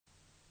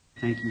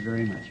Thank you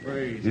very much.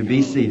 You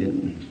be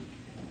seated.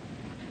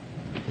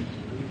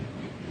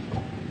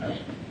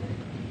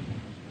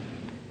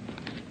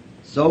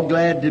 So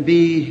glad to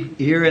be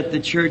here at the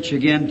church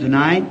again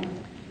tonight.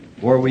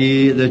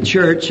 The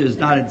church is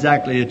not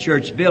exactly a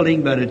church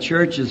building, but a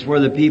church is where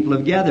the people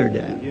have gathered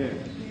at. Yes.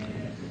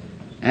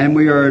 And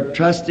we are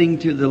trusting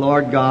to the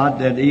Lord God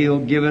that He'll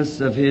give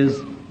us of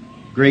His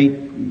great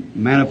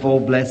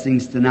manifold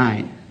blessings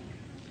tonight.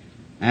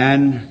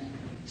 And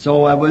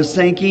so I was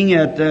thinking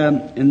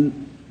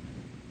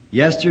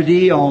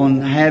yesterday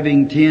on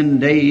having 10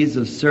 days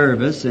of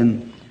service,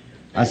 and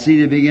I see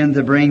they begin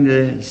to bring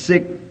the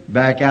sick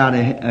back out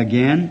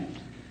again.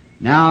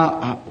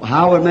 Now,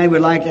 how would maybe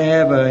like to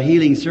have a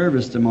healing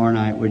service tomorrow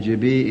night? Would you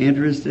be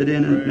interested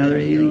in another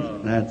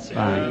healing? That's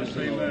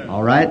fine.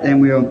 All right, then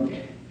we'll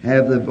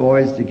have the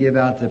boys to give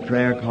out the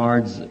prayer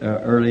cards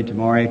early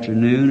tomorrow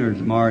afternoon, or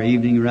tomorrow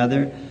evening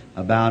rather,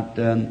 about,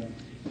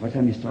 what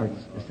time you start?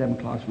 7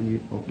 o'clock when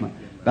you open up?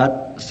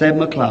 About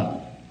 7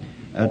 o'clock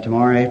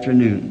tomorrow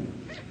afternoon.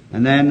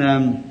 And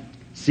then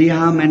see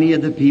how many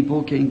of the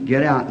people can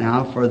get out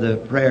now for the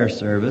prayer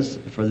service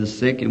for the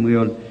sick, and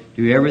we'll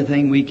do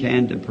everything we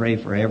can to pray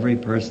for every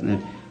person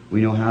that we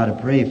know how to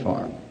pray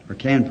for, or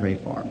can pray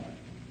for.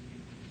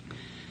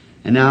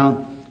 And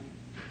now,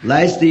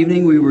 last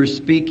evening we were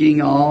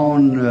speaking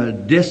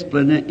on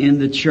discipline in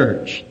the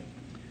church.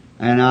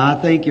 And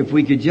I think if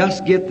we could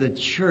just get the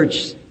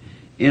church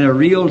in a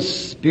real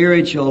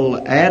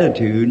spiritual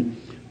attitude,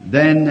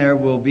 then there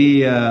will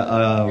be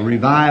a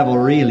revival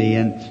really,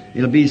 and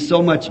it'll be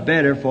so much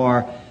better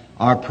for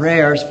our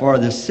prayers for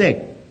the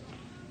sick.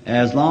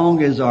 As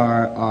long as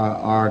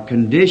our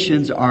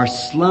conditions are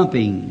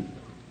slumping,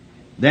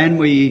 then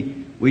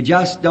we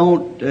just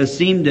don't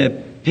seem to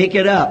pick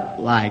it up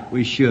like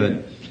we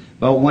should.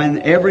 But when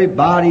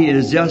everybody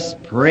is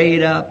just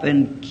prayed up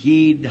and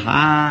keyed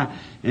high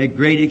and had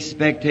great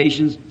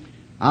expectations,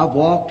 I've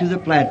walked to the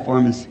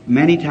platform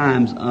many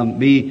times,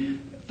 be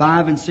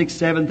 5,000 and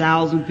 6,000,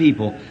 7,000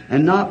 people,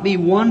 and not be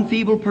one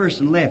feeble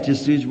person left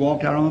as soon as you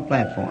walked out on the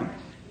platform.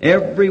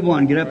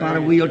 Everyone get up out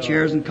of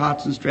wheelchairs and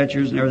cots and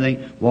stretchers and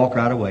everything, walk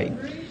right away.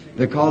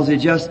 Because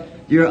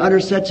you're under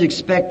such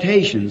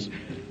expectations.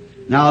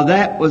 Now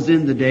that was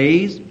in the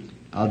days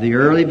of the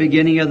early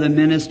beginning of the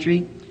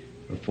ministry,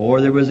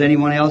 before there was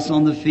anyone else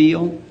on the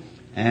field,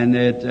 and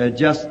it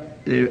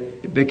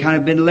kind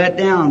of been let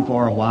down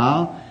for a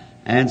while.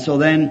 And so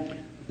then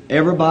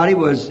it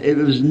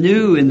was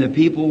new, and the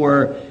people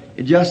were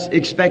just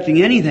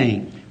expecting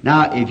anything.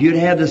 Now, if you'd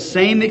have the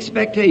same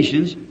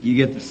expectations, you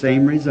get the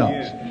same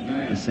results.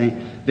 The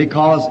same,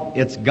 because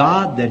it's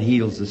God that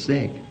heals the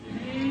sick.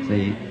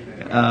 See,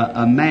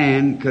 a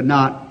man could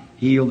not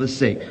heal the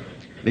sick,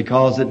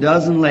 because it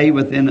doesn't lay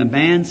within a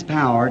man's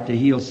power to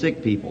heal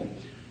sick people.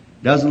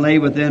 It doesn't lay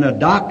within a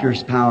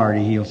doctor's power to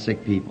heal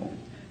sick people.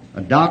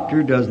 A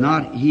doctor does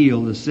not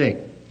heal the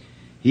sick.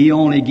 He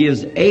only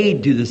gives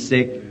aid to the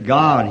sick.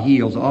 God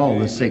heals all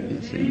the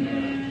sickness.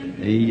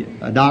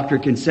 A doctor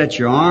can set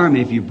your arm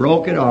if you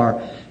broke it,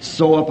 or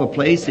sew up a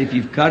place if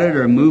you've cut it,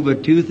 or move a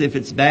tooth if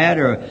it's bad,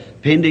 or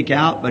appendix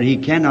out, but he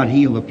cannot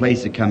heal the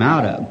place it come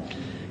out of.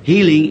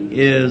 Healing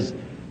is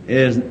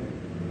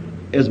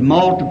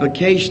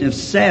multiplication of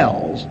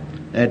cells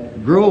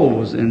that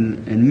grows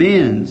and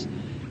mends,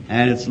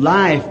 and its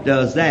life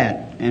does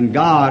that, and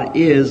God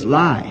is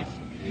life.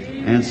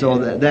 And so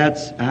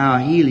that's how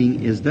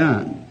healing is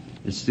done.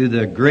 It's through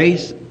the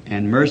grace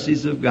and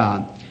mercies of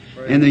God.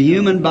 And the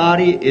human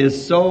body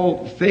is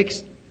so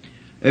fixed.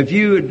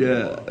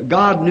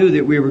 God knew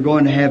that we were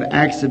going to have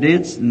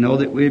accidents, and know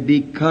that we'd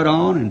be cut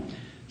on and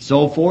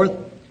so forth.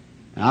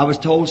 I was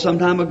told some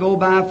time ago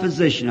by a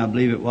physician, I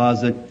believe it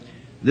was, that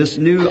this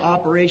new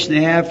operation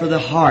they have for the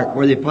heart,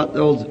 where they put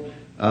those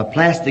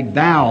plastic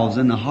valves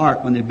in the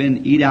heart when they've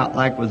been eat out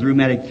like with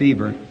rheumatic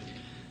fever,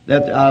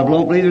 that I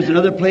don't believe there's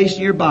another place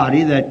in your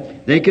body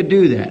that they could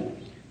do that.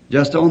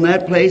 Just on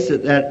that place,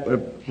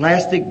 that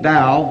plastic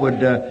valve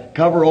would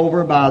cover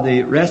over by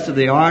the rest of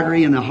the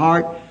artery in the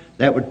heart,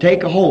 that would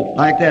take a hold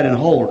like that and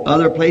hold.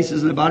 Other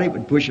places in the body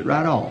would push it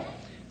right off.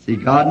 See,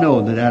 God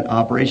knows that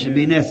operation would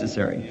be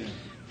necessary.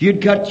 If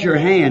you'd cut your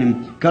hand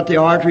and cut the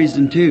arteries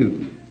in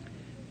two,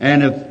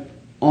 and if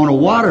on a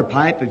water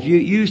pipe, if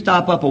you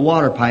stop up a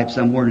water pipe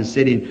somewhere in the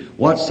city,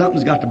 and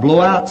something's got to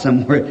blow out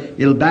somewhere,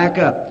 it'll back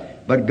up.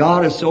 But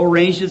God has so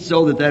arranged it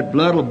so that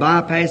blood will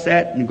bypass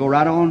that and go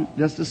right on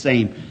just the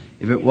same.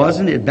 If it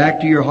wasn't, it'd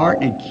back to your heart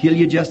and it'd kill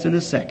you just in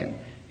a second.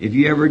 If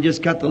you ever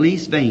just cut the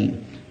least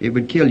vein, it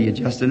would kill you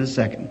just in a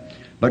second.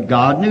 But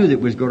God knew that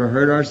we was going to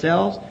hurt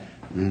ourselves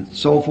and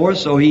so forth,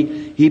 so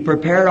He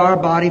prepared our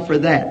body for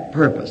that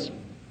purpose.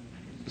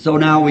 So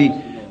now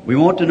we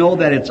want to know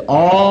that it's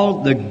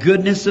all the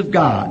goodness of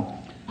God.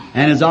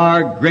 And as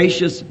our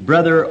gracious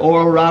brother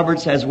Oral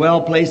Roberts has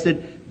well placed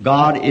it,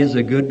 God is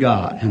a good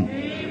God.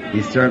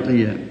 He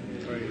certainly is.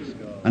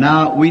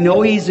 Now, we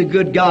know He's a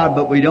good God,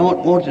 but we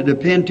don't want to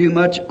depend too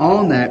much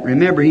on that.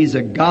 Remember, He's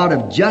a God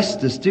of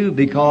justice too,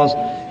 because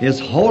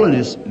His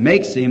holiness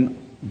makes Him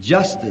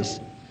justice.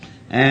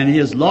 And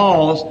His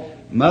laws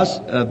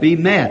must be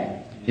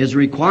met, His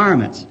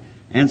requirements.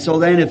 And so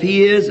then if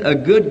He is a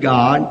good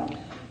God,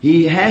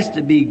 He has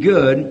to be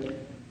good.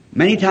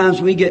 Many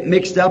times we get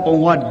mixed up on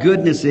what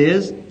goodness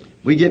is.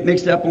 We get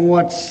mixed up on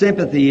what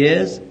sympathy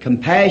is,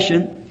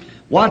 compassion.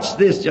 Watch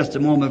this just a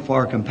moment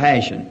for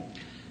compassion.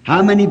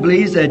 How many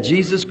believes that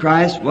Jesus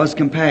Christ was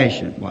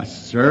compassionate? Well,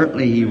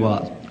 certainly He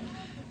was.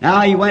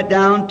 Now He went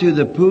down to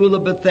the pool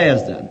of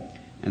Bethesda,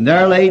 and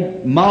there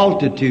lay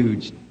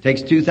multitudes.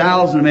 Takes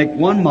 2,000 to make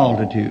one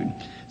multitude.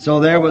 So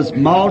there was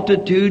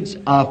multitudes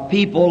of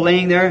people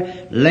laying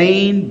there,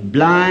 lame,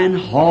 blind,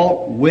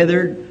 halt,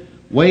 withered,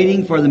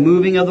 waiting for the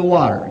moving of the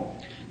water.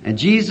 And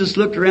Jesus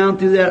looked around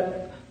through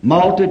that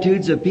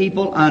multitudes of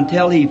people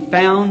until He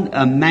found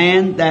a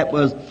man that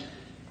was,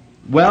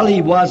 well,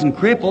 he wasn't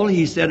crippled.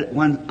 He said,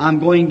 when I'm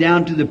going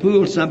down to the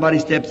pool, somebody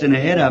steps in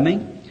ahead of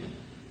me.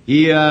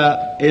 He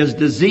is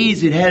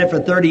diseased. He'd had it for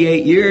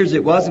 38 years.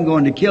 It wasn't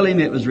going to kill him.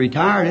 It was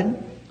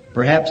retarded.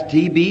 Perhaps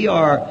TB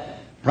or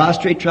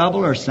prostrate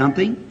trouble or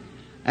something.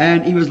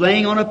 And he was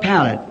laying on a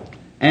pallet.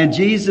 And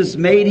Jesus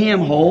made him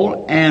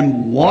whole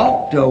and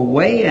walked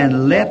away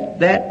and left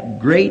that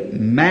great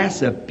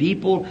mass of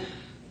people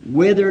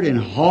withered and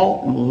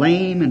halt and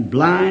lame and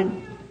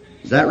blind.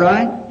 Is that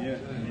right? Yes.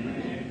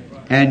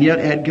 And yet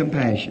had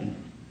compassion.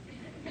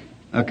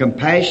 A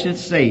compassionate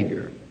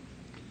Savior.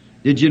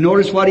 Did you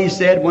notice what He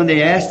said when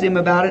they asked Him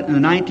about it in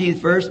the 19th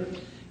verse?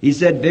 He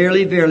said,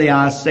 Verily, verily,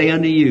 I say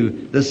unto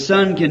you, the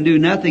Son can do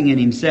nothing in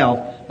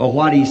Himself, but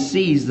what He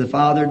sees the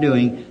Father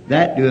doing,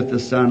 that doeth the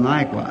Son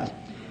likewise.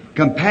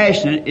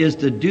 Compassionate is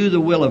to do the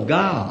will of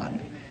God.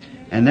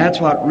 And that's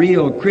what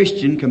real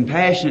Christian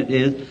compassionate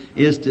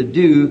is to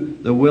do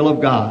the will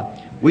of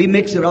God. We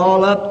mix it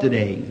all up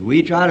today.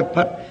 We try to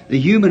put the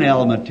human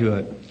element to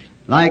it.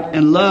 Like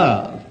in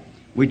love.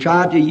 We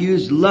try to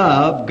use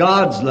love,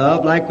 God's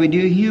love, like we do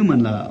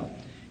human love.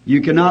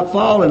 You cannot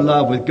fall in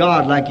love with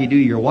God like you do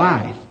your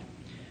wife.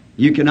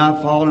 You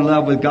cannot fall in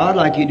love with God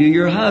like you do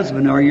your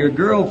husband or your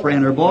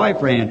girlfriend or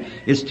boyfriend.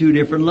 It's two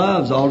different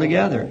loves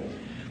altogether.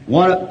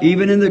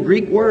 Even in the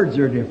Greek words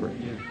are different.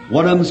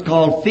 One of them is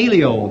called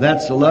phileo.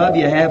 That's the love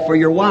you have for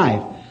your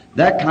wife.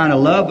 That kind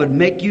of love would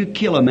make you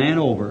kill a man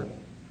over.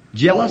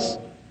 Jealous.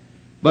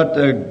 But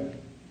the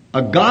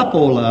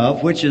agapo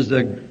love, which is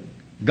the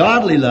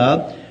godly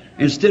love,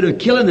 instead of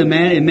killing the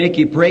man, it'd make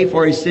you pray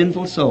for his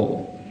sinful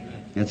soul.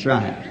 That's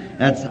right.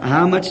 That's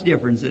how much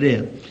difference it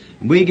is.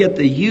 We get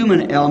the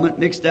human element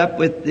mixed up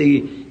with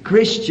the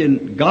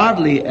Christian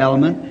godly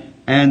element,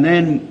 and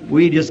then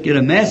we just get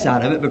a mess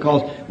out of it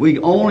because we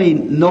only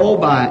know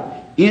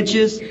by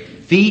inches,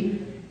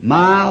 feet,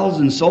 miles,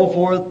 and so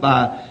forth,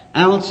 by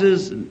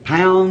ounces and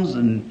pounds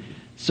and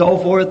so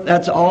forth.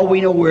 That's all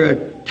we know. We're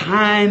a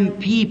time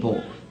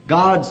people.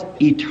 God's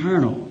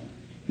eternal.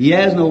 He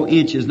has no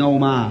inches, no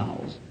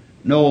miles,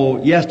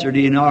 no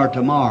yesterday nor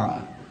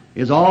tomorrow.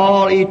 It's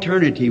all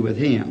eternity with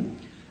Him.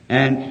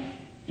 And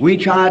we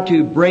try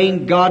to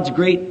bring God's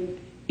great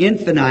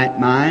infinite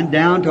mind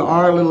down to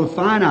our little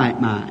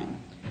finite mind.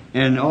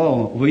 And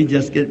we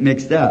just get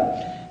mixed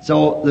up.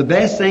 So the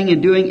best thing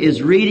in doing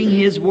is reading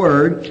His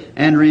Word,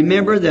 and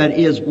remember that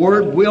His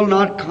Word will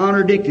not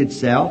contradict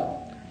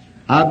itself.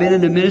 I've been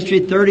in the ministry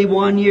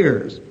 31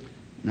 years.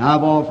 And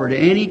I've offered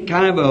any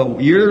kind of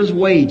a year's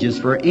wages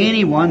for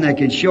anyone that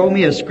can show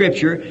me a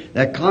Scripture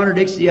that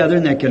contradicts the other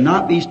and that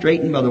cannot be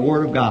straightened by the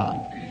Word of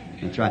God.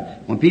 That's right.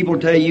 When people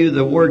tell you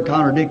the Word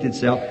contradicts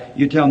itself,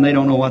 you tell them they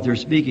don't know what they're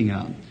speaking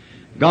of.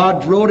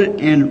 God wrote it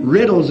in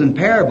riddles and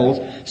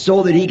parables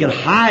so that He could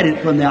hide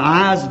it from the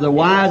eyes of the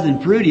wise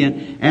and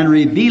prudent and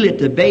reveal it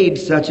to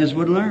babes such as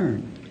would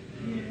learn.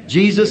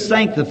 Jesus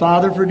thanked the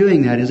Father for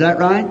doing that. Is that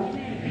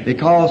right?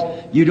 Because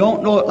you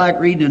don't know it like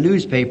reading a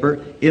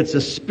newspaper. It's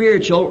a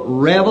spiritual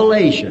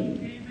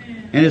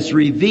revelation. And it's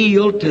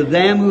revealed to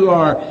them who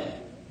are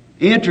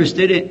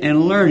interested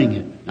in learning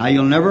it. Now,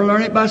 you'll never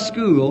learn it by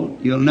school.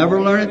 You'll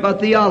never learn it by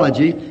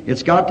theology.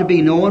 It's got to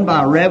be known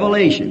by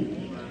revelation.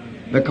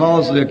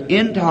 Because the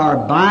entire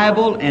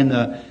Bible and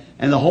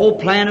the whole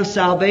plan of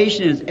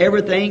salvation is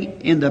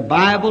everything in the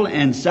Bible,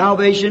 and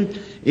salvation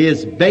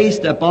is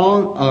based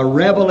upon a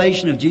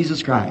revelation of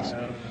Jesus Christ.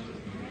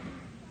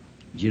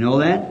 Did you know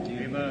that?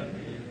 Amen.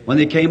 When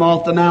they came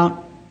off the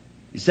mount,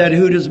 He said,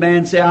 Who does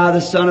man say I,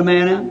 the Son of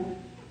Man, am?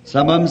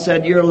 Some of them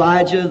said, You're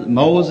Elijah,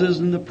 Moses,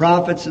 and the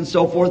prophets, and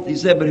so forth. He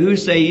said, But who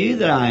say you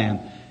that I am?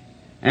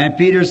 And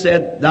Peter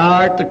said, Thou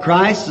art the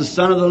Christ, the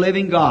Son of the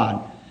living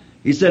God.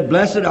 He said,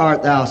 Blessed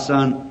art thou,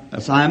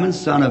 Simon,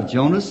 son of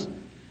Jonas,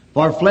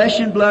 for flesh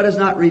and blood has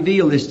not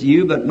revealed this to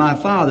you, but my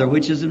Father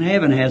which is in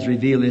heaven has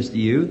revealed this to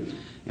you.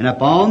 And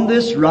upon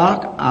this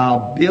rock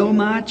I'll build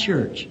my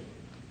church,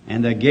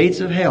 and the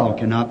gates of hell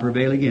cannot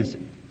prevail against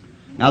it.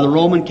 Now the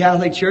Roman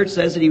Catholic Church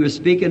says that he was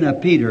speaking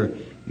of Peter,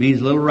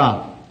 means little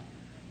rock.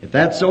 If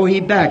that's so, he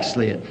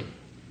backslid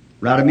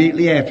right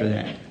immediately after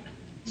that.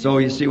 So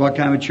you see what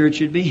kind of a church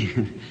should be.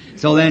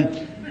 So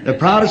then the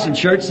Protestant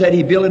church said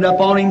he built it up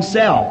on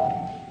himself.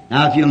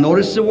 Now if you'll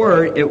notice the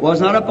word, it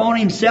was not upon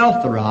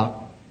himself the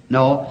rock.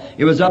 No,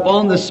 it was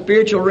upon the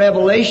spiritual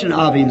revelation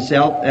of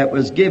Himself that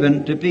was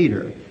given to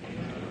Peter.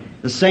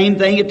 The same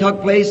thing that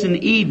took place in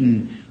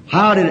Eden.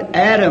 How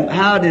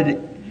did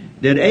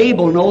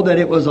Abel know that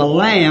it was a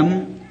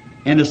lamb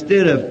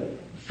instead of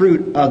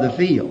fruit of the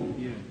field?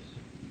 Yes.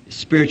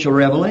 Spiritual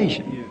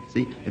revelation. Yes.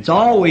 See, it's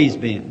always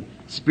been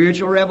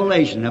spiritual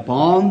revelation.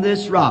 Upon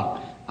this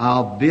rock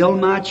I'll build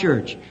my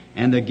church,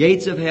 and the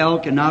gates of hell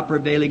cannot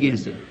prevail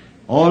against it.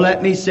 Oh,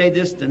 let me say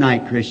this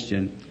tonight,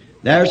 Christian.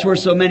 There's where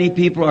so many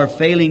people are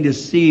failing to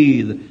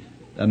see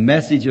the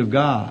message of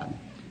God.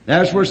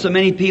 There's where so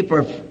many people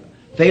are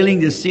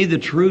failing to see the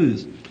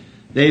truths.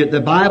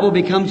 The Bible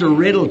becomes a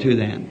riddle to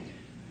them.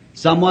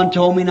 Someone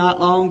told me not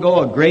long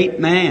ago, a great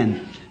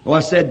man, I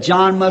said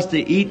John must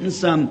have eaten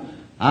some,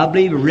 I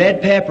believe,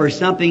 red pepper or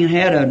something, and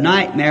had a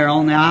nightmare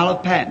on the Isle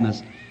of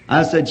Patmos.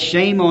 I said,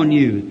 shame on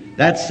you.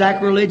 That's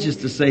sacrilegious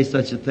to say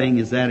such a thing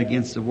as that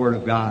against the Word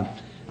of God.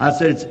 I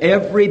said, it's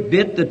every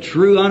bit the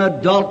true,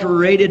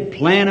 unadulterated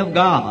plan of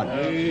God.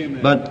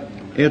 Amen. But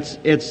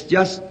it's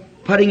just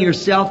putting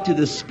yourself to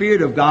the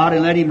Spirit of God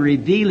and let Him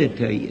reveal it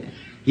to you.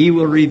 He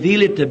will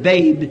reveal it to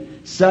babe,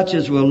 such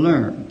as will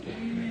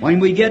learn. When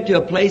we get to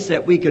a place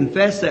that we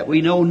confess that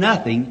we know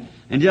nothing,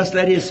 and just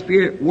let His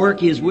Spirit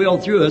work His will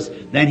through us,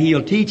 then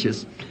He'll teach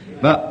us.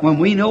 But when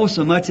we know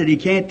so much that He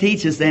can't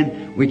teach us,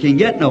 then we can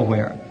get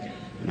nowhere.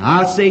 And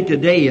I say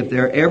today, if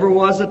there ever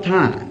was a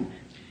time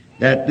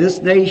that this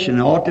nation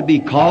ought to be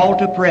called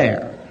to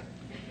prayer,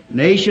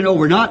 nation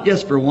over, not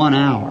just for 1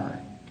 hour,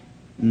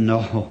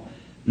 no,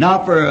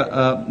 not for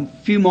a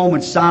few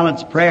moments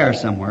silence prayer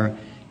somewhere.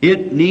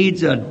 It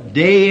needs a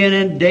day in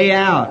and day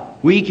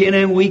out, week in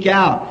and week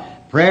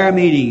out, prayer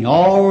meeting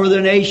all over the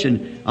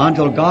nation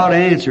until God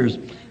answers.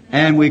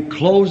 And we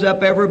close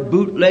up every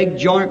bootleg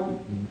joint,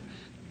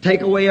 take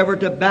away every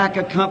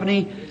tobacco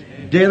company,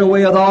 deal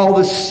away with all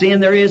the sin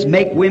there is,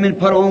 make women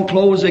put on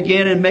clothes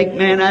again and make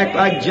men act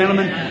like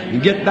gentlemen,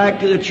 and get back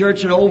to the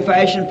church and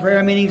old-fashioned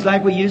prayer meetings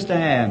like we used to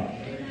have.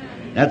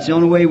 That's the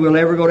only way we'll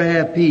ever go to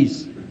have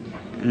peace.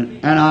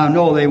 And I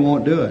know they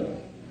won't do it.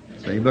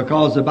 See,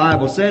 because the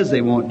Bible says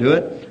they won't do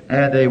it,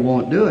 and they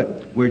won't do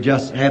it. We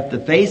just have to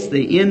face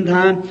the end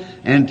time.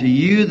 And to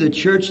you, the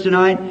church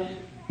tonight,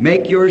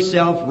 make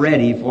yourself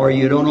ready, for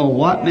you don't know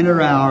what minute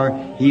or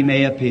hour He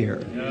may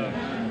appear.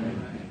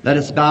 Let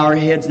us bow our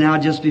heads now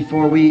just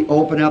before we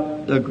open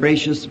up the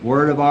gracious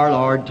Word of our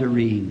Lord to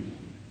read.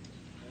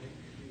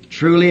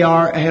 Truly,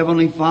 our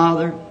Heavenly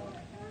Father,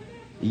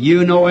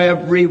 You know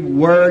every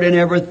word and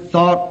every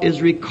thought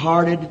is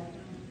recorded.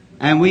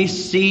 And we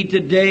see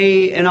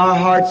today, and our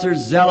hearts are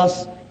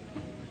zealous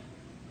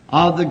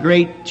of the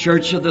great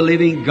church of the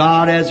living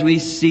God as we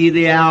see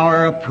the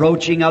hour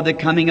approaching of the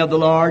coming of the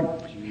Lord.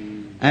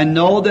 And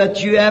know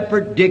that You have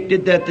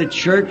predicted that the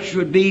church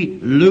would be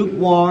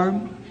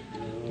lukewarm.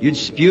 You'd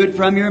spew it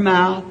from your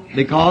mouth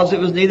because it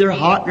was neither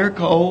hot nor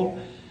cold.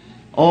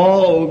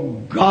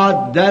 Oh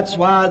God, that's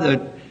why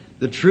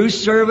the true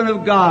servant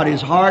of God,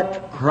 his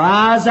heart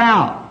cries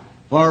out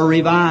for a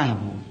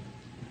revival.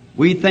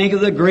 We think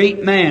of the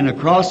great man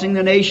crossing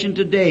the nation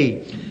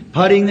today,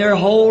 putting their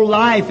whole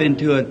life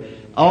into it,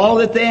 all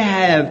that they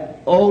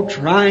have,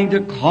 trying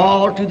to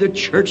call to the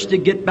church to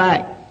get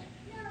back.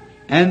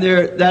 And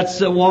that's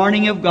the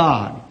warning of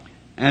God.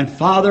 And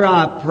Father,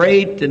 I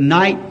pray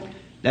tonight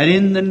that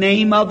in the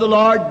name of the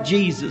Lord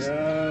Jesus,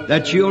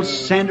 that You'll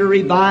send a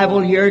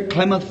revival here at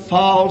Klamath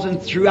Falls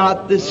and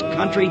throughout this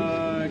country.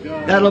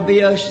 That'll be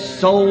a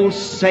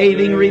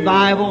soul-saving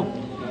revival.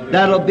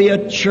 That'll be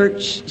a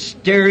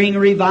church-stirring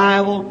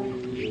revival.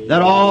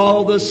 That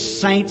all the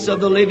saints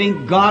of the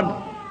living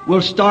God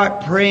will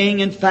start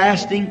praying and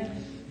fasting.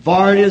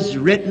 For it is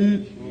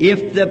written,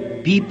 if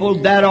the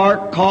people that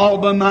are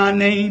called by My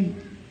name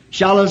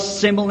shall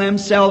assemble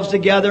themselves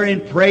together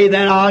and pray,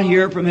 then I'll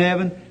hear from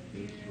heaven.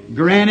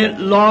 Grant it,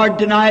 Lord,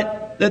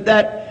 tonight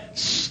that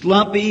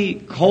slumpy,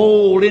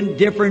 cold,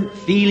 indifferent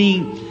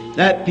feeling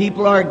that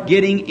people are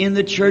getting in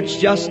the church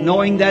just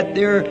knowing that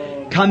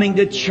they're coming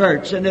to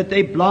church and that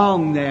they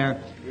belong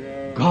there.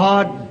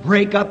 God,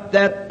 break up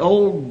that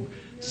old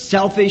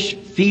selfish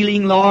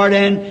feeling, Lord,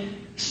 and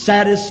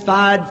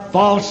satisfied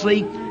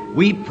falsely.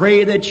 We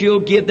pray that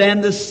You'll give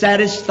them the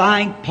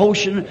satisfying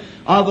potion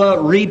of a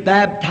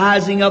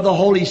rebaptizing of the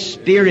Holy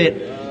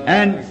Spirit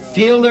and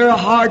fill their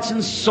hearts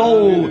and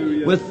soul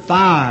with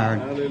fire.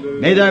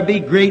 May there be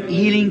great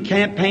healing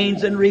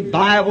campaigns and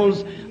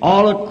revivals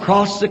all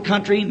across the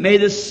country. May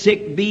the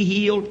sick be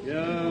healed.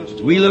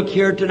 We look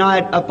here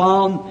tonight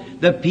upon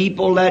the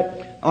people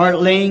that are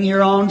laying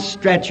here on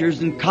stretchers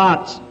and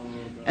cots,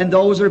 and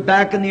those are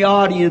back in the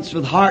audience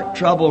with heart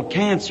trouble,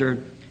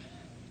 cancer.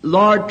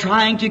 Lord,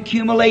 trying to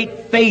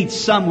accumulate faith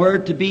somewhere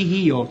to be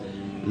healed.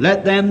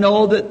 Let them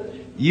know that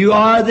You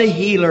are the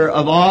healer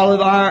of all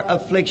of our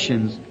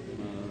afflictions.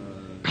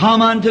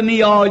 Come unto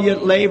Me, all you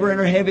labor and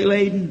are heavy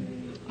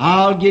laden.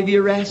 I'll give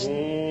you rest.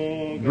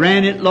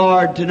 Grant it,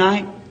 Lord,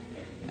 tonight.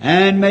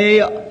 And may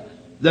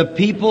the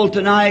people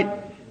tonight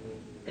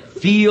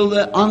feel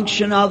the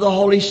unction of the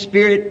Holy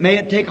Spirit. May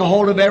it take a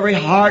hold of every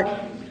heart.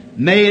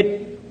 May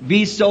it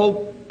be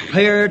so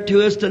Clear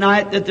to us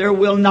tonight that there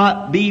will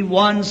not be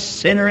one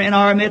sinner in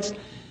our midst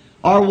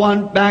or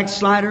one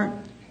backslider.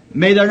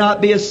 May there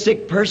not be a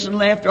sick person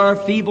left or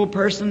a feeble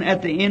person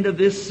at the end of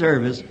this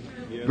service.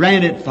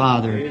 Grant it,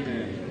 Father.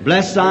 Amen.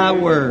 Bless Thy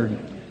word.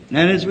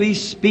 And as we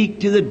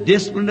speak to the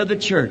discipline of the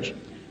church,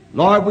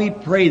 Lord, we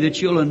pray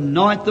that You'll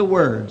anoint the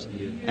words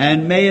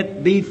and may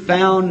it be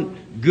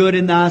found good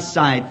in Thy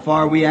sight.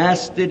 For we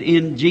asked it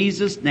in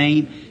Jesus'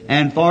 name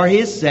and for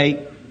His sake.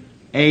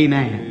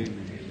 Amen.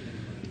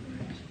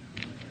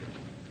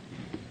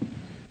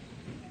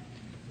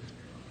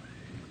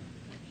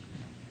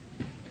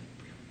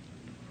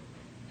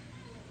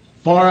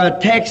 For a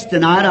text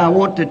tonight, I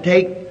want to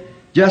take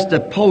just a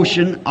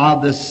portion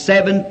of the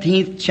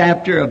 17th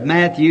chapter of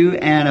Matthew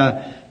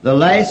and the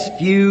last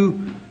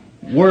few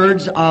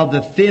words of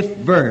the 5th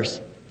verse.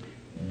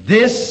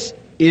 This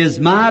is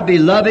my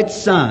beloved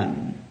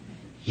Son.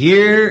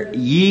 Hear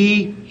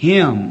ye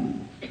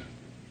Him.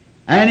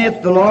 And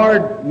if the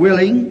Lord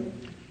willing,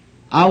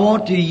 I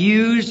want to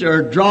use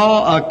or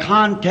draw a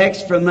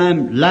context from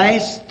them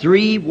last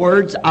 3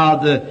 words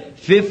of the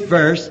 5th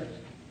verse.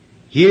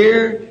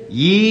 Hear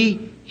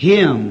ye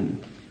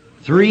Him.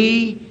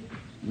 3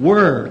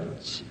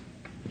 words.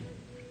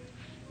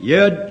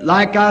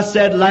 Like I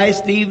said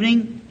last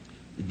evening,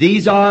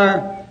 these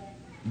are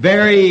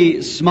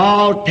very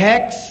small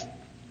texts,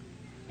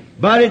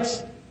 but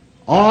it's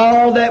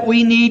all that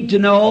we need to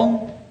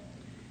know.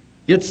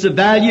 It's the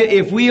value.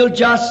 If we'll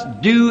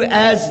just do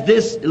as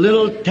this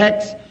little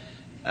text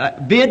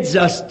bids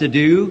us to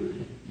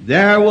do,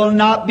 there will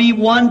not be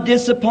one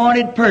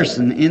disappointed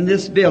person in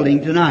this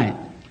building tonight.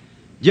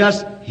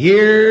 Just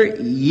hear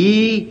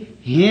ye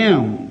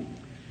Him.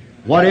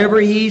 Whatever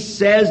He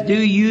says, do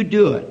you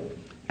do it.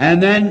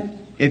 And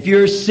then, if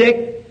you're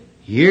sick,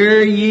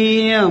 hear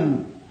ye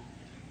Him.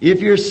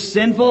 If you're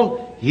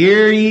sinful,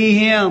 hear ye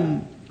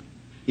Him.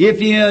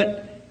 If you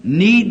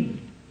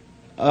need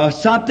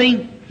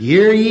something,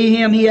 hear ye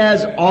Him. He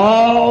has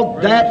all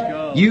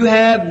that you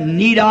have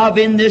need of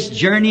in this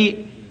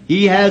journey.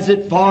 He has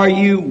it for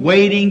you,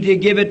 waiting to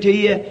give it to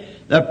you.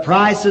 The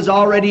price is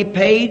already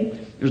paid.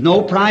 There's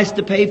no price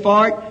to pay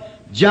for it.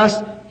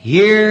 Just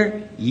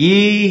hear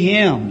ye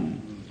Him.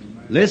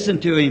 Listen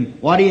to Him,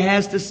 what He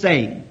has to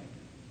say.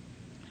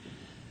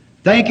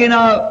 Thinking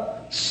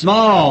of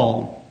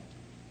small,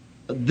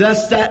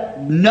 thus that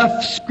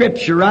enough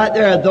Scripture right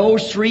there,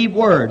 those 3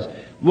 words,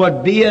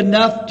 would be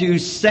enough to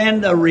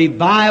send a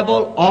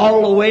revival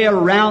all the way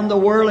around the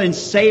world and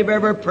save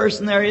every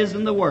person there is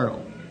in the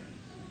world.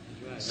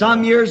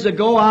 Some years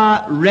ago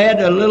I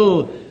read a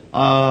little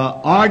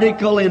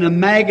article in a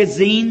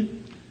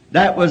magazine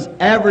that was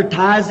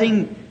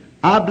advertising,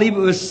 I believe it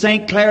was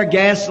St. Clair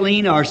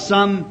gasoline or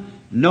some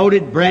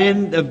noted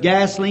brand of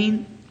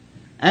gasoline.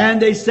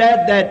 And they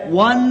said that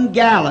 1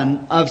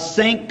 gallon of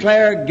St.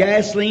 Clair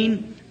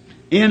gasoline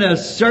in a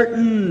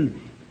certain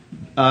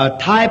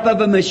type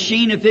of a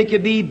machine, if it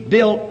could be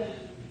built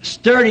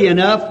sturdy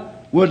enough,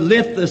 would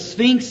lift the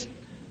Sphinx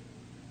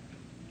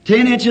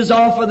 10 inches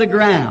off of the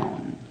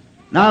ground.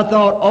 And I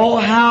thought, oh,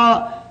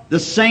 how the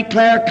St.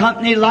 Clair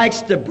company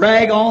likes to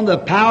brag on the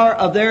power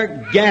of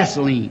their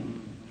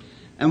gasoline.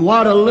 And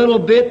what a little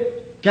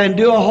bit can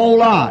do a whole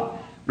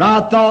lot.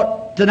 But I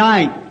thought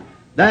tonight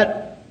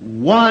that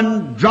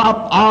 1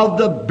 drop of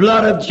the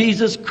blood of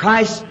Jesus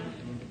Christ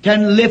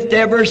can lift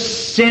every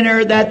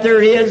sinner that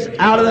there is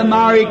out of the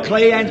miry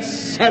clay and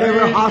set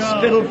every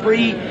hospital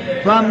free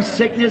from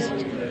sickness,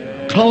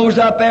 close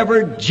up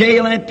every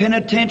jail and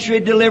penitentiary,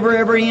 deliver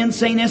every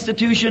insane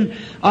institution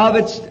of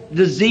its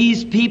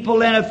diseased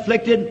people and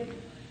afflicted,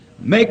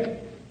 make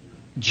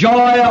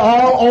joy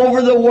all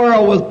over the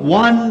world with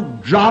 1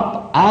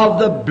 drop of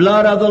the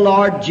blood of the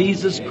Lord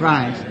Jesus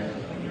Christ.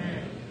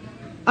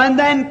 And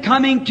then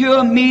coming to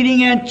a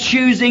meeting and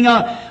choosing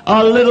a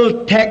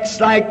little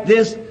text like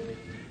this.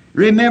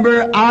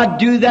 Remember, I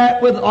do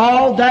that with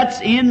all that's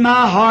in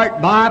my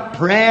heart by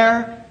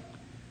prayer,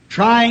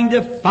 trying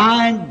to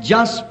find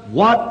just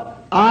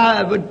what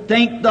I would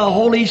think the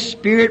Holy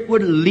Spirit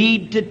would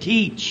lead to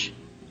teach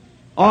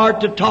or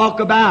to talk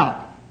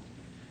about.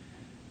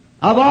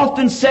 I've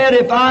often said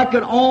if I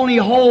could only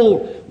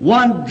hold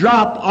 1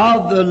 drop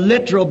of the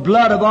literal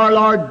blood of our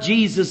Lord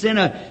Jesus in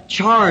a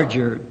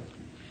charger,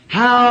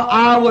 how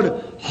I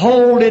would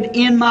hold it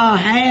in my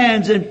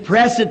hands and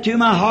press it to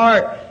my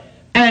heart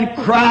and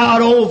cry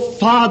out, oh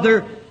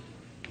Father,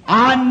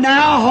 I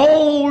now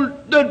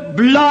hold the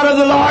blood of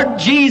the Lord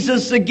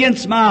Jesus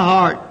against my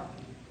heart.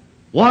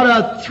 What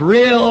a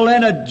thrill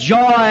and a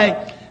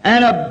joy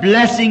and a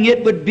blessing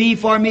it would be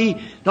for me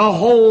to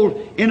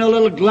hold in a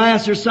little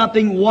glass or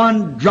something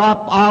 1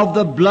 drop of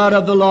the blood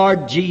of the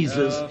Lord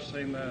Jesus. Yes,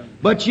 amen.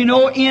 But you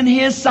know, in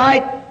His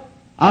sight,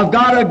 I've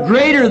got a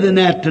greater than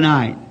that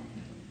tonight.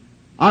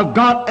 I've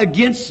got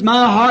against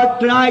my heart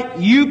tonight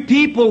you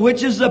people,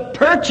 which is the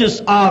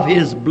purchase of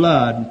His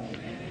blood.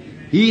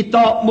 He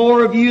thought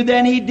more of you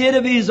than He did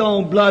of His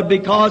own blood,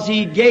 because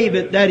He gave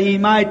it that He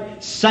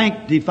might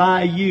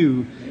sanctify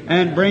you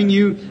and bring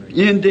you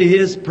into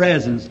His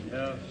presence.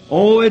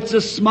 Oh, it's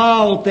the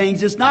small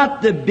things. It's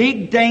not the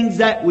big things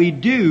that we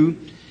do.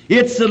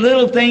 It's the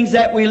little things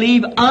that we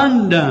leave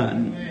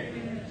undone.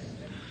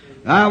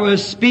 I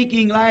was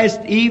speaking last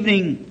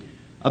evening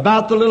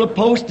about the little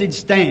postage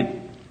stamp.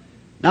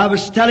 And I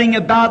was telling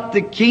about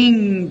the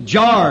King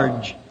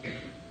George,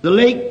 the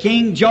late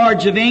King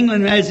George of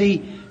England, as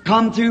he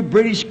come through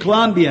British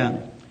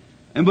Columbia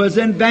and was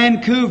in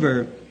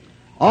Vancouver.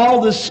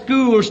 All the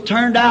schools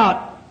turned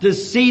out to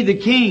see the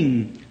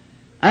King.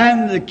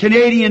 And the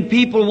Canadian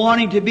people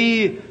wanting to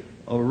be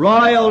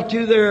loyal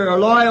to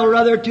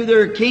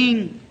their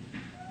King.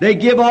 They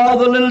give all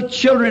the little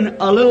children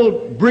a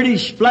little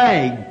British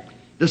flag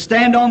to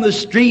stand on the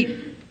street.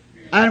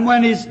 And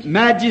when His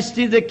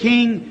Majesty the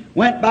King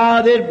went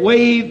by, they'd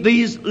wave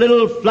these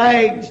little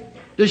flags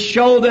to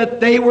show that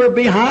they were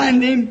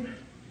behind him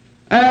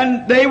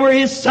and they were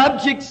his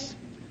subjects.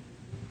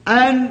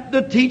 And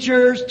the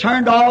teachers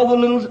turned all the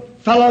little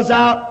fellows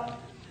out.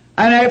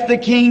 And after the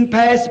King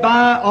passed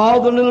by,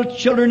 all the little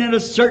children in a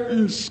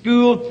certain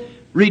school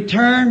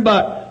returned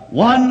but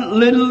one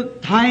little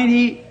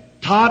tiny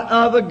tot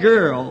of a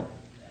girl.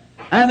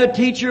 And the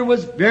teacher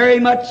was very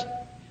much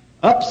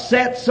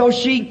upset, so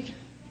she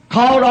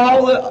called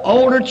all the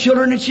older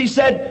children and she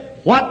said,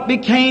 "What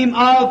became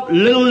of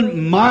little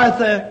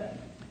Martha?"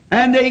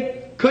 And they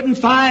couldn't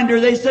find her.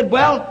 They said,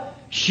 "Well,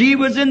 she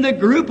was in the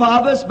group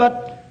of us,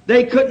 but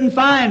they couldn't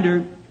find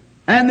her."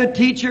 And the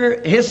teacher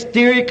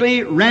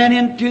hysterically ran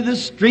into the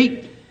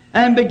street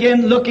and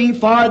began looking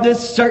for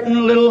this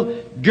certain little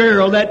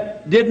girl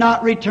that did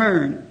not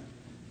return.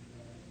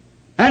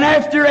 And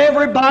after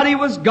everybody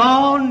was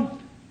gone,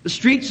 the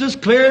streets was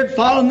cleared,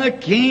 following the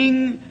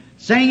King,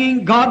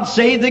 singing "God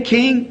Save the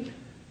King."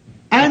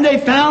 And they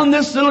found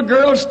this little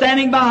girl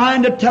standing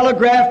behind a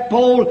telegraph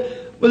pole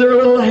with her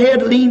little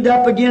head leaned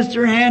up against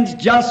her hands,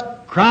 just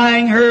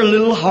crying her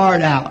little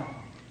heart out.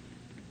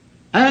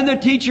 And the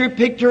teacher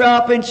picked her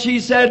up and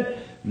she said,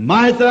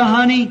 "Martha,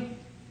 honey,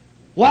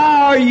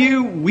 why are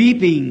you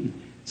weeping?"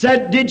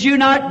 Said, "Did you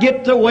not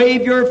get to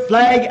wave your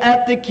flag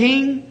at the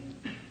King?"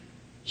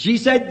 She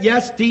said,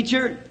 "Yes,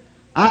 teacher,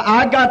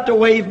 I got to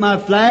wave my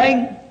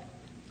flag."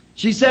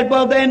 She said,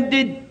 "Well then,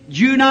 did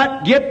you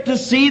not get to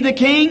see the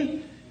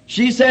King?"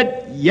 She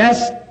said,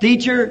 "Yes,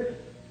 teacher,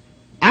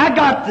 I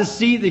got to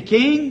see the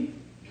King."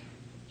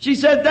 She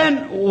said,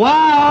 "Then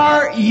why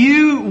are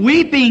you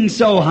weeping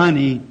so,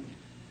 honey?"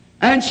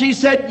 And she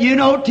said, "You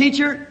know,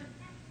 teacher,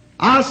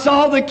 I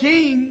saw the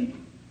King,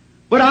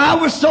 but I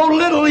was so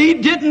little He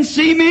didn't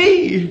see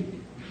me."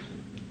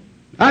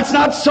 That's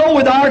not so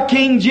with our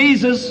King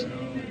Jesus.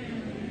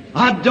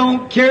 I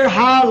don't care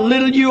how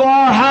little you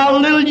are, how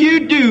little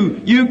you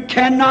do. You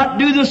cannot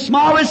do the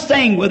smallest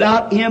thing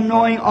without Him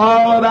knowing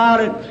all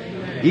about it.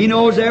 He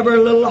knows every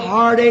little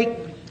heartache,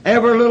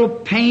 every little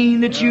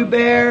pain that you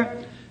bear,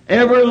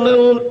 every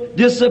little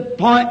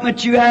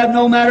disappointment you have,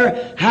 no matter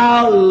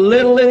how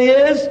little it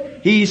is.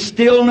 He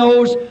still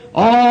knows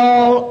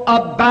all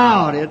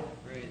about it.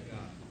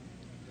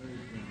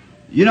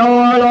 You know,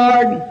 our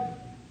Lord,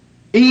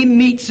 He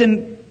meets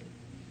in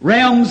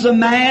realms of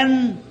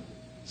man.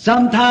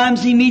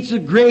 Sometimes He meets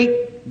with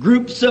great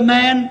groups of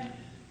men.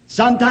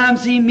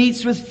 Sometimes He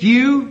meets with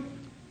few.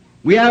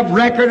 We have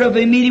record of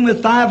Him meeting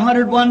with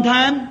 500 one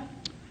time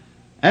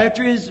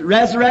after His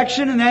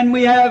resurrection. And then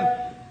we have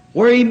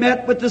where He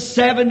met with the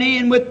 70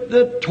 and with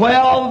the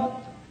 12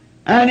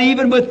 and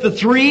even with the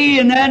 3.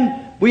 And then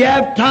we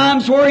have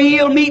times where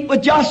He'll meet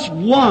with just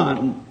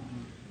one.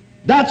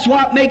 That's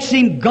what makes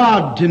Him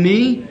God to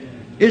me,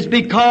 is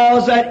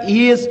because that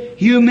His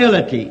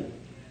humility.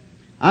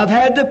 I've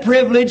had the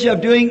privilege of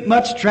doing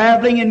much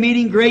traveling and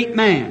meeting great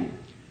men.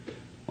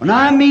 When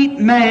I meet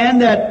man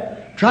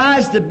that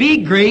tries to be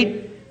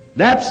great,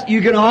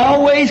 you can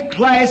always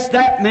class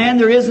that man,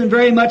 there isn't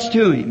very much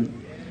to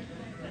him.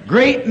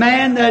 Great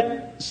man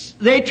that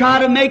they try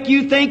to make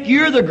you think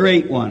you're the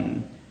great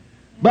one.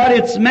 But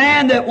it's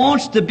man that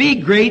wants to be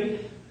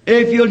great.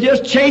 If you'll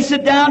just chase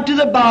it down to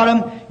the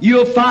bottom,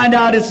 you'll find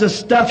out it's a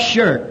stuffed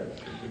shirt.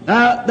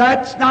 Now,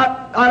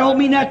 I don't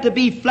mean that to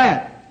be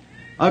flat.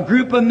 A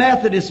group of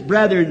Methodist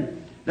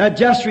brethren that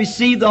just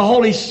received the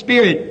Holy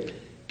Spirit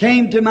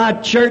came to my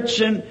church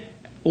and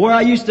where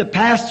I used to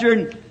pastor,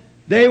 and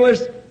they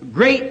was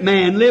great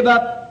men, live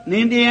up in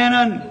Indiana,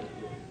 and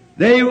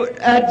they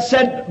had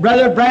said,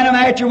 "Brother Branham,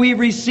 after we've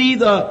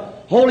received the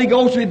Holy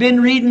Ghost, we've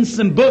been reading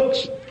some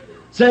books.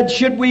 Said,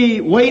 should we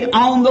wait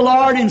on the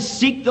Lord and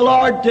seek the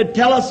Lord to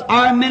tell us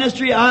our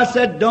ministry?" I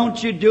said,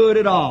 "Don't you do it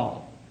at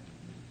all."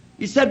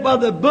 He said, "Well,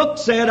 the book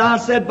said." I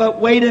said, "But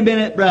wait a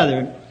minute,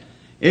 brother.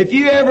 If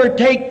you ever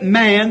take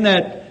man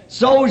that's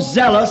so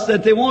zealous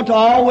that they want to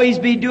always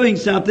be doing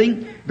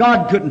something,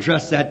 God couldn't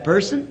trust that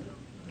person.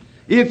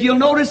 If you'll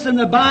notice in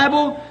the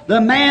Bible, the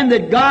man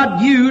that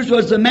God used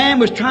was the man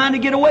was trying to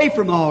get away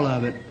from all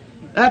of it.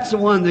 That's the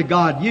one that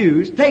God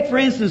used. Take, for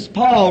instance,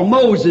 Paul,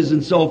 Moses,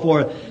 and so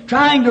forth,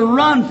 trying to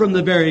run from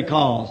the very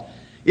cause.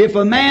 If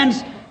a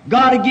man's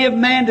got to give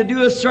man to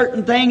do a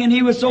certain thing and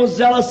he was so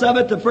zealous of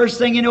it, the first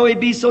thing you know, he'd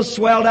be so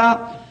swelled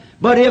out.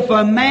 But if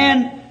a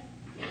man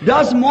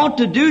doesn't want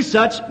to do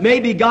such,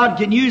 maybe God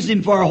can use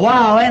him for a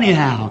while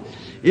anyhow,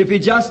 if he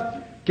just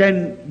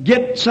can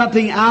get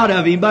something out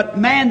of him. But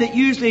man that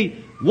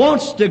usually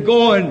wants to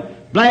go and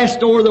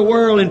blast over the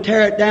world and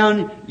tear it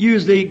down,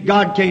 usually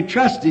God can't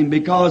trust him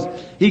because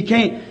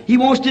he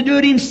wants to do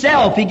it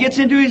himself. He gets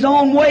into his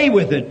own way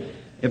with it.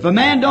 If a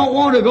man don't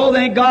want to go,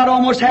 then God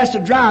almost has to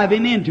drive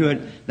him into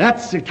it.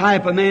 That's the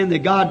type of man that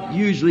God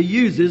usually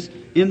uses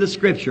in the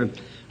Scripture.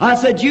 I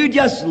said, you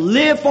just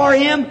live for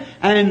him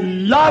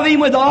and love him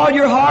with all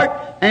your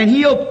heart, and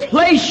he'll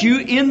place you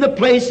in the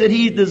place that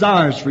he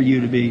desires for you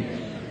to be.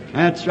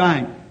 That's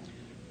right.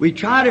 We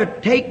try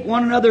to take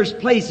one another's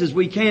places.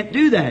 We can't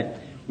do that.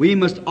 We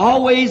must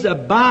always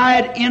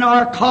abide in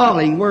our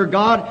calling where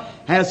God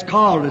has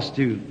called us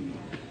to.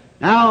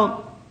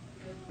 Now,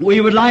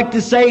 we would like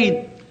to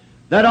say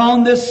that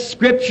on this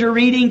Scripture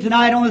reading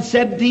tonight on the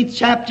 17th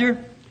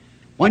chapter,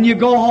 when you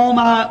go home,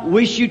 I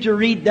wish you to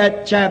read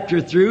that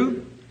chapter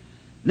through.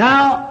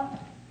 Now,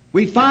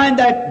 we find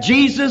that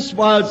Jesus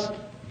was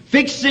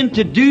fixing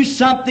to do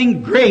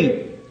something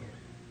great.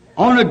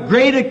 On a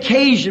great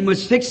occasion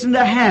was fixing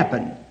to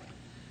happen.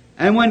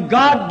 And when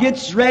God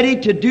gets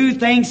ready to do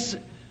things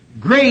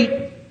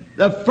great,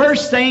 the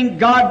first thing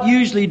God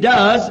usually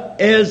does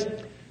is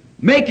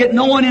make it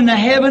known in the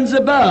heavens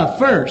above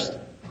first.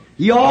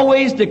 He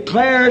always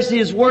declares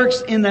His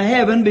works in the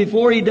heaven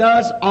before He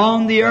does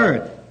on the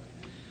earth.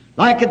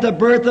 Like at the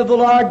birth of the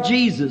Lord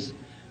Jesus.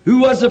 Who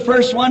was the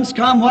first ones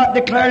come? What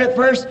declared it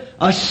first?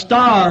 A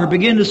star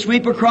began to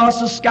sweep across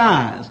the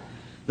skies.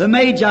 The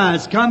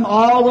Magi's come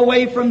all the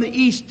way from the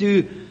east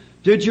to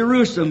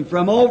Jerusalem,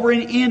 from over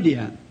in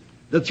India.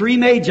 The three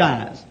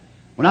Magi's.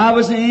 When I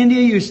was in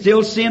India, you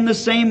still see them the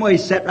same way,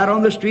 set right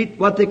on the street,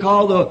 what they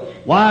call the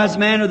wise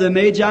man or the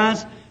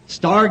Magi's,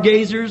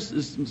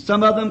 stargazers,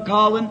 some of them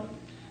call them.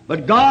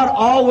 But God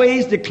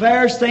always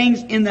declares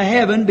things in the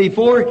heaven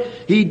before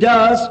He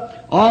does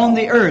on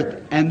the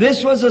earth. And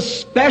this was a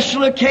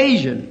special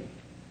occasion.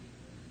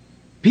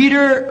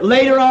 Peter,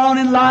 later on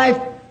in life,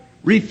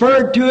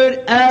 referred to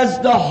it as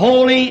the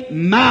Holy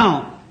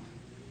Mount.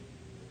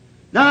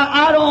 Now,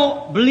 I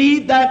don't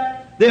believe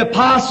that the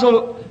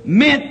apostle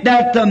meant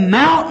that the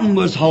mountain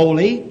was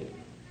holy,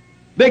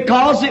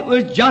 because it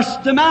was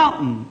just a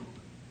mountain.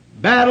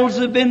 Battles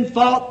have been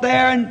fought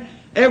there and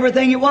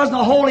everything. It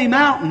wasn't a holy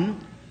mountain,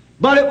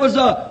 but it was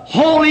a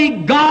holy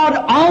God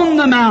on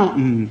the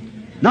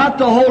mountain, not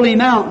the holy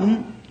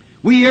mountain.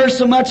 We hear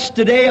so much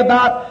today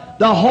about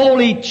the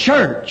holy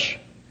church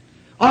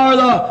or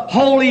the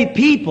holy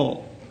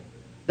people.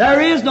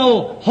 There is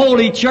no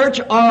holy church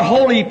or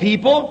holy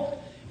people.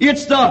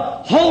 It's the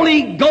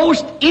Holy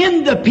Ghost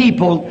in the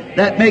people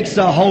that makes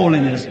the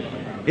holiness.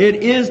 It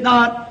is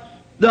not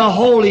the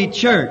holy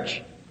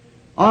church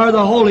or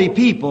the holy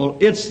people.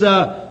 It's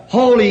the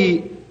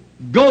Holy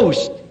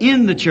Ghost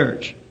in the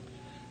church.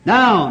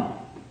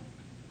 Now,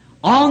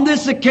 on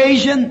this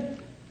occasion,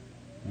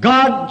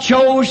 God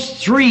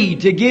chose three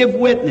to give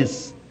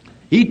witness.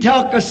 He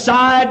took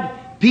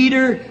aside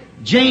Peter,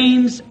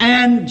 James,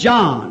 and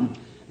John.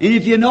 And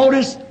if you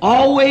notice,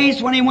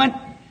 always when He went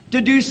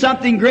to do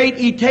something great,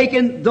 He'd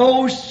taken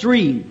those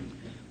three.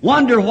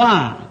 Wonder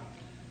why?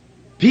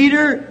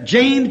 Peter,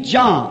 James,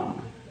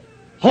 John.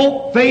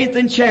 Hope, faith,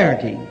 and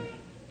charity.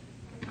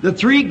 The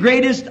three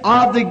greatest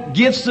of the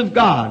gifts of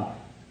God.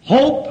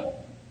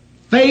 Hope,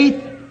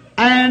 faith,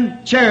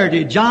 and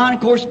charity. John,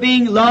 of course,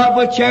 being love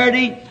with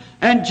charity,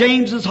 and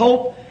James is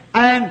hope,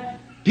 and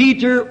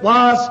Peter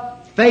was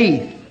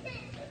faith.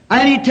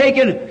 And He'd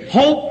taken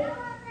hope,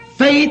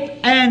 faith,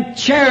 and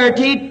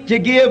charity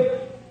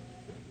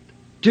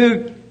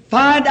to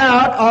find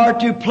out or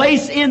to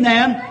place in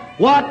them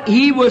what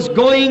He was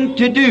going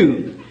to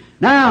do.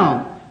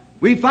 Now,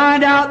 we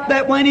find out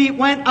that when He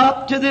went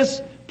up to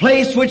this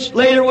place which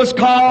later was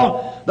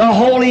called the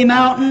Holy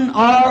Mountain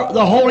or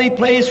the holy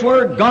place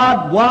where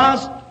God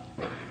was,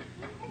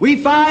 we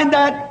find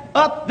that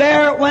up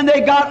there when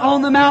they got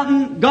on the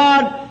mountain,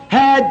 God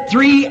had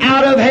three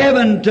out of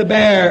heaven to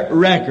bear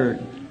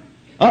record.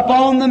 Up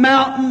on the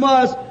mountain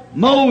was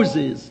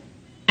Moses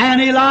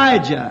and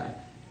Elijah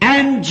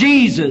and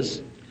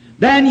Jesus.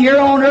 Then here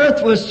on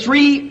earth was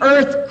three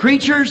earth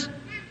creatures,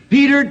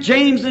 Peter,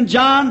 James, and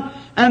John,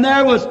 and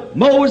there was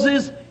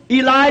Moses,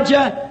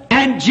 Elijah,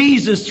 and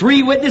Jesus.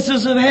 Three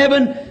witnesses of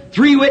heaven,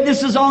 three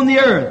witnesses on the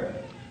earth.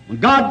 When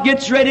God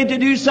gets ready to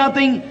do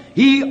something,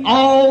 He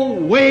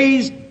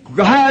always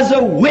has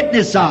a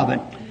witness of it.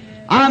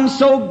 I'm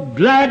so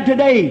glad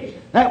today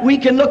that we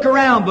can look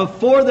around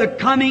before the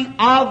coming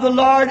of the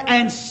Lord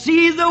and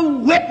see the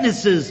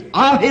witnesses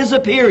of His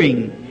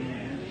appearing.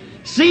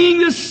 Seeing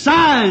the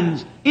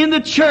signs in the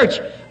church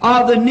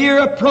of the near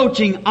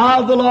approaching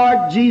of the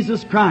Lord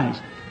Jesus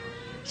Christ.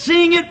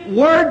 Seeing it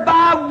word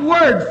by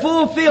word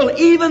fulfilled,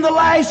 even the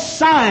last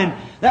sign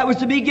that was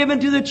to be given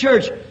to the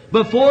church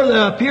before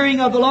the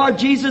appearing of the Lord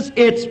Jesus,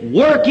 it's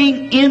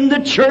working in the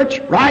church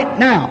right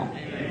now.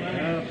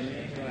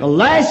 The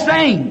last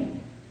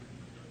thing.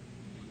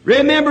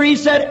 Remember, He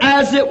said,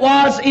 as it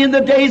was in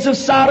the days of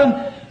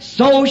Sodom,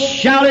 so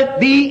shall it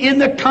be in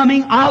the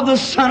coming of the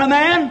Son of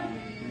Man.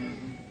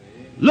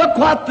 Look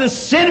what the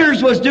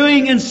sinners was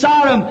doing in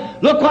Sodom.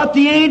 Look what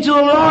the angel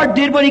of the Lord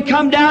did when He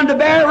come down to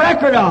bear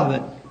record of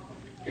it.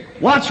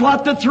 Watch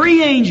what the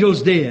three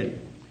angels did.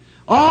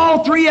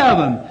 All three of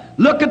them.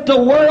 Look at the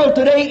world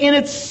today in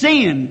its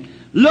sin.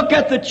 Look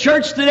at the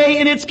church today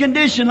in its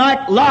condition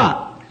like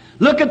Lot.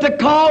 Look at the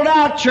called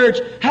out church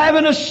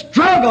having a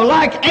struggle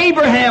like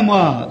Abraham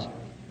was.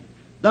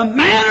 The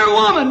man or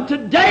woman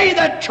today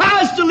that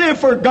tries to live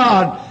for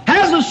God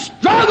has a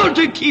struggle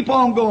to keep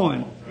on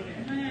going.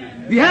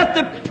 You have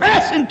to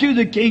press into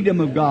the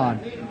kingdom of God.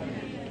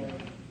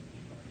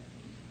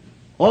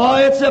 Oh,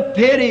 it's a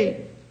pity.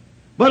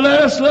 But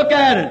let us look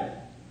at it.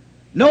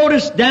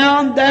 Notice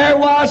down there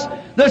was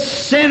the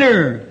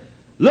sinner.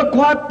 Look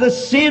what the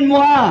sin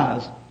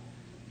was.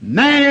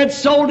 Man had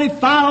so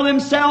defiled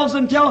themselves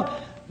until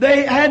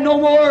they had no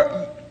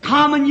more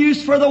common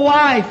use for the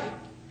wife.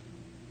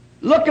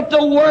 Look at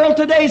the world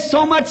today.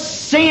 So much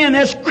sin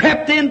has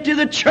crept into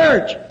the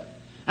church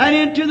and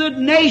into the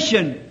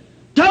nation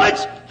till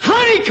it's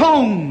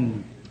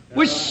honeycombed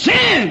with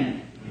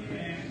sin.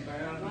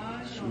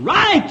 That's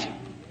right.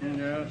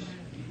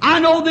 I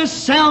know this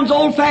sounds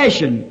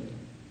old-fashioned.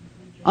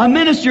 A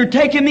minister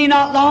taking me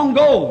not long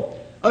ago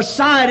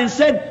aside and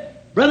said,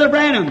 Brother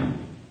Branham,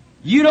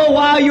 you know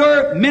why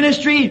your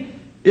ministry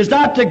is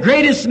not the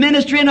greatest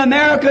ministry in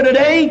America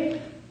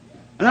today?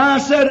 And I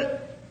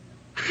said,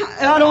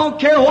 I don't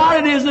care what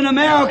it is in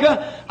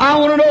America. I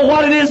want to know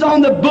what it is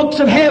on the books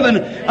of heaven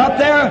up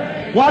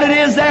there, what it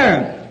is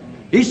there.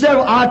 He said,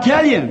 well, I'll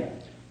tell you,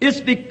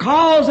 it's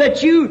because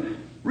that you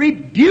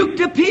rebuke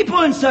the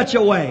people in such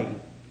a way.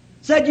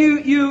 Said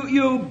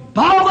you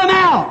bawl them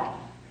out,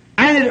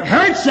 and it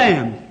hurts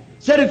them.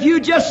 Said if you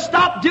just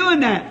stop doing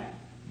that,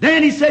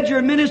 then he said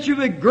your ministry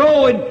would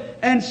grow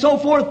and so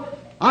forth.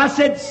 I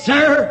said,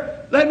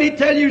 sir, let me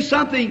tell you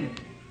something.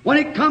 When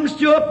it comes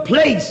to a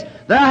place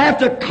that I have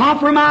to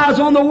compromise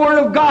on the Word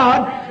of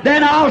God,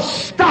 then I'll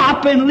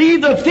stop and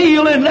leave the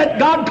field and let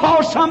God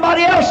call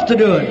somebody else to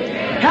do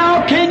it.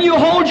 How can you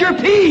hold your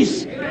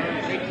peace?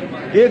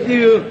 If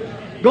you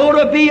go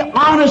to be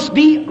honest,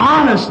 be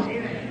honest.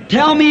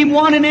 Tell me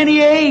one in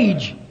any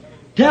age.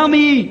 Tell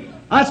me,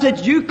 I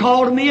said, you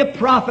called me a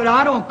prophet.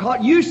 I don't call,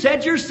 you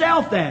said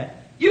yourself that.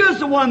 You're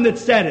the one that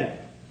said it.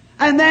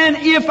 And then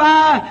if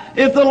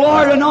the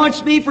Lord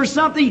anoints me for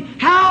something,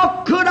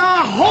 how could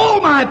I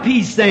hold my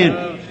peace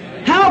then?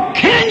 How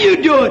can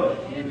you do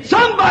it?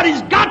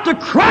 Somebody's got to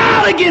cry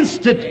out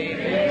against it.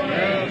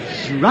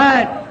 That's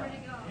right.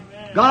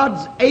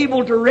 God's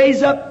able to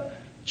raise up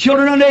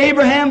children unto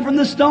Abraham from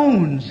the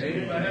stones.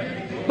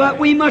 But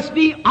we must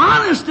be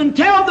honest and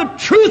tell the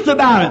truth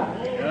about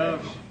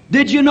it.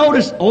 Did you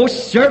notice? Oh,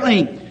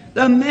 certainly.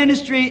 The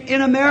ministry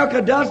in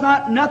America does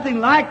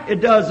nothing like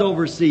it does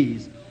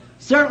overseas.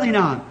 Certainly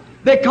not.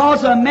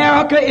 Because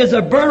America is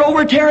a burnt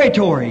over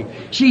territory.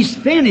 She's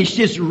finished.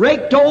 It's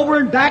raked over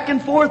and back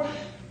and forth.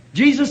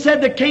 Jesus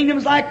said the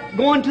kingdom's like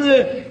going to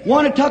the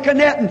one that took a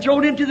net and throw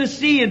it into the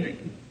sea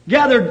and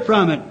gathered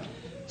from it.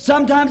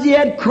 Sometimes he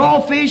had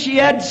crawfish, he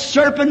had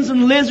serpents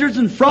and lizards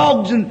and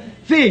frogs and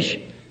fish.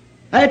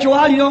 After a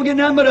while you don't get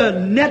nothing but a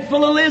net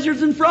full of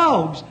lizards and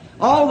frogs.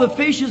 All the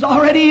fish is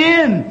already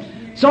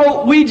in.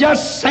 So we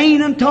just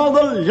sing until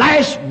the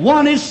last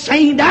one is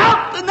singed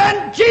out, and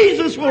then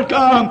Jesus will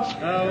come.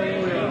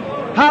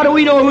 Hallelujah. How do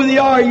we know who they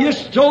are? You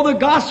just throw the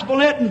gospel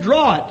in it and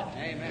draw it.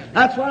 Amen.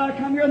 That's why I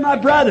come here with my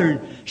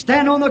brethren.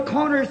 Stand on the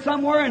corner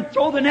somewhere and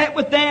throw the net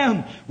with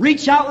them.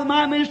 Reach out with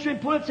my ministry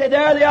and put it, say,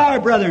 there they are,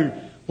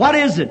 brethren. What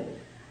is it?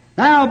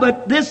 Now,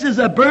 but this is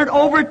a burnt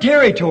over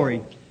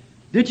territory.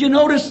 Did you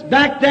notice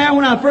back there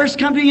when I first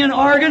come to you in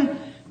Oregon?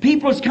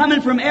 People's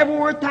coming from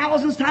everywhere,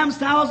 thousands times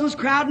thousands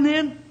crowding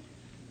in.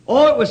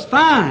 Oh, it was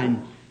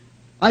fine.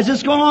 I was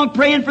just going along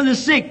praying for the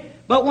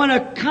sick. But when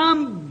I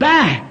come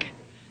back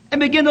and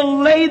begin to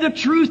lay the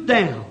truth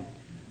down,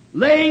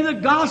 laying the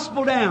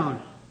gospel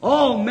down,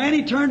 oh,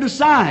 many turned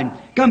aside.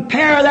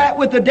 Compare that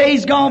with the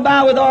days gone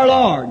by with our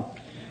Lord.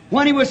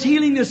 When He was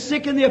healing the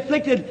sick and the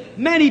afflicted,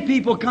 many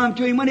people come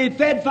to Him. When He had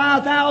fed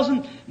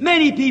 5,000,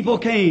 many people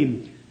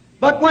came.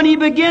 But when He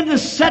began to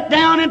sit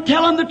down and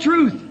tell them the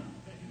truth,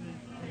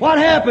 what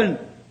happened?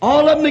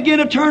 All of them began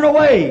to turn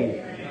away.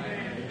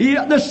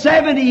 The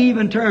 70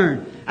 even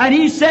turned. And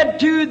He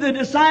said to the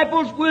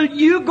disciples, will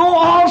you go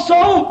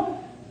also?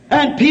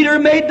 And Peter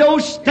made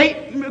those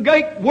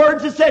great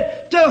words that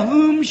said, to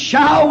whom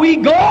shall we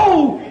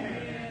go?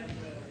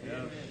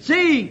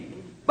 See,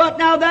 but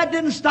now that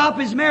didn't stop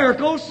His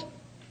miracles.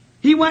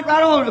 He went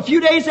right on. A few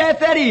days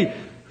after that,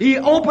 He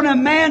opened a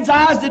man's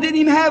eyes that didn't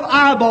even have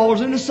eyeballs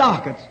in the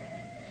sockets.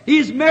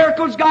 His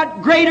miracles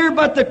got greater,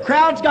 but the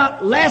crowds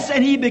got less,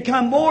 and He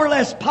became more or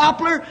less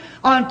popular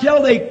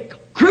until they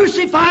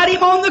crucified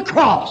Him on the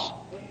cross.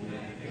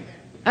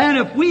 And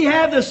if we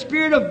have the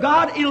Spirit of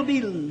God, it'll be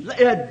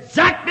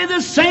exactly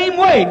the same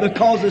way,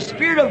 because the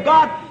Spirit of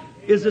God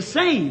is the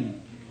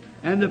same,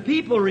 and the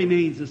people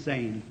remains the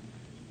same.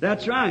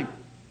 That's right.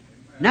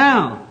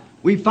 Now,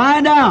 we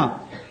find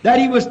out that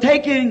He was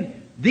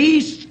taking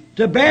these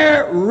to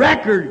bear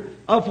record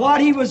of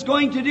what He was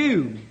going to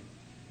do.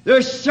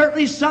 There's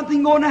certainly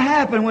something going to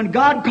happen when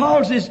God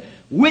calls His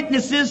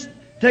witnesses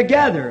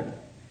together.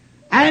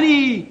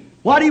 And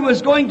what He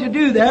was going to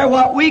do there,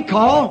 what we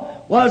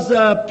call, was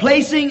the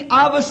placing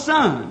of a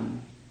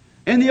son.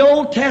 In the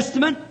Old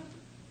Testament,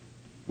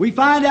 we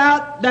find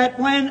out that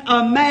when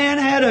a man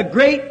had a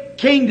great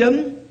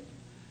kingdom,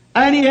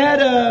 and he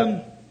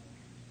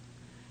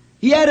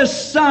had a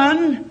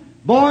son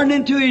born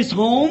into his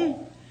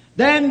home,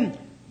 then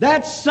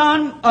that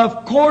son,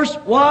 of course,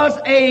 was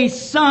a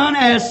son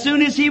as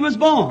soon as he was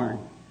born.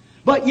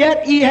 But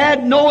yet he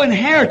had no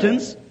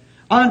inheritance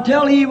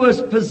until he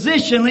was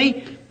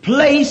positionally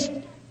placed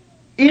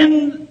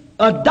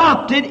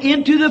adopted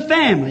into the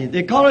family.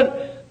 They call it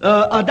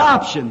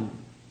adoption.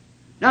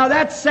 Now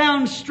that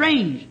sounds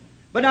strange,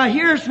 but now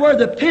here's where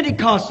the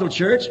Pentecostal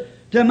church,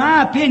 to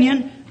my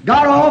opinion,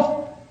 got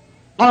off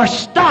or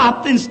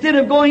stopped instead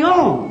of going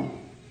on.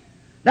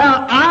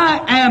 Now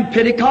I am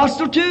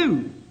Pentecostal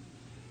too.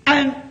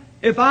 And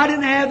if I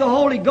didn't have the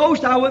Holy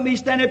Ghost, I wouldn't be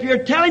standing up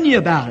here telling you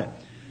about it.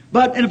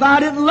 And if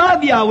I didn't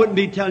love you, I wouldn't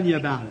be telling you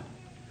about it.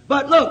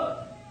 But look,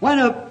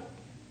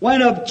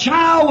 when a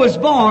child was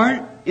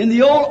born in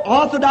the old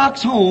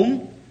Orthodox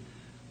home,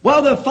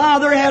 well, the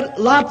father had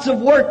lots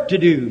of work to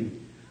do.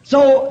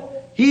 So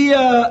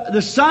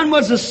the son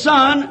was a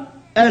son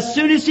as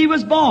soon as he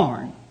was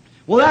born.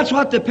 Well, that's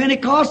what the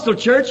Pentecostal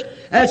church,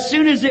 as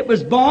soon as it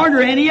was born,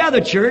 or any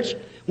other church,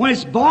 when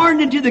it's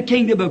born into the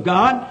kingdom of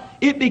God,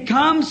 it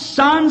becomes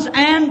sons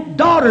and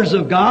daughters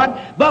of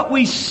God, but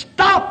we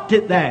stopped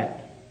at that.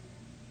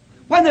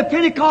 When the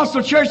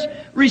Pentecostal church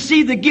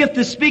received the gift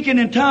of speaking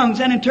in tongues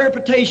and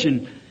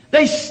interpretation,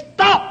 they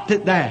stopped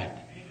at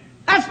that.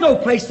 That's no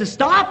place to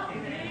stop.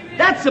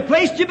 That's the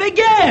place to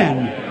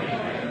begin.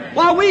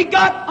 While we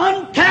got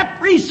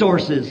untapped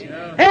resources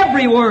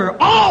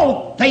everywhere.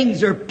 All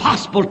things are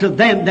possible to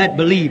them that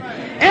believe.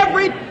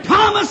 Every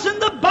promise in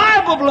the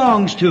Bible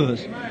belongs to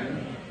us.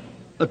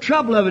 The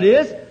trouble of it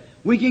is,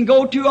 we can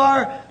go to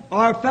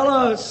our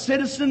fellow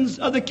citizens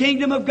of the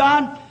kingdom of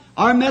God,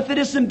 our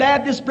Methodist and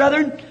Baptist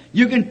brethren.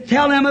 You can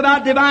tell them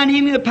about divine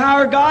healing, the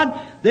power of God.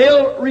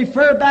 They'll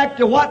refer back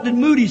to what did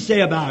Moody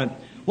say about it?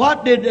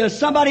 What did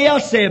somebody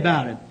else say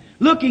about it?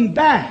 Looking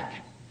back,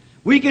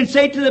 we can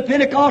say to the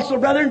Pentecostal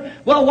brethren,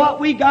 well, what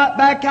we got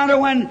back out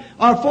of when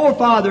our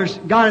forefathers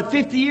got it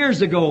 50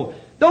 years ago.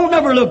 Don't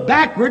ever look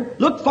backward,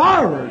 look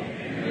forward.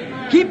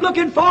 Keep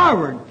looking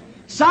forward.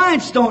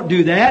 Science don't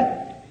do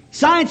that.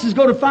 Science is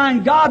going to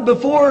find God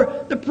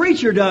before the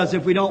preacher does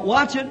if we don't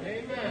watch it.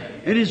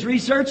 In his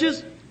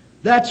researches.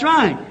 That's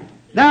right.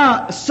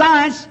 Now,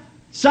 science,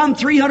 some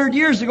 300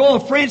 years ago, a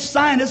French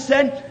scientist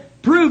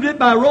proved it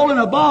by rolling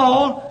a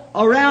ball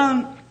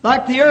around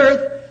like the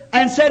earth,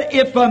 and said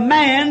if a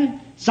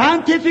man,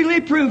 scientifically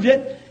proved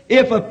it,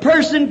 if a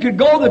person could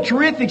go the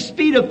terrific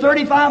speed of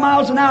 35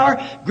 miles an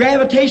hour,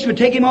 gravitation would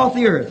take him off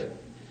the earth.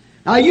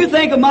 Now, you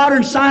think a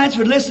modern science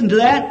would listen to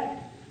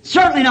that?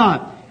 Certainly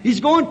not. He's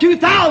going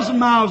 2,000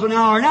 miles an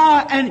hour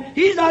now, and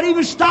he's not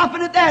even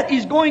stopping at that.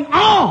 He's going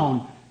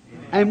on.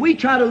 And we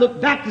try to look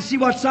back to see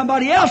what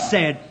somebody else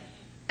said.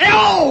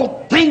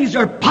 All things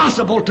are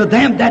possible to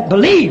them that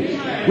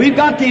believe. We've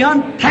got the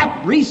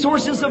untapped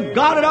resources of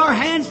God at our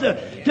hands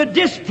to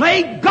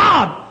display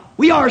God.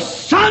 We are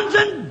sons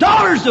and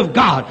daughters of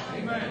God.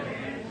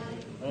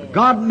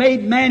 God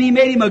made man, He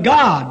made him a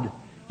God.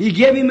 He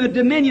gave him a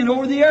dominion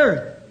over the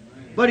earth.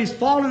 But his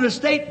fallen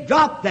estate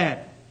dropped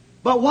that.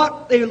 But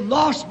what they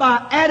lost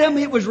by Adam,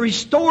 it was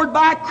restored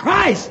by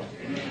Christ.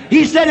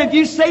 He said, if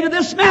you say to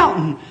this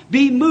mountain,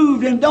 be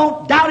moved, and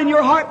don't doubt in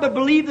your heart, but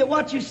believe that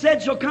what you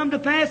said shall come to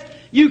pass,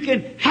 you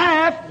can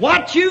have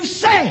what you've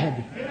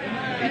said.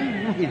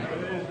 Amen.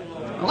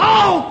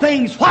 All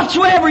things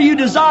whatsoever you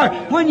desire,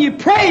 when you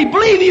pray,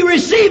 believe you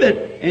receive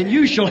it, and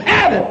you shall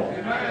have it.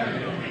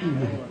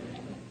 Amen.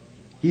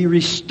 He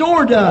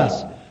restored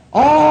us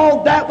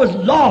all that was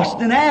lost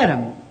in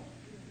Adam.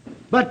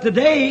 But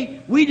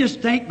today, we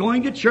just think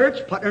going to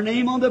church, putting our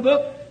name on the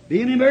book,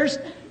 being immersed,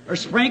 or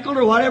sprinkled,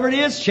 or whatever it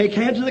is, shake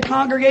hands with the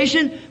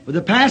congregation, with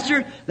the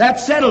pastor, that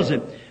settles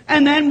it.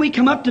 And then we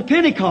come up to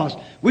Pentecost.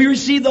 We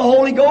receive the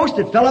Holy Ghost,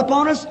 it fell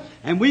upon us,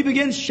 and we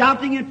begin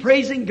shouting and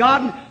praising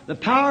God, and the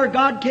power of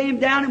God came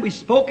down, and we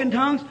spoke in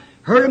tongues,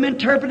 heard Him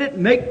interpret it,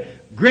 and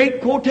make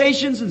great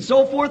quotations and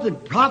so forth,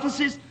 and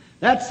prophecies.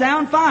 That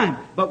sound fine,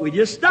 but we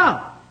just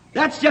stop.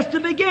 That's just the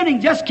beginning.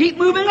 Just keep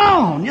moving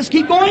on. Just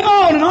keep going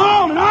on and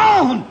on and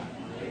on.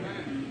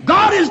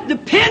 God is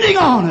depending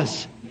on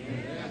us.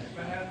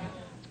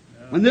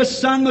 When this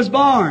son was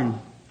born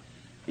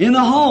in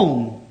the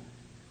home,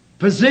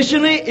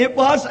 positionally it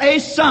was a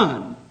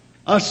son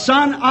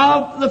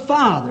of the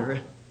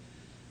father.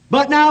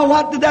 But now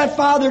what did that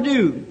father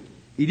do?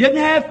 He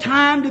didn't have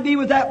time to be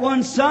with that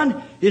one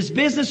son. His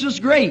business was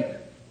great.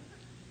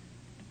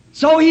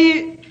 So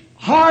he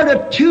hired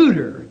a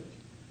tutor,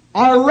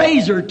 or a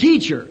razor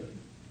teacher,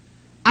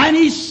 and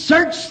he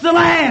searched the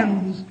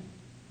lands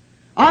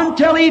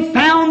until he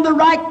found the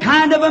right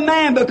kind of a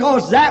man,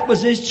 because that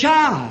was his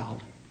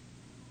child.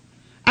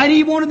 And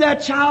he wanted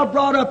that child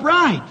brought up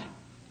right.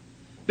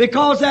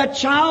 Because that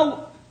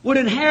child would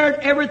inherit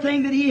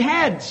everything that he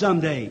had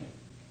someday.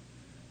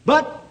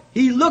 But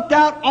he looked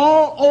out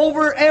all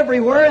over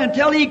everywhere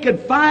until he could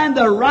find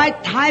the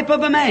right type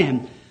of a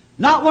man.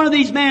 Not one of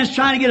these men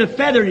trying to get a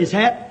feather in his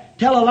hat,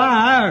 tell a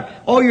lie, or,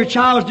 oh, your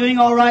child's doing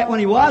all right when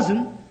he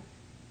wasn't.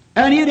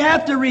 And he'd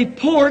have to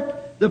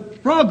report the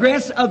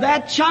progress of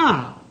that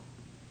child.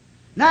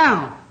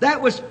 Now,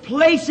 that was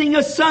placing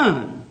a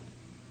son.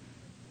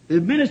 The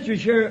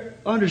ministers here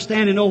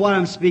understand and know what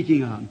I'm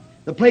speaking of.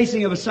 The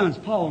placing of a son.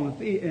 Paul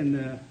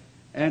and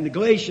the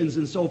Galatians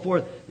and so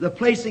forth. The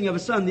placing of a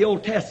son, the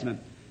Old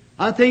Testament.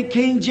 I think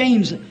King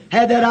James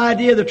had that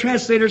idea, the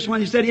translators,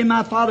 when he said, in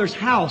my Father's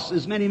house,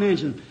 as many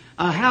mentioned.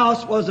 A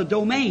house was a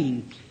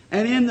domain.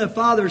 And in the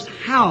Father's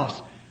house,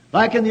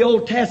 like in the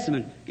Old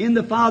Testament, in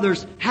the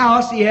Father's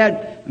house, he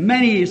had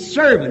many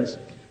servants.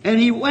 And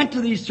he went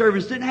to these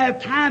servants, didn't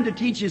have time to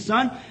teach his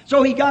son,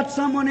 so he got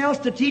someone else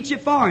to teach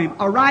it for him,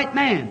 a right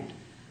man.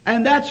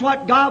 And that's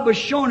what God was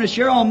showing us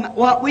here on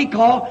what we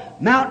call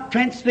Mount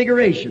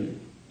Transfiguration.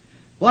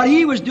 What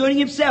he was doing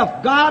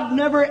himself. God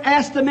never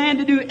asked a man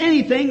to do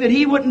anything that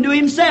he wouldn't do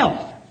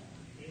himself.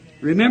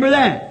 Remember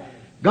that.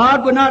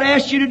 God would not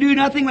ask you to do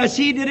nothing unless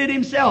he did it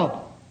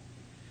himself.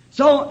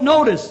 So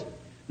notice,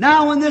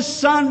 now when this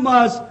son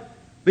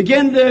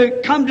began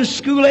to come to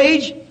school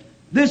age,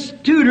 this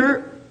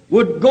tutor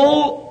would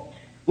go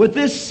with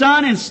this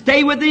son and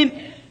stay with him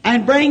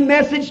and bring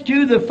message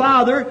to the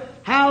father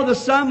how the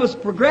son was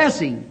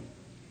progressing.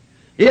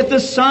 If the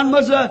son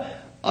was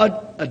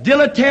a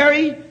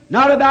dilatory,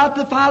 not about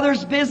the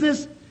father's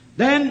business,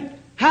 then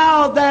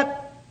how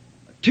that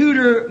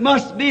tutor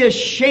must be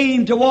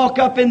ashamed to walk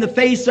up in the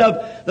face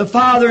of the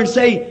father and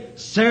say,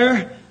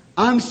 sir,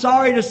 I'm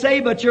sorry to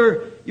say, but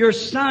your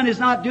son is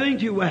not doing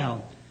too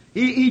well.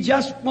 He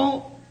just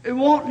won't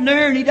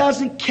learn. He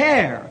doesn't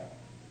care.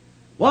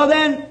 Well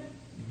then,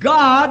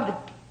 God,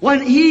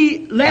 when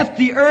He left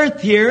the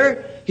earth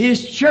here,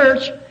 His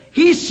church,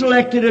 He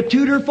selected a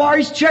tutor for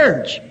His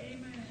church.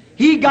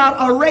 He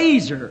got a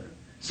raiser,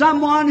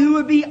 someone who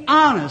would be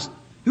honest,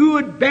 who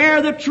would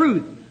bear the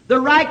truth,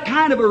 the right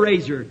kind of a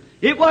raiser.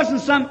 It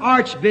wasn't some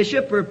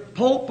archbishop or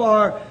pope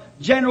or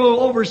general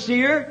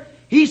overseer.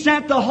 He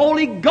sent the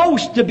Holy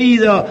Ghost to be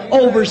the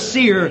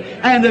overseer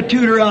and the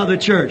tutor of the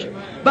church.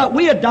 But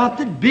we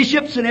adopted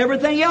bishops and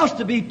everything else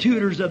to be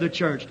tutors of the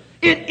church.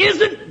 It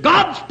isn't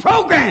God's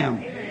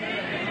program.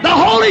 The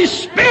Holy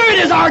Spirit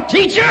is our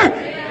teacher.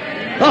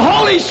 The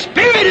Holy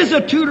Spirit is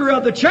a tutor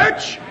of the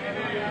church.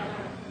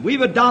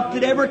 We've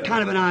adopted every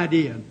kind of an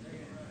idea.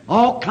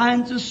 All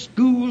kinds of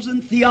schools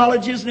and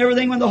theologies and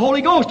everything when the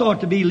Holy Ghost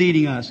ought to be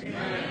leading us.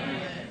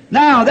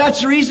 Now,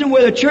 that's the reason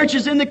why the church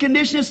is in the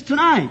condition it's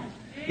tonight.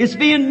 It's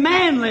being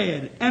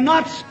man-led and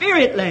not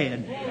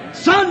spirit-led.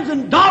 Sons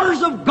and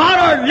daughters of God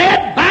are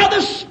led by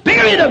the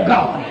Spirit of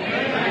God.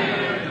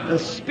 The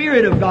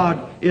Spirit of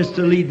God is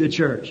to lead the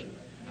church.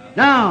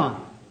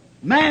 Now,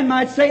 man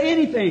might say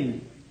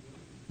anything,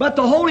 but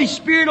the Holy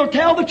Spirit will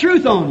tell the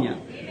truth on you.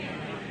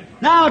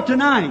 Now,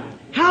 tonight,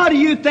 how do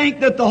you think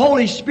that the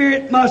Holy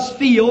Spirit must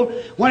feel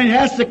when it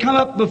has to come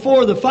up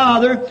before the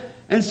Father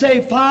and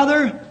say,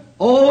 Father,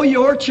 oh,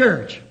 your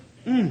church.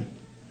 You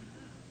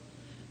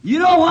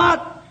know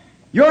what?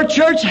 Your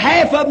church,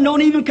 half of them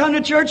don't even come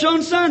to church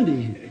on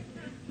Sunday.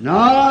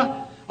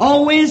 No.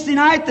 On Wednesday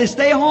night, they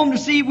stay home to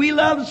see We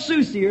Love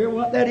Susie, or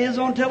what that is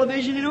on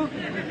television, you know.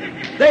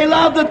 They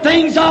love the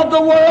things of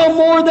the world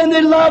more than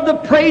they love the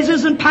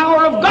praises and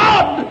power of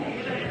God.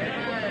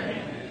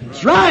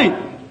 That's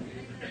right.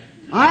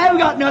 I haven't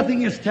got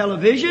nothing against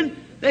television.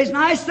 There's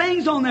nice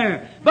things on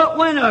there. But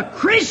when a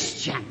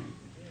Christian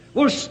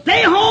will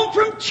stay home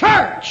from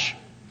church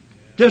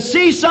to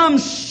see some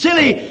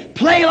silly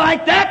play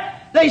like that,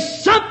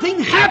 there's something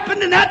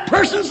happened in that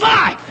person's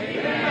life.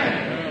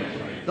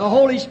 Amen. The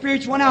Holy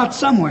Spirit's went out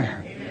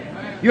somewhere.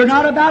 Amen. You're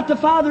not about the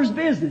Father's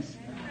business.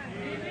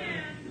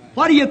 Amen.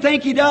 What do you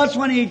think He does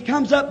when He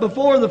comes up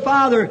before the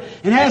Father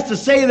and has to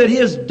say that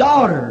His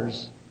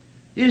daughters,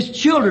 His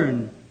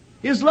children,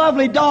 His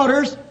lovely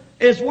daughters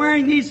is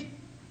wearing these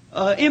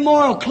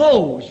immoral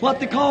clothes, what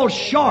they call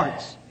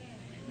shorts?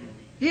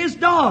 His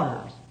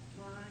daughters.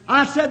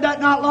 I said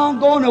that not long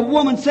ago, and a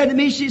woman said to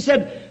me, she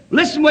said,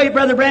 listen, wait,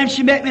 Brother Branham.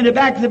 She met me in the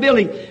back of the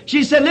building.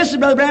 She said, listen,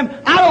 Brother Branham,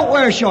 I don't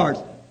wear shorts.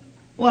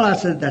 Well, I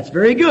said, that's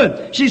very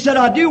good. She said,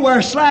 I do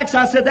wear slacks.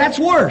 I said, that's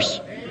worse.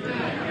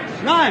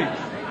 That's right.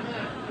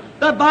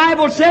 The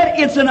Bible said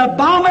it's an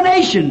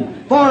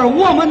abomination for a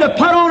woman to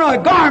put on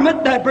a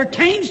garment that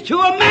pertains to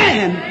a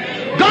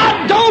man.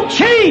 God don't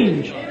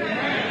change.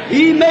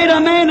 He made a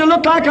man to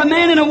look like a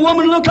man and a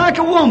woman to look like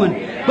a woman.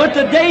 But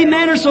today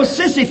men are so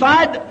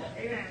sissified,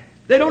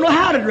 they don't know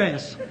how to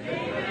dress.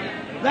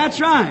 That's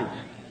right.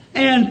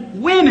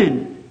 And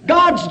women,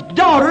 God's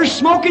daughters,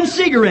 smoking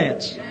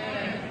cigarettes.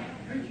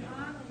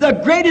 The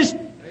greatest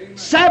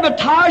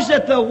sabotage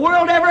that the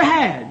world ever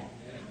had.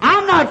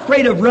 I'm not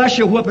afraid of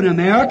Russia whooping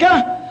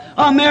America.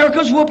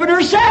 America's whooping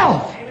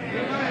herself.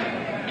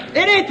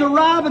 It ain't the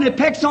robin that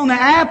pecks on the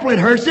apple that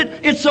hurts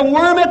it. It's the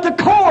worm at the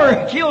core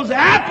that kills the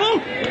apple.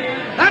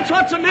 That's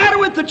what's the matter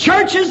with the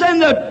churches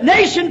and the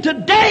nation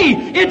today.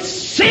 It's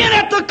sin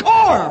at the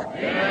core.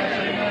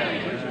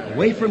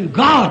 Away from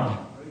God.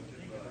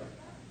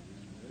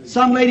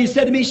 Some lady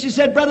said to me, she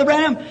said, Brother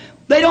Branham,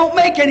 they don't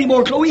make any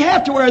more clothes. We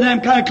have to wear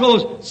them kind of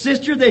clothes.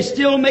 Sister, they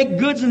still make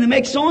goods and they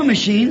make sewing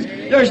machines.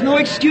 There's no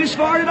excuse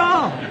for it at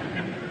all.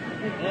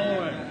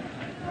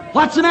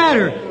 What's the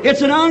matter?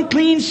 It's an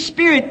unclean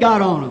spirit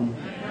got on them.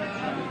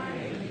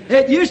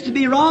 It used to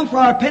be wrong for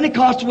our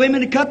Pentecostal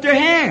women to cut their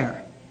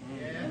hair.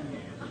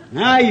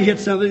 Now you hit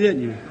something,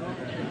 didn't you?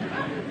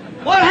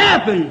 What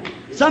happened?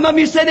 Some of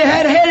you said they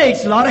had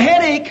headaches. A lot of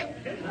headache.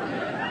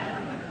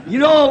 You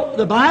know,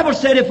 the Bible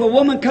said if a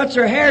woman cuts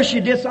her hair,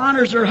 she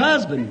dishonors her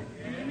husband.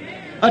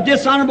 A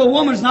dishonorable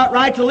woman is not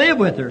right to live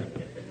with her.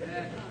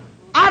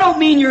 I don't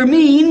mean you're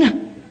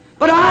mean.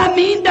 But I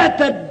mean that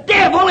the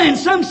devil in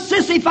some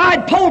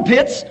sissified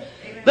pulpits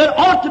that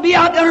ought to be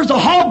out there as a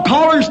hog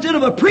caller instead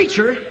of a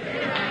preacher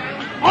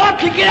ought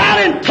to get out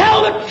and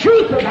tell the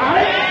truth about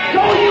it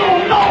so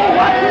you'll know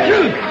what's the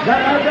truth. Is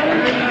that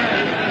right?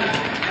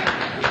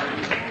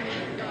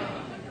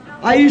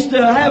 I used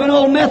to have an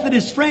old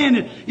Methodist friend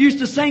that used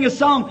to sing a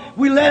song,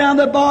 we let down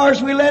the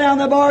bars, we let down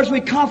the bars,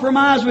 we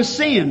compromise with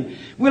sin.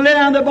 We let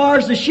down the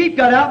bars, the sheep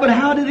got out, but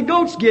how did the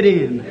goats get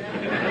in?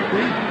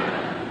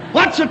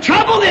 What's the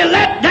trouble? They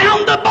let down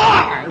the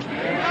bars.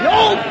 The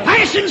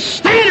old-fashioned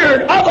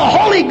standard of the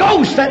Holy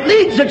Ghost that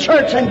leads the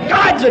church and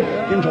guides it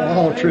into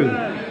all truth.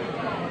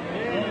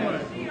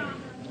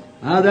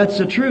 Now that's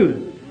the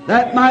truth.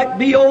 That might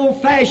be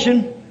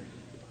old-fashioned. It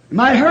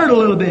might hurt a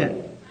little bit.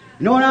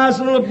 You know, when I was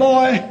a little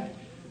boy,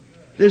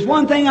 there's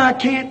one thing I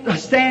can't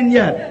stand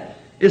yet.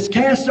 It's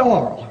castor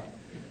oil.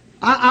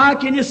 I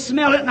can just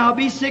smell it and I'll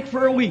be sick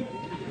for a week.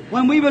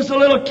 When we was the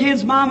little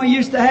kids, Mama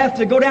used to have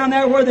to go down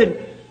there where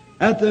the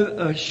at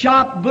the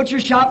shop,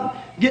 butcher shop,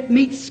 get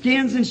meat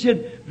skins and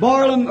she'd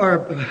boil them or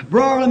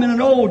broil them in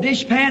an old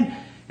dish pan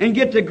and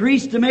get the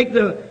grease to make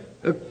the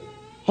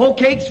whole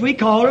cakes, we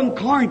call them,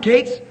 corn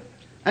cakes.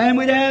 And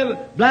we'd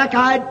have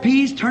black-eyed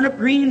peas, turnip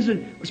greens, and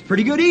it was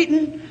pretty good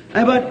eating.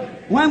 But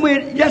when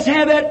we'd just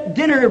have that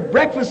dinner,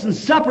 breakfast, and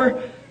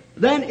supper,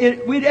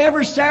 then we'd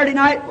every Saturday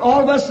night,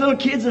 all of us little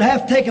kids would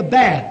have to take a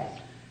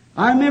bath.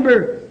 I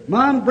remember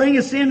Mom bring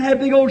us in, had a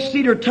big old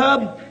cedar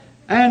tub,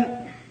 and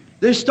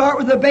they start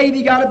with the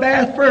baby, got a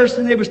bath first,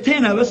 and there was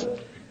 10 of us.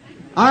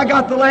 I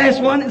got the last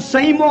one,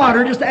 same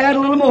water, just to add a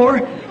little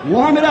more,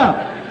 warm it up.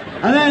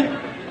 And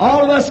then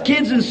all of us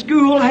kids in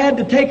school had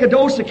to take a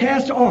dose of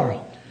castor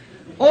oil.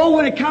 Oh,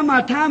 when it come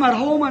my time, I'd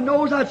hold my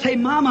nose, I'd say,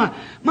 Mama,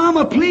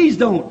 please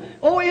don't.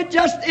 Oh, it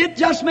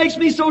just makes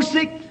me so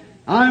sick.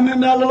 I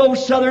remember that little old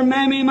southern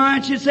mammy of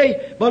mine, she'd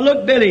say, but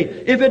look, Billy,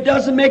 if it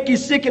doesn't make you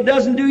sick, it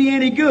doesn't do you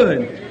any good.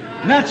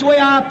 And that's the way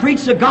I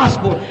preach the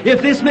gospel.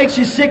 If this makes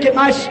you sick, it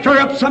might stir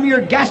up some of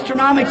your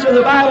gastronomics of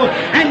the Bible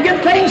and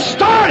get things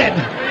started.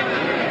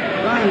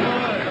 Right.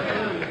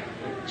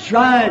 That's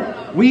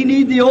right. We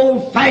need the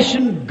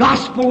old-fashioned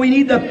gospel. We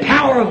need the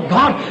power of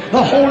God,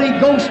 the Holy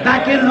Ghost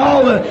back in, and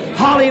all the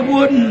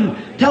Hollywood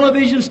and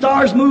television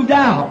stars moved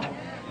out.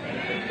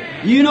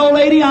 You know,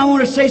 lady, I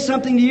want to say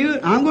something to you.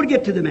 I'm going to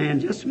get to the man in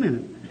just a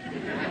minute.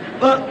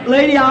 But,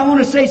 lady, I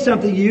want to say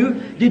something to you.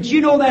 Did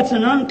you know that's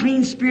an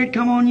unclean spirit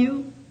come on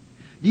you?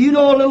 Do you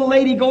know a little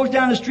lady goes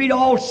down the street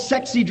all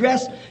sexy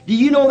dressed? Do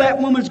you know that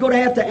woman's going to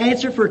have to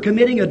answer for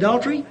committing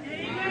adultery?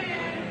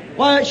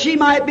 Well, she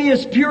might be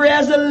as pure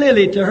as a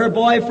lily to her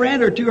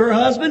boyfriend or to her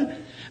husband.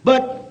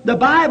 But the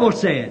Bible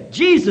said,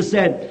 Jesus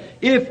said,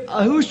 if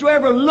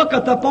whosoever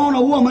looketh upon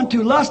a woman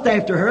to lust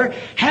after her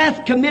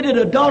hath committed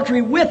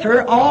adultery with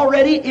her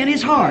already in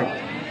his heart.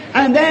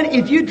 And then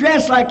if you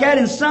dress like that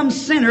and some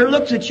sinner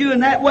looks at you in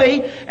that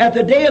way, at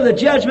the day of the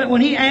judgment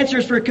when he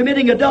answers for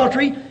committing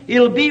adultery,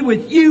 it'll be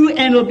with you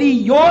and it'll be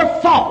your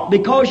fault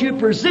because you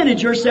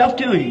presented yourself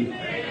to him.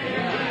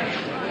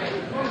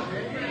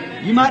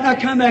 You might not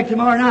come back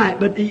tomorrow night,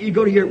 but you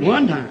go to hear it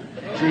one time.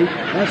 See?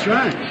 That's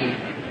right.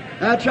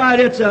 That's right.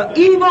 It's an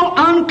evil,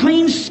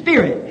 unclean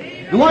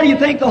spirit. And what do you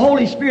think the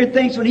Holy Spirit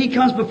thinks when he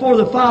comes before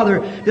the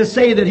Father to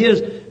say that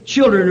his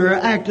children are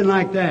acting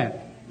like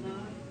that?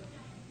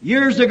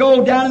 Years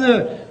ago, down in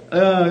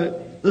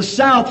the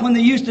South, when they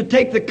used to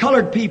take the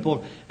colored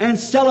people and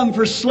sell them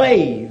for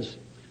slaves.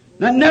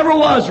 That never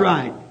was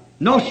right.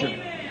 No, sir.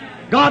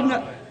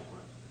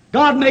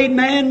 God made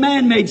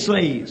man made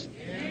slaves.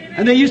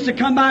 And they used to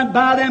come by and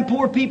buy them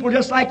poor people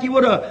just like you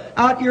would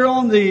out here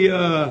on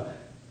the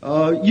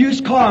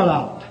used car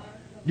lot.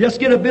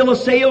 Just get a bill of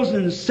sales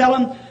and sell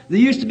them. There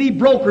used to be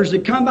brokers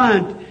that come by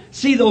and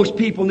see those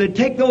people, and they'd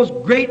take those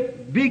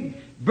great, big,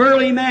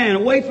 burly men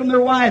away from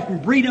their wife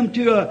and breed them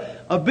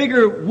to a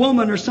bigger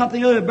woman or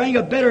something other, bring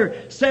a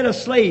better set of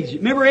slaves.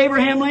 Remember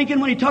Abraham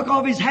Lincoln when he took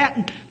off his hat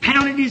and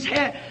pounded his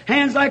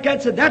hands like that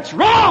and said, that's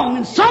wrong,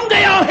 and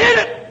someday I'll hit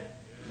it.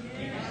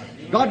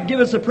 God give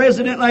us a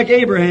president like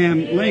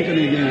Abraham Lincoln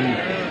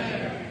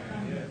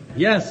again.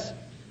 Yes.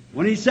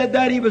 When he said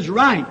that, he was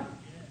right.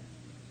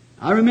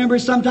 I remember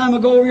some time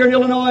ago over here in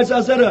Illinois, I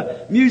was at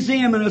a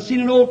museum and I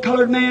seen an old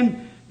colored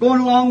man going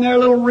along there, a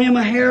little rim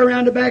of hair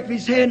around the back of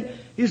his head.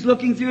 He's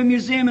looking through a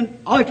museum, and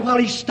all the while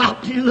he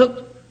stopped and he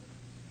looked.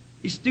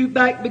 He stooped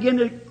back, began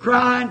to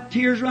cry, and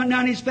tears run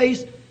down his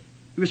face.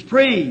 He was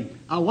praying.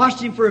 I watched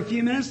him for a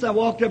few minutes. I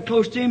walked up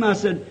close to him. I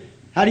said,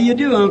 "How do you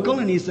do, Uncle?"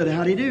 And he said,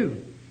 "How do you do?"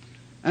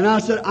 And I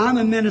said, "I'm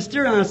a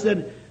minister." And I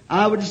said,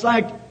 "I would just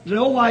like to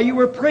know why you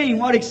were praying.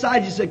 What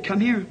excited you?" He said,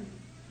 "Come here."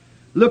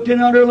 Looked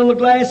in under a little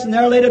glass, and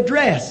there laid a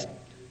dress.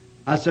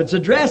 I said, "It's a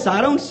dress.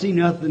 I don't see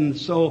nothing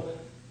so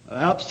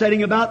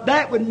upsetting about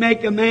that would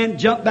make a man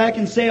jump back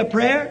and say a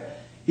prayer."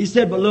 He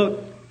said, "But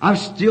look, I've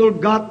still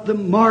got the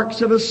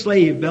marks of a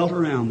slave belt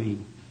around me."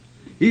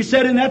 He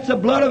said, "And that's the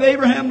blood of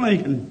Abraham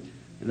Lincoln.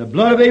 And the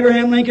blood of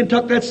Abraham Lincoln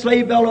took that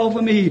slave belt off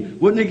of me.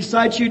 Wouldn't it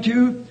excite you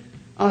too?"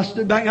 I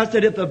stood back and I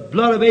said, "If the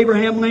blood of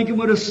Abraham Lincoln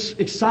would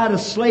excite a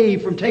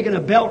slave from taking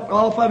a belt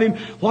off of him,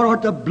 what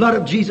ought the blood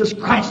of Jesus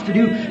Christ to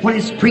do when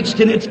it's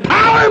preached in its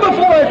power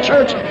before a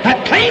church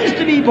that claims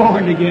to be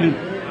born again?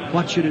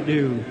 What should it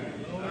do?"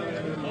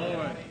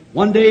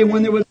 One day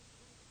when there was,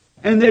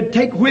 and they'd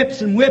take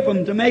whips and whip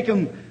them to make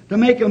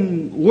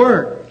them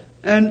work.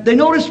 And they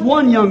noticed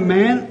one young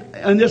man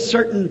in this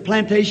certain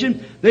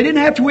plantation. They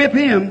didn't have to whip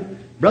him.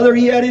 Brother,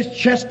 he had his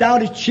chest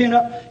out, his chin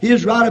up. He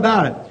was right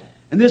about it.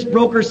 And this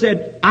broker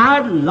said,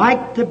 "I'd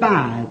like to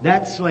buy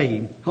that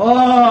slave."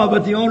 Oh,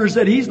 but the owner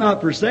said, "He's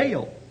not for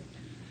sale."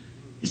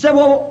 He said,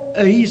 "Well,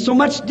 he's so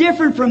much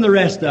different from the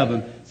rest of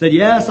them." He said,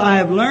 "Yes, I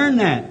have learned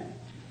that."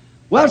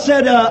 Well,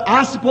 said,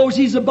 "I suppose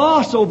he's a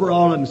boss over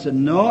all of them." He said,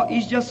 "No,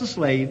 he's just a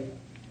slave."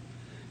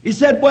 He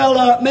said,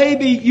 "Well,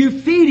 maybe you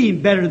feed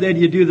him better than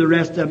you do the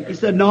rest of them." He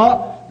said,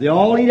 "No, they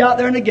all eat out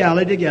there in the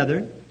galley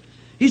together."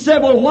 He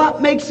said, "Well,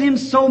 what makes him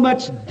so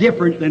much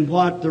different than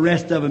what the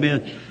rest of them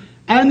is?"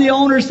 And the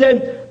owner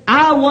said,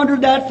 "I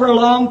wondered that for a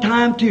long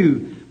time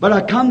too. But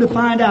I come to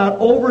find out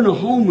over in the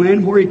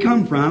homeland where he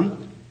come from,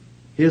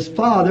 his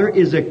father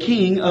is a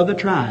king of the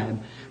tribe.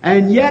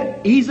 And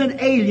yet he's an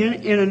alien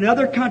in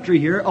another country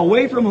here,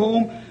 away from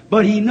home,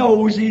 but he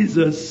knows he's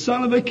the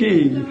son of a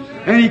king.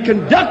 And he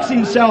conducts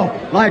himself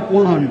like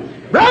one."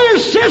 Brother,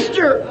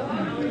 sister,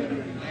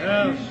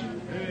 Yes.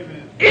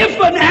 if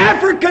an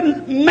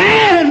African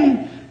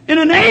man in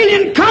an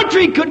alien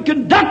country could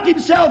conduct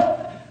himself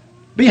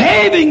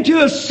behaving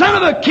to a son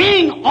of a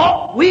king,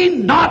 ought we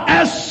not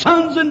as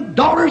sons and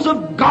daughters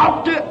of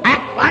God to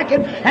act like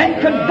it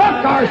and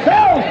conduct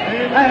ourselves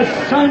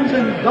as sons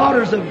and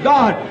daughters of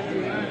God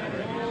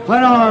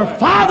when our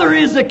Father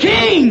is the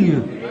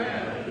king?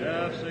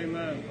 Yes,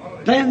 amen.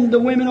 Then the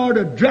women are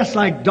to dress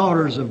like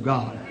daughters of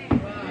God.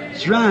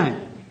 That's right.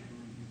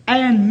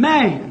 And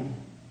man,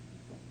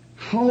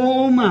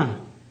 oh my,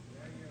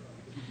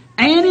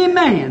 any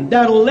man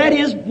that'll let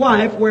his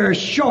wife wear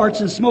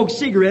shorts and smoke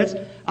cigarettes,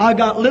 I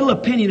got little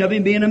opinion of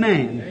him being a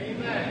man.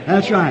 Amen.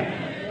 That's right.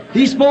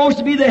 He's supposed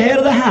to be the head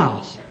of the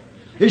house.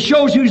 It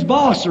shows who's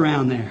boss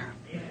around there.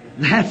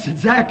 That's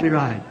exactly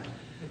right.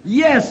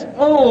 Yes,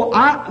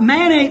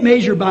 man ain't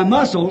measured by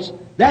muscles.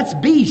 That's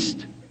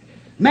beast.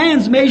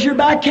 Man's measured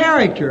by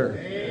character.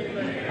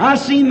 I've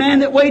seen men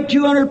that weighed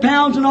 200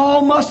 pounds and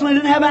all muscle and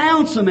didn't have an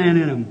ounce of man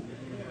in them.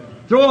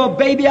 Throw a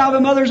baby out of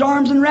a mother's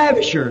arms and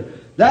ravish her.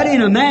 That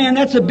ain't a man,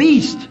 that's a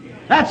beast.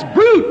 That's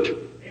brute.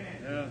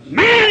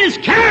 Man is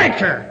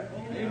character.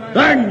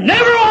 There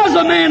never was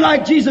a man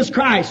like Jesus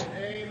Christ.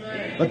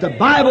 But the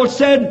Bible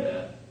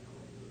said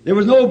there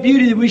was no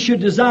beauty that we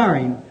should desire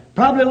him.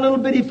 Probably a little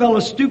bitty fellow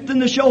stooped in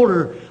the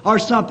shoulder or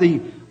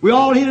something. We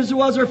all hid as there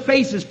was our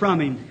faces from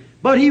him.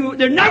 But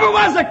there never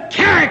was a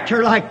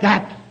character like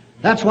that.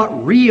 That's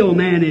what real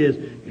man is.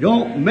 You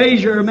don't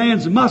measure a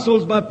man's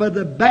muscles but by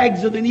the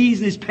bags of the knees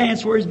in his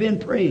pants where he's been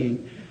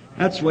praying.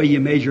 That's the way you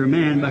measure a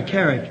man, by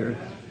character.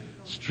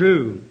 It's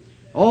true.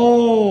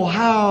 Oh,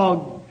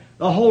 how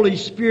the Holy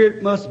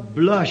Spirit must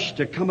blush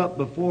to come up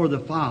before the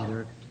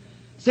Father,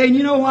 saying,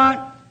 "You know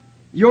what?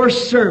 Your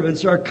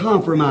servants are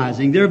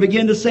compromising." They're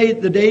beginning to say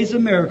the days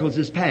of miracles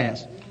is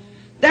past.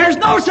 There's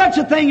no such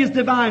a thing as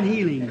divine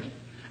healing.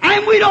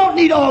 And we don't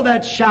need all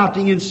that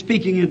shouting and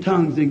speaking in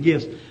tongues and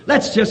gifts.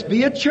 Let's just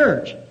be a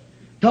church.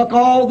 Took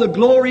all the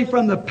glory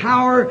from the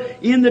power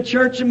in the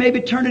church and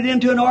maybe turn it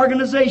into an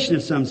organization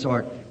of some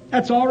sort.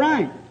 That's all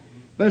right.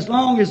 But as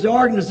long as the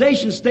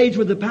organization stays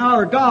with the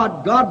power of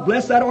God, God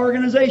bless that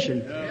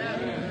organization.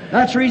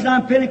 That's the reason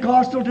I'm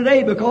Pentecostal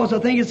today, because I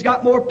think it's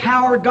got more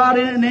power of God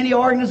in it than any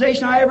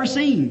organization I ever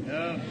seen.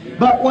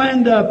 But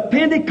when the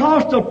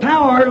Pentecostal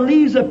power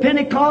leaves a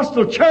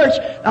Pentecostal church,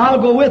 I'll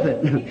go with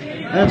it.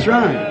 That's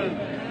right.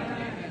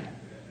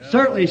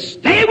 Certainly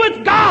stay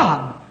with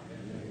God.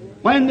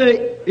 When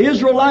the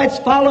Israelites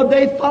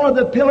they followed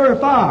the pillar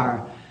of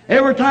fire.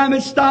 Every time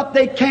it stopped,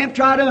 they camped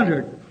right under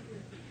it.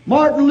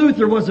 Martin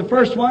Luther was the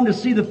first one to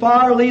see the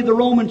fire leave the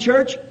Roman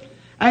church,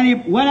 and he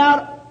went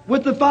out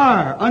with the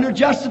fire under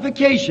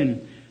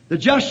justification. The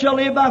just shall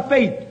live by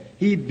faith.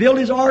 He built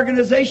his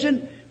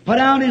organization, put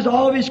down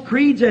all of his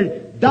creeds,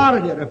 and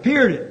dotted it,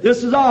 appeared it.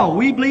 This is all.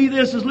 We believe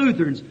this as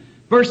Lutherans.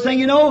 First thing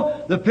you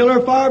know, the pillar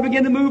of fire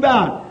began to move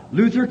out.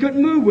 Luther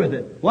couldn't move with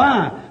it.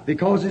 Why?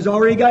 Because he's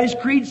already got his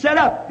creed set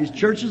up. His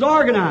church is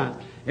organized.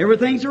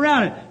 Everything's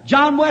around it.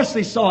 John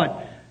Wesley saw it.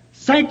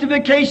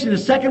 Sanctification, the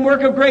second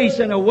work of grace,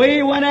 and away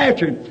he went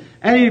after it.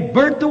 And he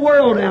burnt the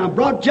world down,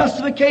 brought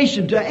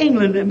justification to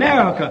England,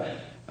 America.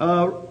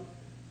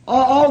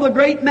 All the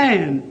great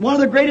men. One of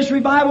the greatest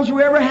revivals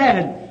we ever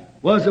had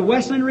was the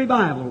Wesleyan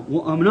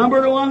revival.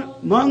 Number one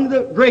among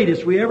the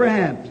greatest we ever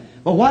had.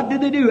 But what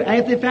did they do?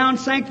 After they found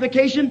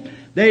sanctification,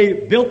 they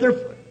built their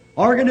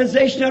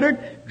organization under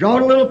it,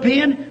 drawed a little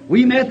pin.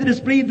 We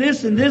Methodists believe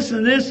this and this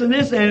and this and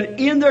this, and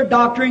in their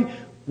doctrine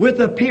with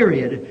a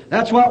period.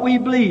 That's what we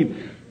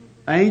believe.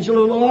 The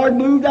angel of the Lord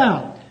moved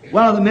out.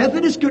 Well, the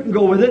Methodists couldn't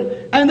go with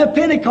it, and the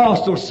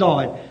Pentecostals saw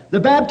it. The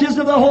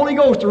baptism of the Holy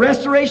Ghost, the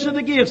restoration of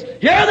the gifts.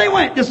 Here they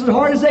went, just as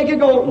hard as they could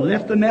go.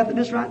 Left the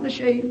Methodists right in the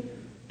shade.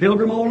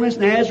 Pilgrim Holiness,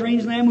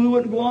 Nazarenes, and them who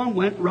wouldn't go on,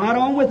 went right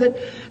on with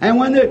it. And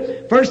when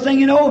the first thing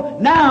you know,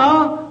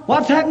 now,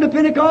 what's happened to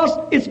Pentecost?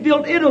 It's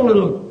built in a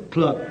little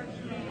club.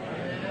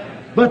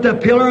 But the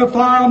pillar of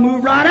fire will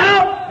move right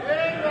out.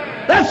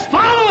 Let's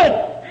follow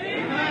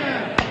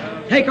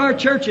it. Take our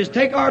churches,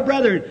 take our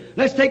brethren.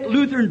 Let's take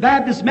Lutheran,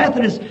 Baptist,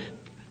 Methodist.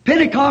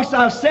 Pentecost,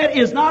 I've said,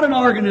 is not an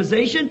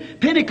organization.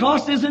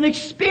 Pentecost is an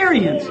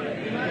experience.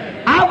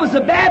 I was a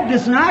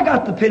Baptist and I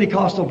got the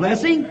Pentecostal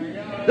blessing.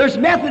 There's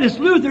Methodist,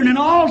 Lutheran, and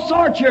all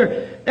sorts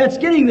here that's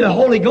getting the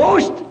Holy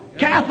Ghost.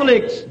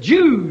 Catholics,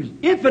 Jews,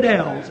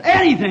 infidels,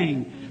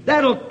 anything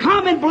that'll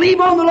come and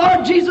believe on the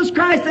Lord Jesus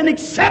Christ and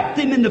accept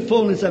Him in the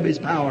fullness of His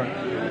power.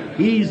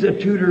 He's the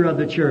tutor of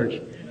the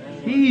church.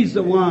 He's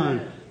the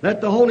one.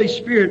 Let the Holy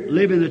Spirit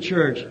live in the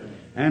church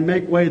and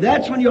make way.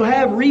 That's when you'll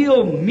have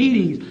real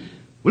meetings.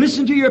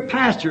 Listen to your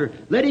pastor.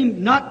 Let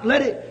him not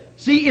let it.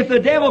 See, if the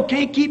devil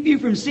can't keep you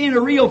from seeing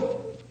a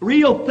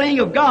real thing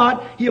of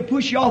God, he'll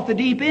push you off the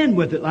deep end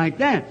with it like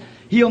that.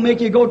 He'll make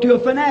you go to a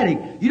fanatic.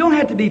 You don't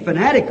have to be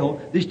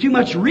fanatical. There's too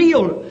much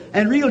real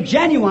and real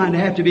genuine to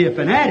have to be a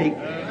fanatic.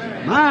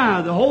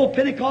 My, the whole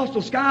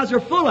Pentecostal skies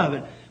are full of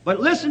it. But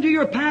listen to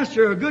your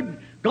pastor, a good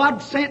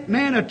God-sent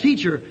man, a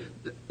teacher,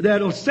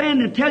 that'll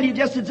send and tell you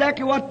just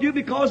exactly what to do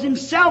because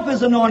himself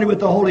is anointed with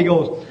the Holy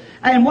Ghost.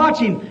 And watch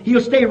him. He'll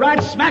stay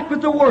right smack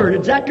with the Word.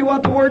 Exactly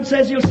what the Word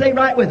says, he'll stay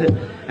right with it.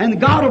 And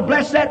God will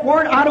bless that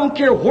Word. I don't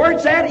care where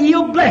it's at,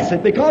 He'll bless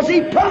it because He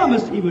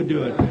promised He would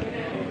do it.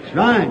 That's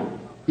right.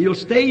 You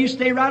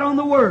stay right on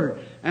the Word.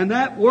 And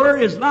that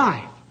Word is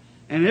life.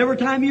 And every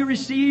time you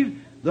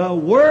receive the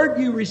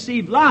Word, you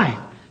receive life.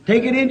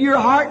 Take it into your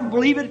heart and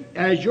believe it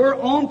as your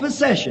own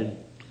possession.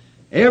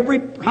 Every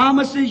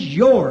promise is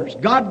yours.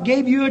 God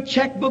gave you a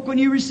checkbook when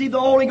you received the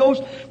Holy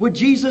Ghost with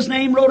Jesus'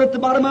 name wrote at the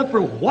bottom of it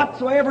for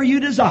whatsoever you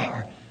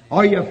desire.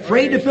 Are you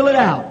afraid to fill it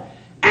out?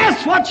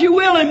 Ask what you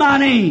will in my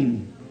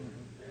name.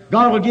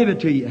 God will give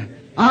it to you.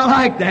 I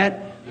like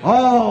that.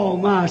 Oh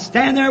my,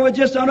 stand there with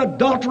just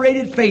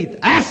unadulterated faith.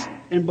 Ask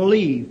and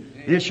believe,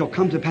 and it shall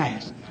come to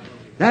pass.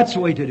 That's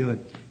the way to do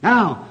it.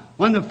 Now,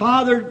 when the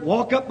father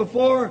walk up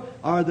before,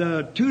 or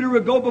the tutor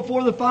will go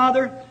before the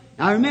father,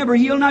 now remember,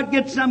 he'll not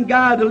get some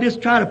guy that'll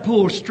just try to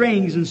pull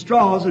strings and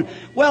straws. And,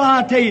 well,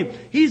 I'll tell you,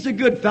 he's a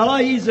good fellow.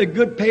 He's a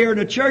good payer in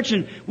the church,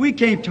 and we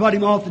can't put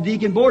him off the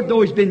deacon board,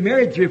 though he's been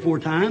married 3 or 4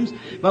 times.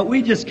 But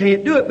we just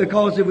can't do it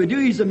because if we do,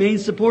 he's a main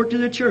support to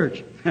the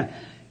church.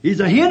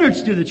 He's a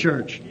hindrance to the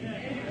church.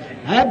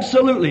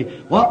 Absolutely.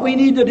 What we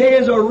need today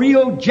is a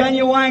real,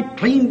 genuine,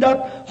 cleaned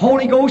up,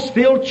 Holy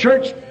Ghost-filled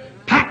church,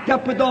 packed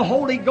up with the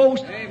Holy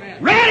Ghost,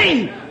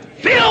 ready,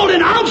 filled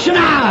and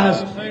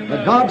unctionized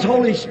by God's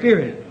Holy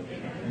Spirit.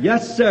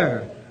 Yes,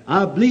 sir.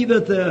 I believe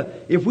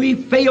that if we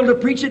fail to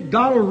preach it,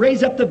 God will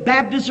raise up the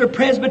Baptists or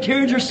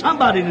Presbyterians or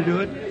somebody to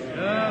do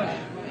it.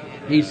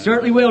 He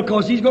certainly will,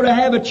 because He's going to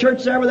have a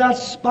church there without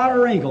spot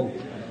or wrinkle.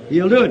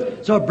 He'll do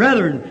it. So,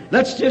 brethren,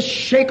 let's just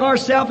shake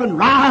ourselves and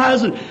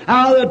rise and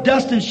out of the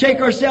dust and shake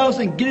ourselves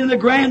and get in the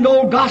grand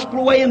old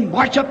gospel way and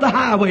march up the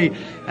highway.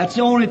 That's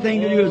the only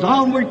thing to do is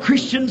onward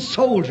Christian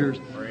soldiers.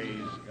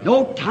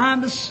 No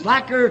time to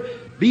slacker.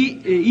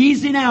 Be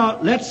easy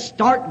now. Let's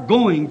start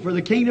going for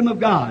the kingdom of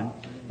God.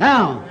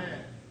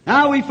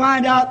 Now we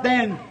find out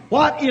then,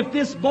 what if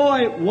this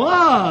boy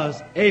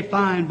was a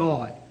fine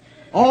boy?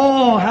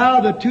 Oh, how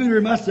the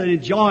tutor must have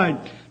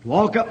enjoyed to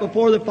walk up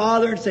before the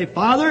father and say,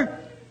 Father,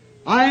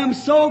 I am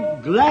so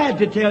glad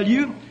to tell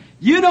you,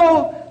 you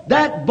know,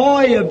 that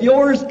boy of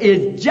yours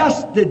is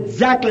just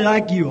exactly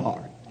like you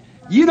are.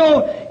 You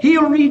know,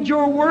 he'll read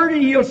your word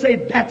and he'll say,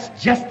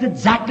 that's just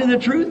exactly the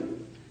truth.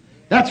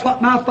 That's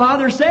what my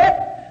father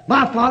said.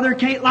 My father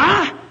can't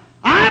lie.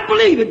 I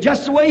believe it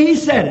just the way he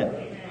said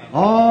it.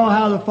 Oh,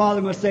 how the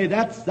father must say,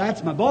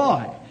 that's my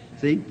boy.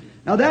 See?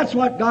 Now that's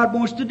what God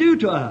wants to do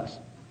to us.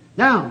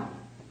 Now,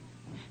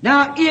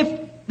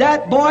 if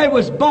that boy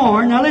was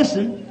born, now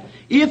listen,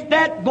 if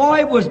that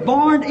boy was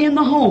born in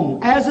the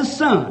home as a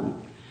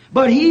son,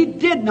 but he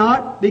did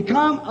not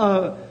become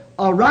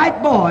a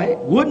right boy,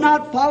 would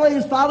not follow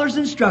his father's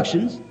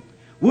instructions,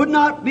 would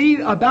not be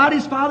about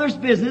his father's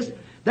business,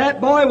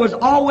 that boy was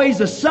always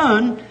a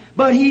son,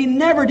 but he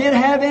never did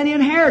have any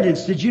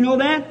inheritance. Did you know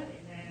that?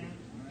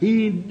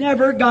 He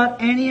never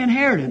got any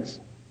inheritance.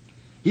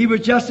 He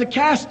was just a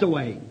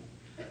castaway.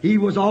 He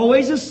was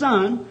always a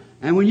son,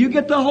 and when you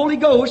get the Holy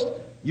Ghost,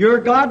 you're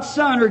God's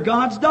son or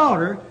God's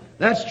daughter.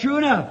 That's true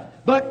enough.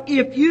 But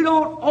if you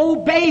don't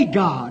obey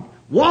God,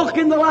 walk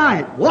in the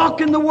light,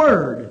 walk in the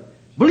Word,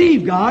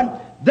 believe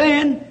God,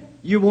 then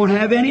you won't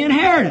have any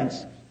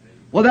inheritance.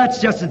 Well,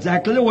 that's just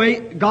exactly the way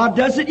God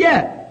does it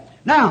yet.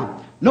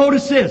 Now,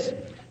 notice this.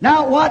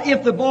 Now, what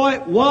if the boy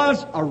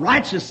was a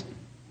righteous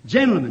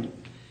gentleman?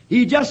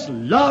 He just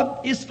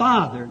loved his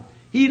father.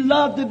 He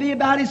loved to be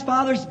about his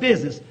father's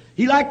business.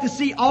 He liked to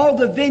see all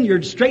the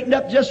vineyards straightened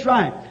up just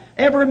right.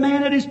 Every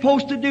man at his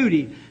post of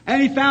duty.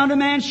 And he found a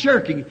man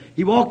shirking.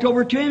 He walked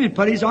over to him and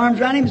put his arms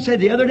around him and said,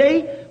 the other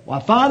day, why,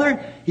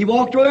 Father, he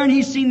walked over and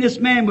he seen this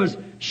man was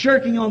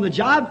shirking on the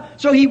job.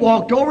 So he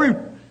walked over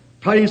and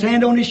put his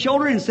hand on his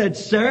shoulder and said,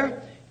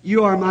 Sir,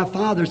 you are my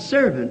father's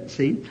servant,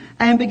 see?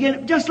 And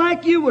begin, just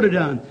like you would have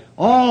done.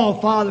 Oh,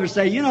 Father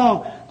say, you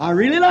know, I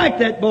really like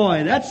that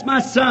boy. That's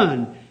my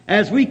son.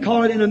 As we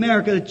call it in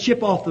America, the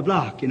chip off the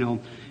block, you know.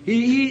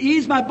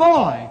 He's my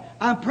boy.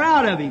 I'm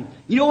proud of him.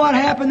 You know what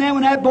happened then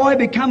when that boy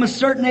become a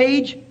certain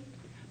age?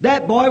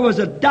 That boy was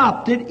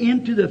adopted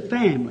into the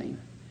family.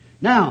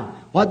 Now,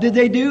 what did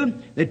they do?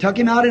 They took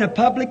him out in a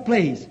public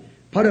place,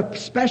 put a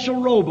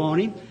special robe on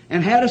him,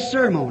 and had a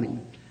ceremony.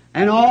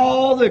 And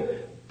all the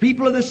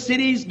people of the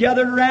cities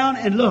gathered around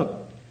and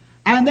looked.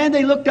 And then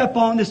they looked up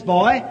on this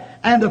boy,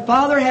 and the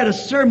father had a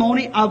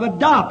ceremony of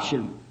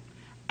adoption.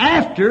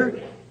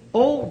 After,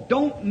 oh,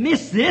 don't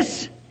miss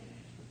this,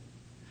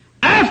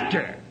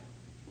 after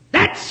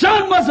that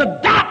son was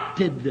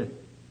adopted,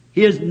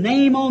 his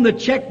name on the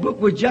checkbook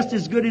was just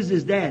as good as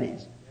his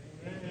daddy's.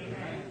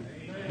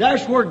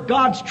 That's where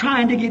God's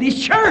trying to get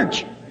His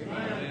church.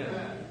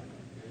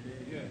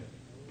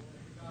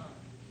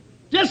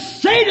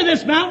 Just say to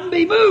this mountain,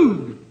 be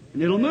moved,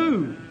 and it'll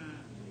move.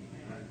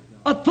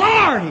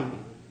 Authority.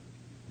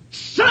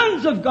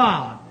 Sons of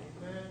God.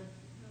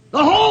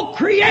 The whole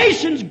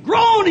creation's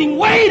groaning,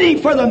 waiting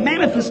for the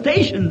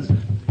manifestations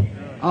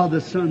of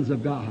the sons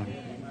of God.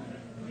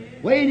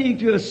 Waiting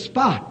to a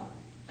spot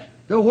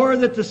to where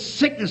that the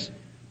sickness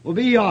will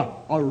be a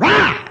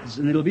rise,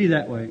 and it'll be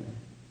that way.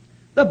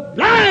 The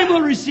blind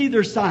will receive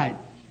their sight.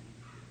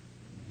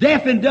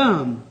 Deaf and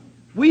dumb.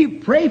 We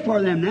pray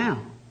for them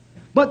now.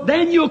 But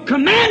then you'll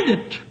command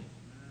it.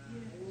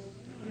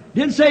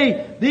 Didn't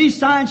say, these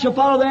signs shall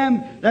follow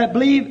them that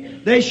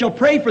believe, they shall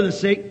pray for the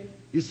sick.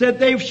 He said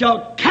they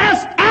shall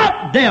cast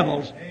out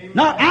devils.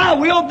 Not I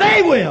will,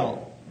 they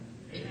will.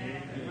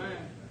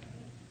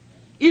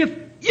 If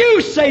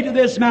you say to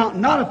this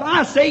mountain, not if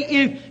I say,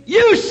 if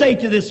you say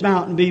to this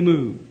mountain, be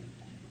moved.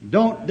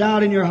 Don't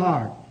doubt in your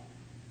heart.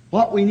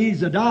 What we need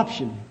is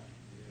adoption.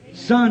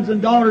 Sons and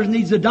daughters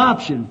needs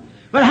adoption.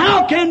 But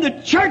how can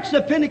the church,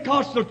 the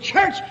Pentecostal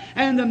church,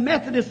 and the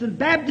Methodist and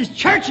Baptist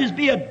churches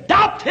be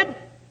adopted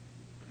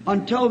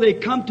until they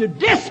come to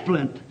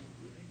discipline?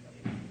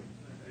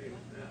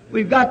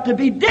 We've got to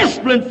be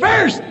disciplined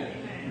first.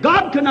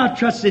 God could not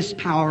trust this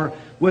power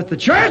with the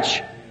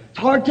church. It's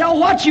hard to tell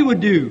what you would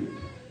do.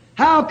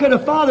 How could a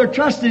father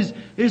trust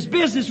his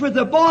business with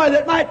a boy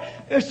that might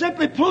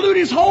simply pollute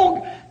his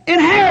whole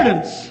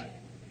inheritance?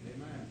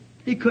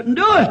 He couldn't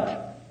do it.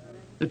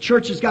 The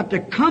church has got to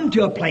come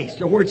to a place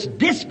where it's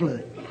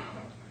disciplined.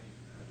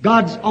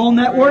 God's on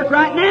that work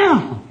right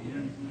now.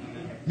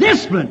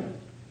 Discipline.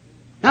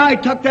 Now He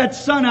took that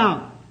son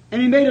out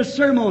and He made a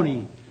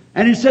ceremony.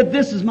 And He said,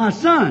 this is my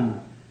son.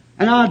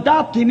 And I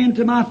adopt him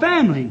into my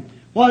family.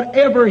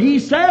 Whatever He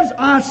says,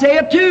 I say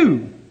it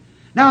too.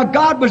 Now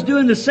God was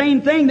doing the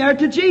same thing there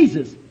to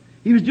Jesus.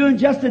 He was doing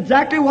just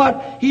exactly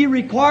what He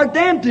required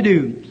them to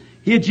do.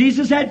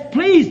 Jesus had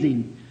pleased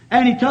Him.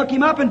 And He took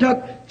him up and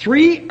took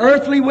 3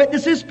 earthly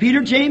witnesses,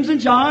 Peter, James,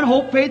 and John,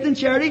 hope, faith, and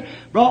charity,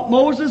 brought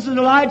Moses and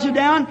Elijah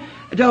down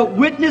to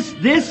witness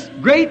this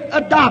great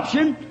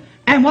adoption.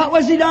 And what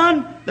was He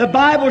done? The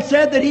Bible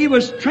said that He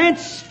was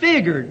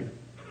transfigured.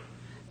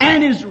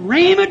 And His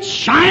raiment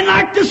shined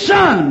like the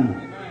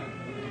sun.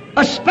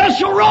 A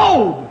special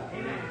robe.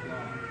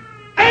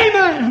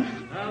 Amen.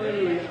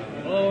 Hallelujah.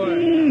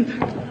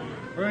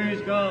 Lord.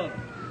 Praise God.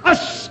 A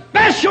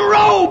special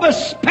robe, a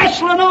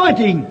special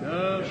anointing.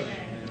 Yes.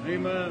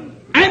 Amen.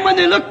 And when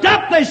they looked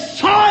up, they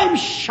saw Him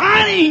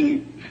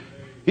shining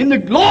in the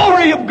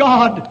glory of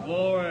God.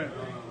 Glory.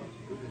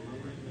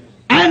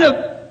 And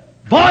a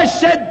voice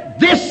said,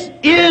 this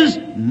is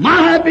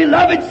my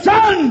beloved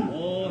Son.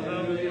 Oh,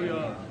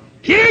 hallelujah.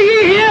 Hear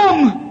ye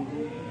Him.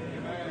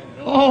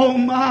 Oh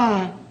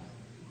my.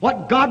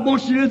 What God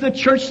wants to do with the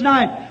church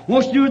tonight,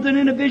 wants to do with an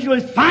individual,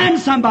 is find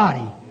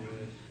somebody.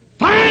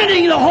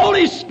 Finding the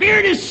Holy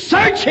Spirit is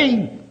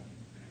searching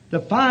to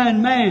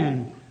find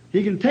man.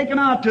 He can take them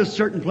out to a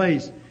certain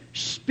place,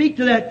 speak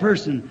to that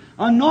person,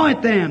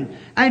 anoint them,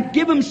 and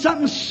give them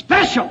something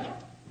special.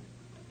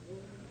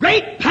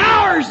 Great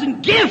powers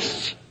and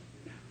gifts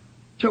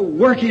to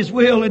work His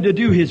will and to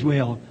do His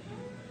will.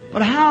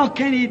 But how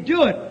can He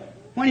do it?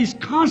 when he's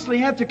constantly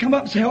have to come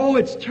up and say, "Oh,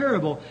 it's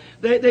terrible."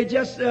 They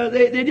just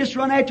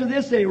run after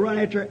this. They run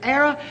after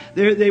error.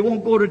 They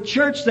won't go to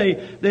church.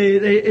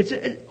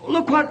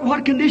 Look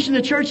what condition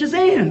the church is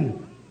in.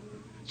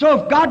 So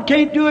if God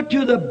can't do it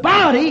to the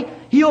body,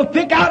 He'll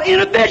pick out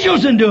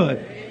individuals and do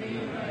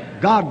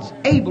it. God's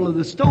able of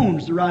the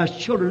stones to rise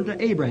children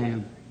to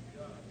Abraham.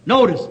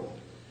 Notice,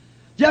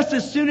 just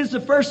as soon as the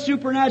first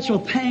supernatural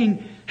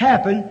thing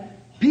happened,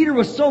 Peter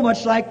was so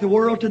much like the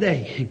world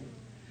today.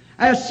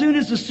 As soon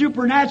as the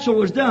supernatural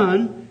was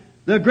done,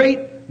 the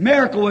great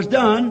miracle was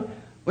done,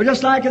 well,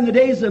 just like in the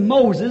days of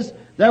Moses,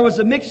 there was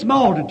a mixed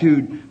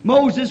multitude.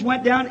 Moses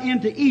went down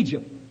into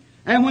Egypt.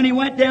 And when he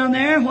went down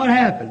there, what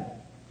happened?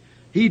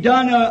 He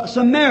done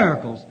some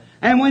miracles.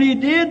 And when he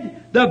did,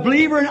 the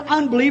believer and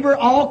unbeliever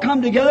all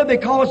come together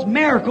because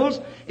miracles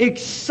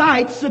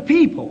excites the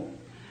people.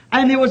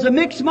 And there was a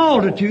mixed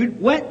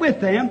multitude went with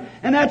them,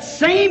 and that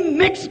same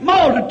mixed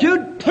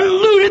multitude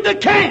polluted the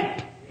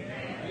camp.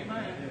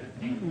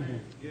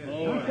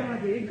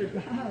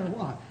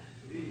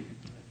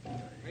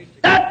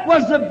 That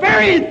was the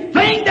very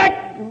thing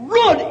that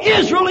ruined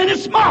Israel in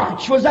its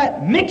march, was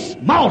that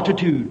mixed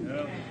multitude.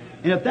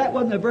 And if that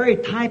wasn't the very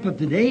type of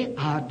today,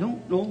 I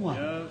don't know what.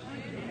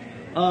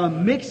 A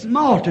mixed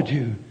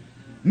multitude.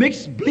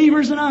 Mixed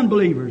believers and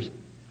unbelievers.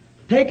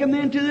 Take them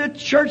into the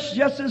church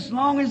just as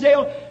long as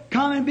they'll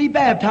come and be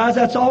baptized.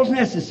 That's all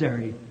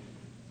necessary.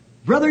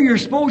 Brother, you're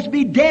supposed to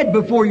be dead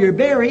before you're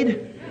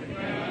buried.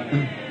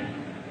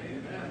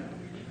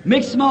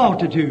 Mixed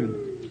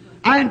multitude.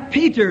 And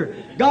Peter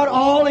got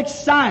all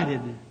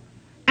excited.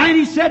 And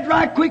he said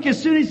right quick,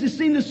 as soon as he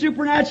seen the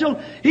supernatural,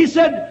 he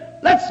said,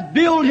 "Let's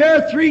build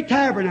here 3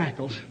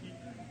 tabernacles."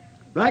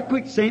 Right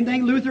quick, same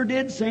thing Luther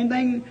did, same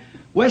thing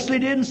Wesley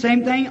did, and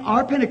same thing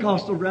our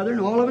Pentecostal brethren,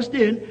 all of us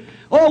did.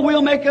 Oh,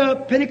 we'll make a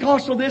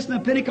Pentecostal this, and a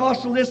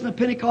Pentecostal this, and a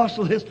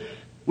Pentecostal this.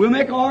 We'll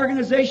make an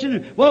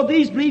organization. Well,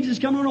 these believe he's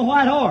coming on a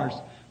white horse.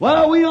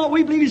 Well,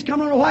 we believe he's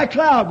coming on a white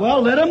cloud.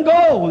 Well, let them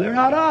go. They're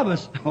not of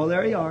us. Oh,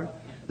 there you are.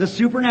 The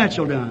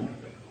supernatural done.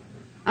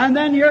 And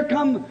then here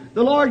come,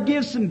 the Lord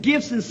gives some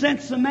gifts and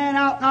sent some man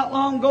out not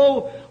long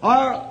ago,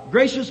 our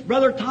gracious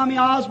brother Tommy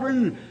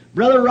Osborne,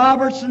 Brother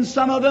Roberts and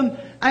some of them.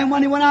 And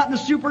when he went out in the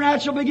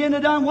supernatural began to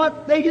done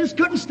what? They just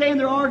couldn't stay in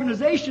their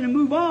organization and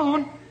move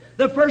on.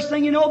 The first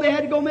thing you know, they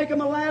had to go make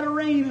them a ladder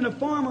rain and a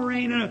farmer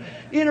rain and an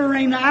inner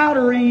rain, the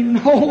outer rain.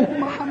 Oh,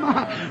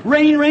 my.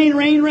 Rain, rain,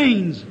 rain,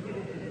 rains.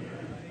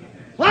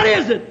 What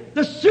is it?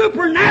 The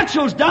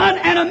supernatural's done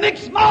and a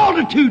mixed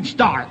multitude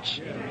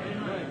starts.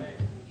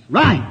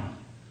 Right.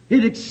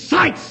 It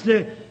excites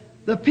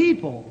the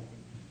people.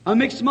 A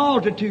mixed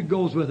multitude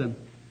goes with them.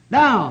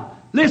 Now,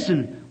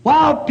 listen.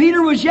 While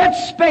Peter was yet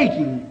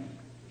speaking,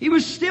 he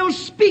was still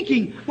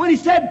speaking when he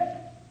said,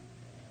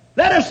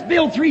 "Let us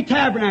build 3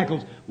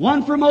 tabernacles.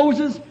 One for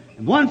Moses,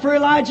 and one for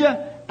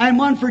Elijah, and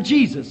one for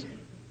Jesus."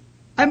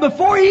 And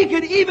before he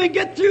could even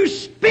get through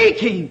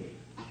speaking,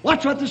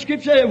 watch what the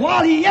Scripture said.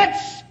 While he yet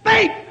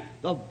spake,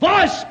 the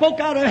voice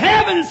spoke out of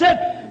heaven and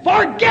said,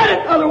 "Forget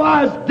it,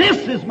 otherwise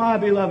this is my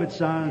beloved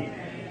Son.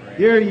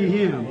 Hear ye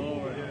him."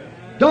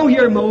 Don't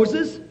hear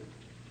Moses.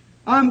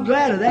 I'm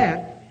glad of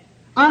that.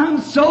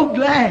 I'm so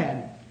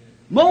glad.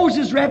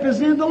 Moses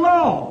represented the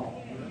law.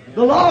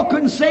 The law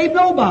couldn't save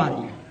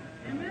nobody.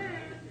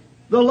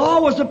 The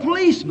law was a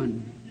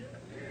policeman.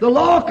 The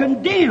law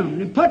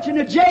condemned and put you in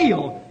a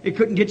jail. It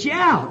couldn't get you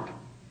out.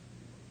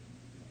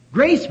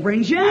 Grace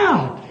brings you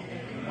out.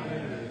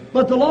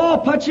 But the law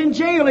puts you in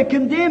jail. It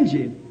condemns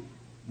you.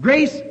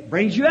 Grace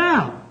brings you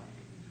out.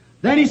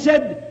 Then he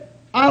said,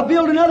 "I'll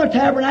build another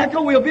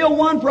tabernacle. We'll build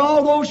one for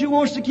all those who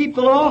wants to keep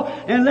the law,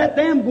 and let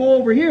them go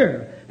over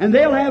here. And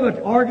they'll have an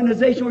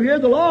organization over here,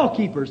 the law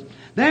keepers.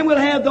 Then we'll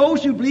have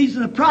those who believe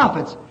in the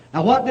prophets."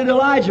 Now what did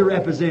Elijah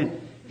represent?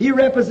 He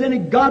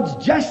represented God's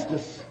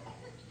justice.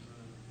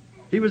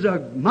 He was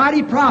a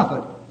mighty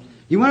prophet.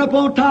 He went up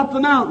on top of the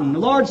mountain. The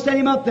Lord set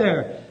him up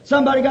there.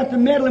 Somebody got to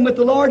meddling with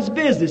the Lord's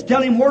business,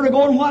 tell him where to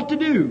go and what to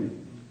do.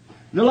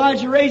 And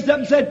Elijah raised up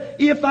and said,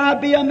 "If I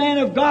be a man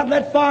of God,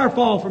 let fire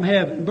fall from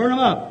heaven and burn them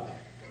up."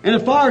 And the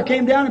fire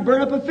came down and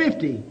burned up a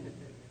 50.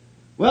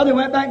 Well, they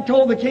went back and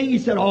told the king. He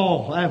said,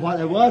 "Oh, that's what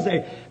it was.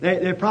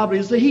 They probably,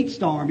 it's a heat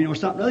storm,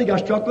 something. They got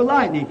struck with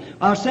lightning.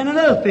 I'll send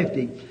another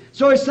 50.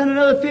 So he sent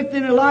another 50,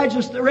 and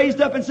Elijah raised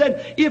up and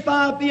said, "If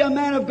I be a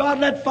man of God,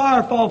 let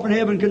fire fall from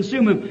heaven and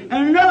consume him."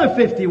 And another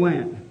 50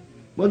 went.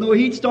 Well, no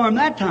heat storm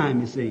that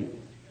time, you see.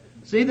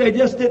 See, they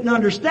just didn't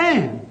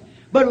understand.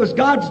 But it was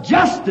God's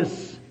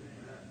justice.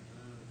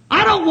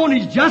 I don't want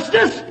His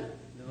justice.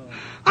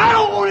 I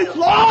don't want His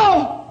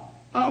law.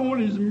 I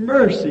want His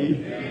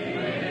mercy.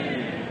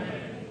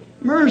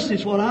 Mercy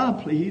is what I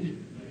plead.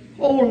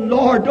 Oh,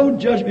 Lord, don't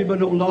judge me by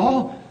no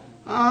law.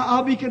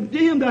 I'll be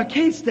condemned. I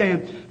can't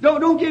stand.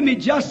 Don't give me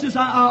justice.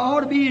 I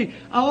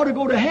ought to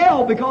go to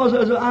hell because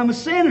I'm a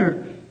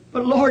sinner.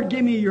 But Lord,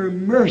 give me your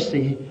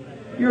mercy,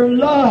 your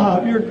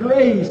love, your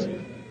grace.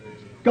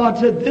 God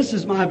said, "This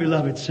is my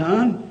beloved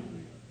Son.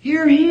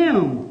 Hear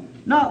Him."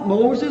 Not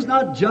Moses,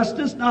 not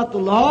justice, not the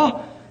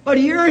law, but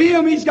hear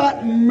Him. He's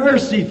got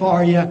mercy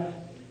for you.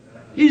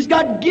 He's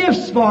got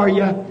gifts for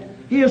you.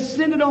 He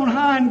ascended on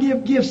high and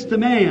give gifts to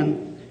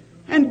man.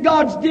 And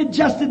God did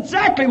just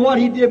exactly what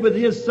He did with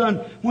His Son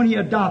when He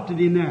adopted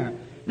Him there.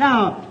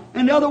 Now,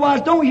 and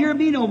otherwise, don't hear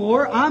me no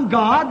more. I'm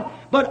God,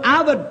 but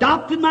I've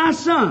adopted my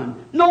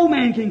Son. No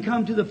man can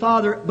come to the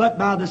Father but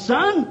by the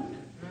Son.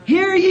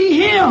 Hear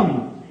ye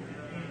Him.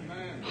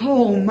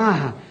 Oh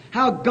my,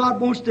 how God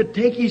wants to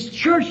take His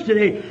church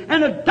today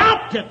and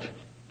adopt it.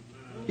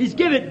 He's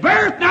given it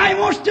birth, now He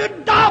wants to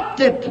adopt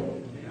it.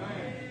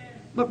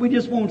 But we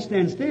just won't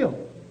stand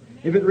still.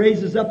 If it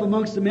raises up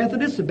amongst the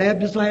Methodists, the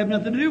Baptists will have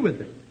nothing to do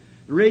with it.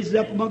 If it raises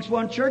up amongst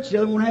one church, the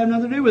other won't have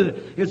nothing to do with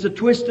it. It's a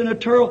twist and a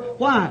twirl.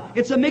 Why?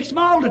 It's a mixed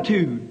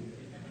multitude.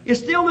 It's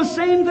still the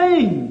same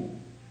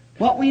thing.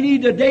 What we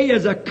need today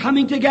is a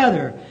coming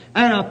together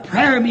and a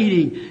prayer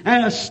meeting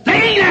and a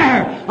staying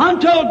there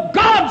until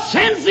God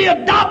sends the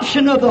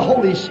adoption of the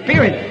Holy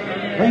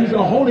Spirit. Brings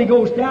the Holy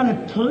Ghost down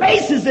and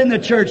places in the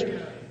church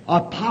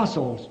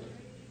apostles,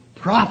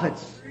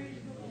 prophets,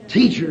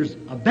 teachers,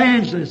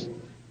 evangelists,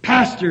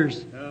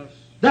 pastors.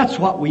 That's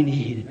what we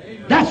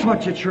need. That's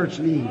what the church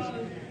needs.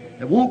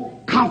 It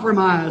won't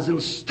compromise.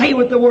 It'll stay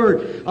with the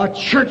Word. A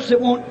church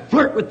that won't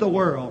flirt with the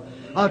world.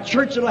 A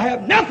church that'll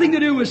have nothing to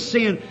do with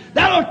sin.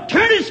 That'll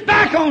turn its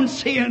back on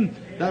sin.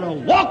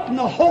 That'll walk in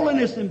the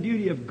holiness and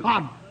beauty of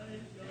God.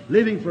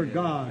 Living for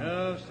God.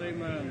 Yes,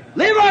 amen.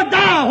 Live or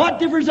die, what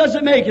difference does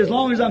it make? As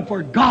long as I'm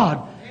for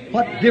God,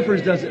 what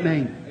difference does it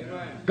make?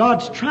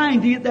 God's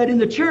trying to get that in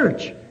the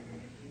church.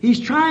 He's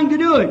trying to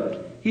do it.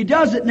 He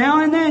does it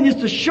now and then just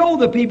to show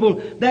the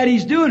people that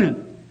He's doing it.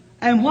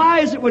 And why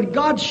is it when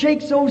God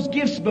shakes those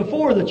gifts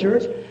before the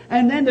church,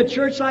 and then the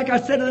church, like I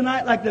said the other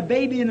night, like the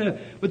baby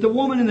with the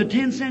woman in the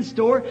 10-cent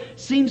store,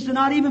 seems to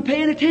not even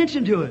paying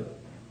attention to it?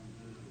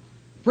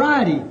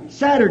 Friday,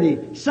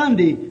 Saturday,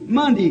 Sunday,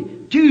 Monday,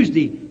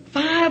 Tuesday,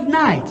 5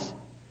 nights.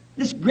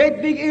 This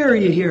great big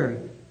area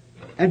here.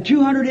 And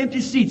 200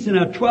 empty seats in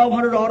a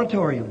 1,200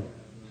 auditorium.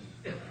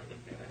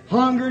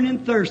 Hungering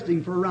and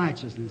thirsting for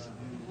righteousness.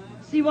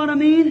 See what I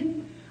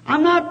mean?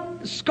 I'm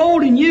not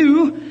scolding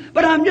you,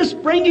 but I'm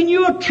just bringing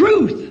you a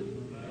truth.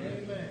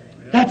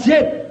 That's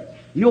it.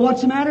 You know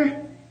what's the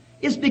matter?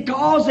 It's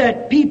because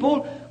that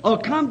people will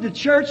come to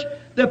church.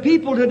 The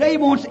people today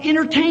wants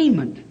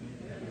entertainment.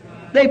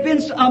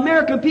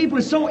 American people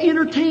are so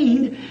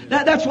entertained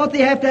that that's what they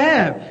have to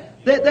have.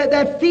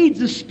 That feeds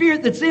the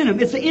spirit that's in them.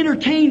 It's an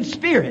entertained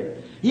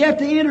spirit. You have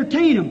to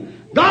entertain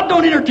them. God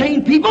don't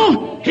entertain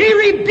people. He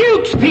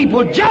rebukes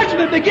people.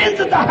 Judgment begins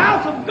at the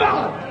house of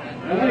God.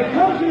 And when it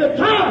comes to the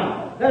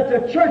time that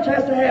the church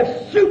has to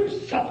have soup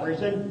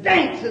suppers and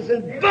dances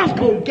and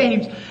bunco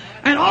games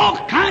and all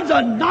kinds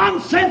of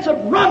nonsense of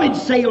rummage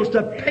sales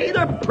to pay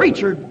the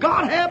preacher,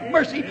 God have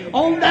mercy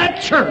on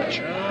that church.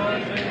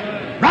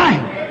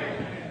 Right.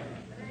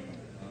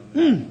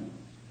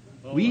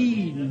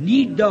 We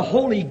need the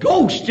Holy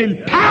Ghost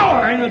in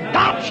power and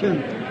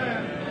adoption,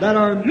 that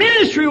our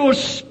ministry will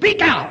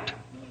speak out.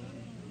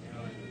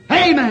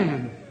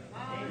 Amen.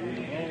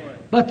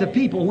 But the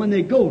people, when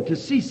they go to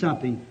see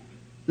something,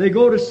 they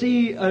go to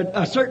see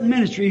a certain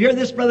ministry. Here,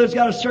 this brother's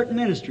got a certain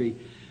ministry.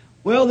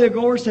 Well, they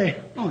go over and say,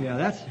 "Oh yeah,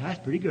 that's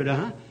pretty good,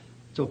 huh?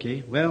 It's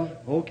okay. Well,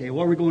 okay.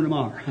 Where are we going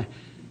tomorrow?"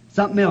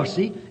 Something else.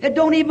 See, it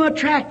don't even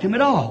attract them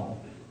at all.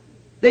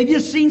 They've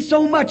just seen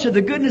so much of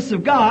the goodness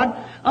of God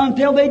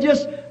until they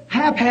just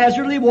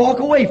haphazardly walk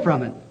away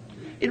from it.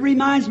 It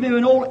reminds me of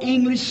an old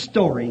English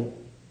story.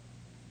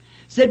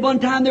 Said one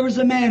time there was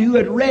a man who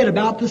had read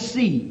about the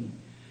sea.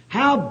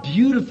 How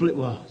beautiful it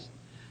was.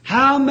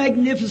 How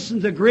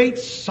magnificent the great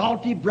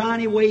salty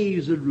briny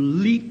waves would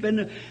leap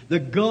and the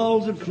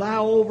gulls would fly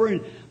over,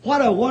 and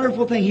what a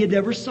wonderful thing. He had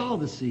never saw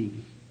the sea.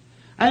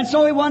 And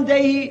so one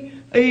day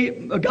he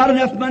got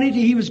enough money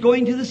he was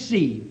going to the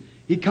sea.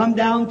 He come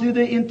down through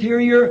the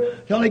interior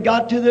till he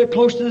got to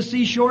close to the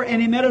seashore,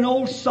 and he met an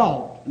old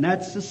salt, and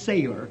that's the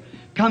sailor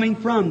coming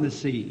from the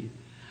sea.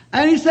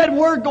 And he said,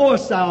 "Where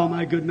goest thou,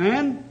 my good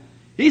man?"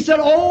 He said,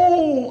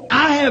 "Oh,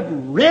 I have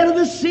read of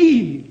the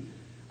sea.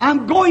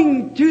 I'm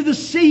going to the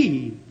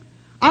sea.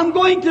 I'm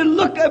going to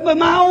look up with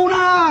my own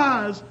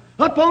eyes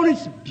upon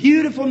its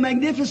beautiful,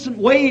 magnificent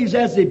waves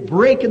as they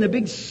break in the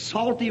big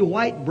salty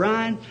white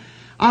brine.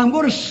 I'm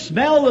going to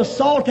smell the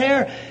salt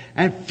air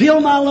and fill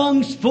my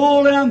lungs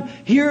full, and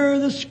hear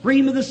the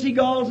scream of the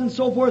seagulls and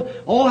so forth."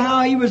 Oh,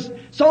 how he was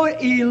so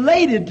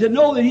elated to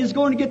know that he was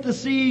going to get to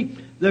see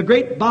the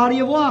great body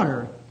of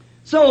water.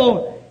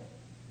 So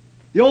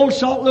the old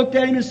salt looked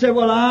at him and said,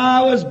 "Well,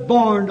 I was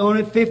born on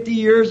it 50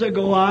 years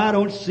ago. I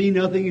don't see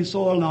nothing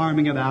so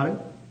alarming about it."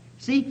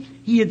 See,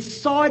 he had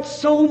saw it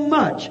so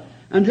much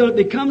until it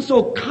becomes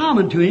so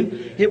common to him,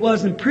 it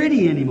wasn't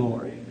pretty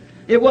anymore.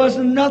 It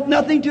wasn't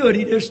nothing to it.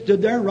 He just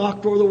stood there and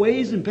rocked over the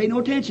waves and paid no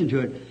attention to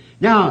it.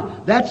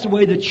 Now, that's the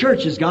way the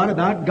church has got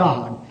about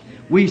God.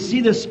 We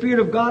see the Spirit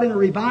of God in a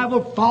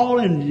revival fall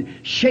and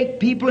shake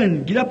people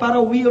and get up out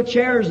of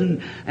wheelchairs,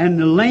 and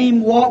the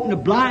lame walk and the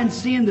blind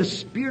see, and the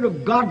Spirit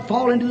of God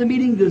fall into the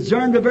meeting,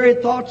 discern the very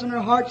thoughts in their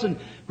hearts, and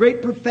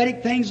Great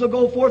prophetic things will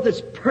go forth. It's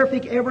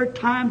perfect every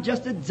time,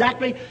 just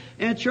exactly.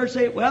 And the church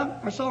say,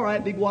 well, that's all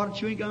right. Big water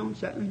chewing gum.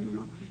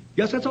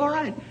 Guess that's all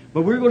right.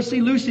 But we're going to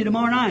see Lucy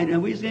tomorrow night.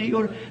 And we're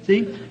going to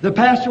see, the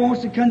pastor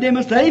wants to condemn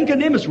us. Let him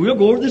condemn us. We'll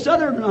go over to this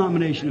other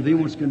denomination if he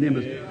wants to condemn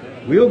us.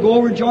 We'll go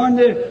over and join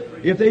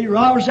if they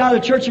rob us out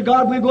of the Church of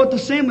God, we'll go to the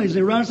Assemblies.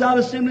 They run us out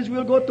of Assemblies,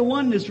 we'll go to the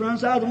Oneness. Run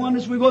us out of the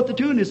Oneness, we'll go to the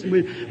Two-ness. And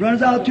we run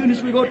us out of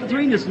Two-ness, we'll go to the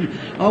Three-ness.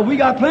 And we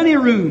got plenty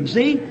of room,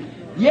 see?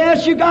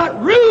 Yes, you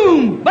got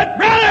room, but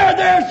brother,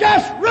 there's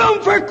just room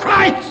for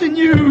Christ in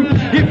you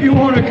if you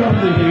want to come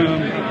to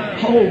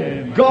Him.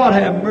 Oh, God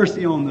have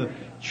mercy on the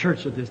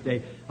church of this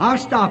day. I'll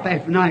stop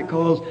after night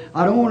because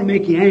I don't want to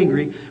make you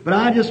angry, but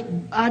I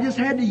just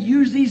had to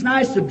use these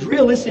nights to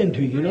drill this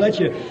into you, to let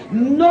you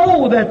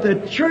know that the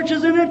church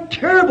is in a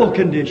terrible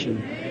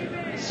condition.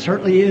 It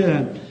certainly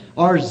is.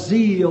 Our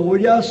zeal, we're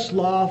just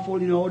slothful,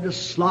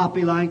 just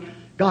sloppy like.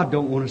 God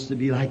don't want us to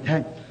be like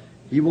that.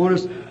 He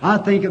wants us, I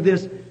think of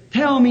this,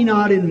 tell me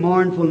not in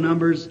mournful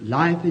numbers,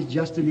 life is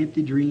just an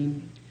empty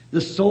dream. The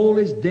soul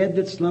is dead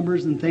that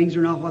slumbers and things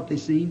are not what they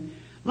seem.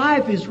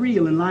 Life is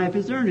real and life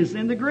is earnest,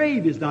 and the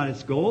grave is not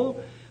its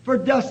goal. For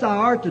dust thou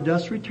art, to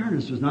dust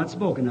returnest, was not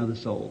spoken of the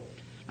soul.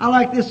 I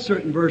like this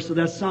certain verse of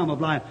that Psalm of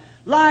Life.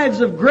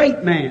 Lives of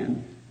great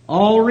men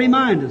all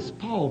remind us.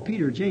 Paul,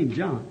 Peter, James,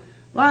 John.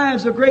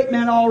 Lives of great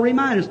men all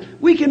remind us.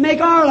 We can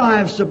make our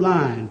lives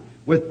sublime.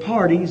 With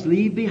partings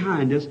leave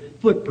behind us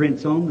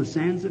footprints on the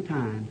sands of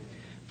time.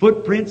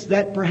 Footprints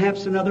that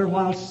perhaps another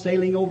while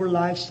sailing over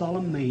life's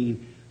solemn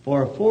main,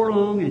 for a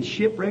forlorn and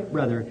shipwrecked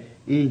brother,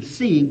 in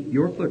seeing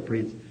your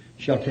footprints,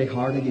 shall take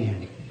heart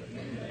again.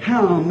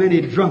 How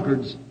many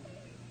drunkards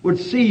would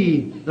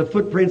see the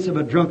footprints of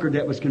a drunkard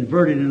that was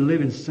converted and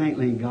living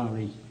saintly and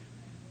godly?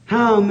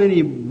 How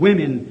many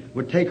women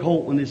would take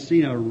hope when they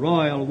see a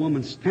royal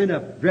woman stand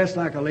up, dress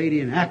like a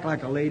lady and act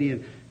like a lady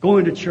and go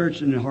into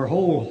church and her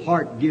whole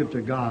heart give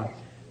to God?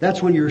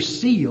 That's when you're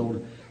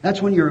sealed.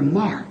 That's when you're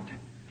marked.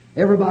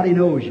 Everybody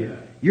knows you.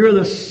 You're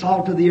the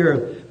salt of the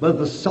earth. But if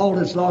the salt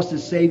has lost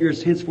its Savior,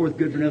 it's henceforth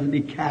good for nothing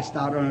to be cast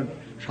out on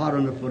trod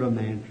on the foot of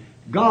man.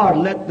 God,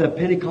 let the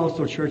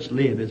Pentecostal church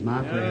live is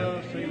my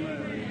prayer.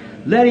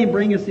 Let Him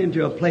bring us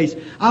into a place.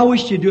 I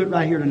wish you'd do it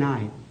right here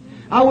tonight.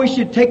 I wish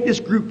you'd take this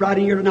group right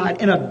here tonight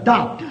and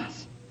adopt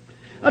us.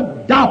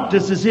 Adopt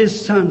us as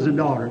His sons and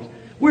daughters.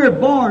 We're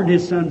born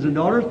His sons and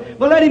daughters,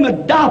 but let Him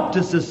adopt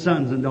us as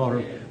sons and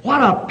daughters.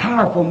 What a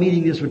powerful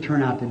meeting this would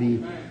turn out to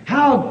be.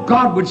 How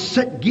God would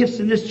set gifts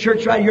in this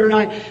church right here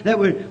tonight that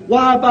would,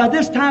 while by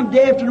this time,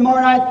 day after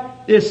tomorrow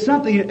night, there's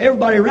something,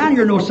 everybody around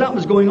here knows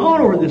something's going on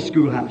over this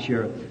schoolhouse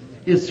here.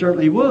 It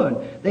certainly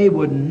would. They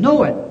would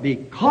know it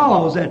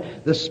because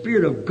that the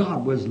Spirit of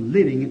God was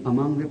living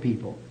among the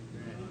people.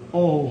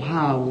 Oh,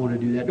 how I want to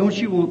do that. Don't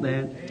you want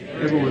that?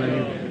 Everyone of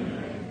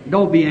you.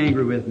 Don't be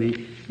angry with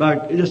me,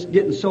 but just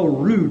getting so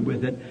rude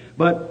with it.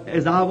 But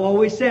as I've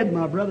always said,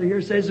 my brother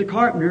here says the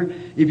carpenter,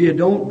 if you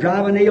don't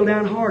drive a nail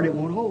down hard, it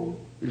won't hold.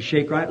 It'll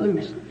shake right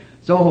loose.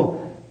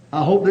 So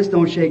I hope this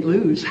don't shake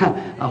loose.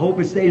 I hope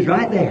it stays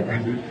right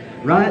there.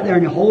 Right there,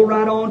 and you hold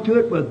right on to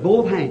it with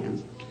both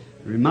hands.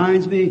 It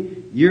reminds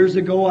me, years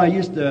ago I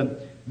used to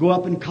go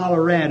up in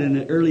Colorado in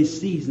the early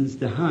seasons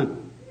to hunt.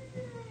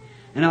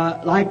 And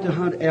I like to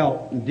hunt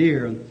elk and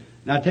deer. And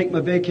I take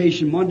my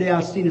vacation. One day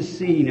I seen a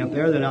scene up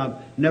there that I've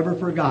never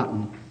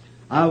forgotten.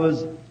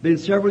 Been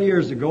several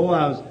years ago,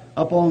 I was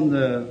up on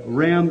the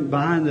rim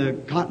behind the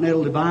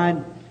Continental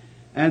Divide.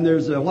 And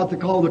there's what they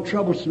call the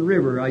Troublesome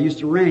River. I used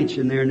to ranch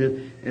in there,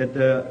 and at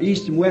the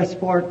East and West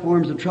Fork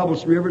forms the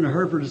Troublesome River, and the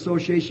Hereford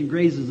Association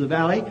grazes the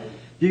valley.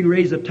 You can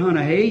raise a ton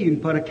of hay, you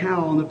can put a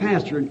cow on the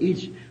pasture, and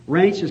each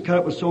ranch is cut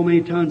up with so many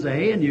tons of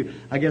hay, and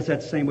I guess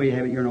that's the same way you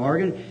have it here in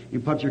Oregon.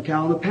 You put your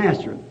cow on the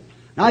pasture.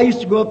 Now, I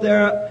used to go up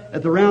there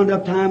at the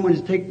roundup time when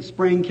you take the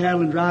spring cattle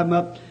and drive them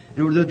up, and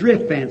there was a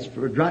drift fence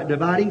for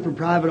dividing from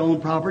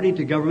private-owned property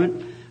to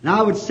government. And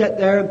I would sit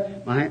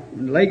there, my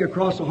leg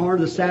across the horn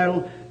of the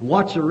saddle, and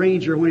watch the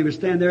ranger when he was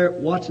standing there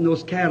watching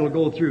those cattle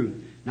go through.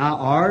 Now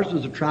ours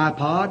was a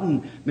tripod,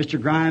 and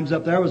Mr. Grimes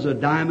up there was a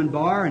diamond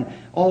bar, and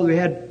we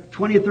had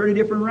 20 or 30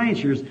 different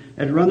ranchers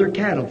that run their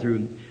cattle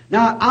through.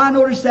 Now I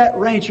noticed that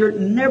rancher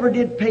never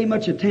did pay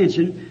much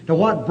attention to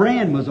what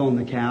brand was on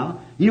the cow.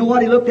 You know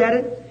what he looked at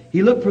it?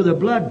 He looked for the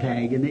blood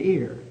tag in the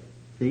ear.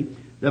 See?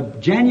 The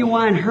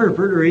genuine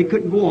Hereford, or he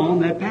couldn't go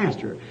on that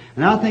pasture.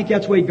 And I think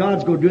that's the way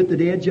God's going to do it the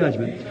day of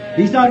judgment.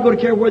 He's not going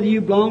to care whether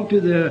you belong to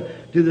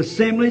the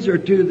assemblies or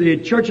to the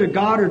Church of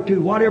God or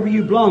to whatever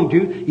you belong to.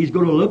 He's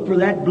going to look for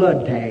that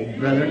blood tag,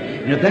 brother.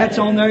 And if that's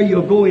on there,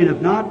 you'll go in. If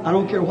not, I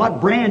don't care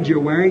what brand you're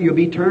wearing, you'll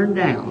be turned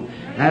down.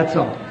 That's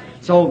all.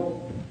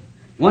 So,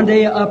 one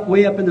day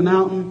way up in the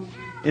mountain,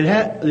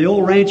 the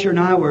old rancher and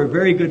I were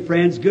very good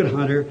friends, good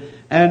hunter.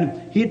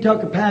 And he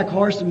took a pack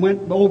horse and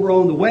went over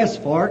on the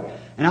West Fork.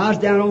 And I was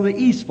down on the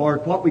East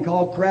Fork, what we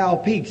call Corral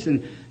Peaks,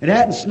 and it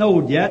hadn't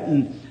snowed yet,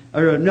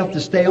 or enough to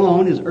stay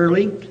on. It was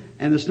early,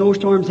 and the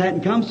snowstorms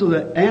hadn't come, so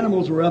the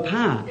animals were up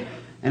high.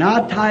 And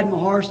I tied my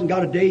horse and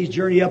got a day's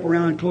journey up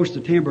around close to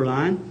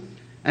timberline.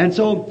 And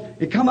so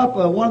it come up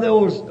one of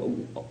those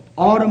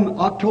autumn,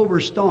 October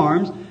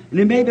storms, and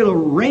it may be it'll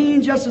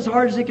rain just as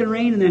hard as it can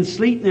rain, and then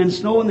sleet, and then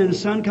snow, and then the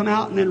sun come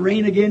out, and then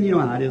rain again. You know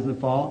how it is in the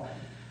fall.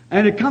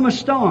 And it come a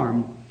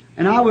storm,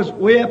 and I was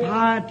way up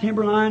high,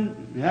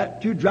 timberline,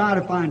 too dry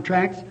to find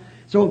tracks.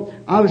 So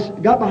I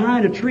got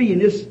behind a tree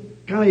and just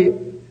kind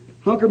of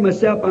hunkered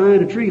myself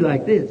behind a tree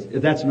like this,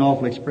 if that's an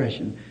awful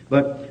expression.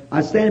 But I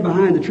was standing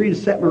behind the tree and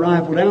set my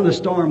rifle down. The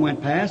storm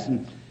went past,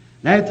 and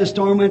after the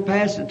storm went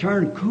past, it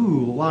turned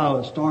cool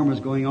while the storm was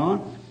going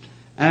on,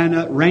 and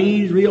it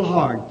rained real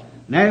hard.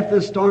 And after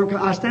the storm came,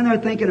 I was standing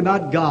there thinking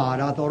about God.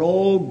 I thought,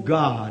 oh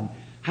God,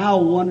 how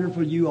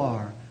wonderful you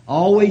are. I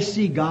always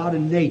see God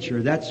in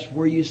nature. That's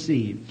where you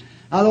see Him.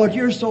 I thought,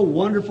 you're so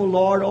wonderful,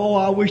 Lord. Oh,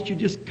 I wish you'd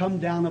just come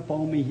down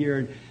upon me here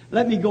and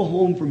let me go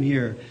home from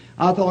here.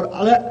 I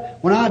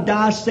thought, when I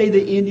die, say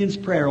the Indian's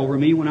prayer over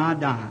me when I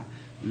die.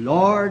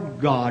 Lord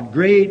God,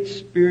 great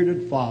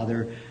spirited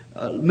Father,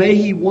 may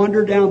he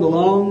wander down the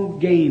long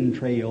game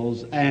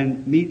trails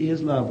and meet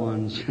his loved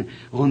ones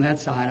on that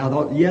side. I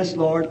thought, yes,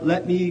 Lord,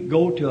 let me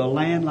go to a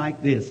land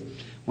like this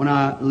when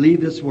I leave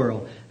this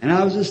world. And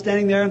I was just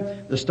standing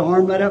there. The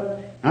storm let up.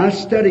 I was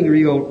studying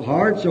real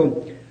hard,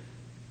 so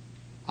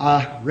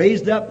I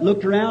raised up,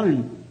 looked around,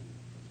 and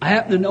I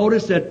happened to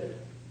notice that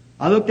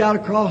I looked out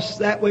across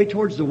that way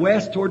towards the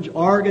west, towards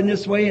Oregon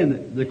this way,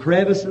 and the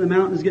crevice in the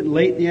mountains getting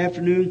late in the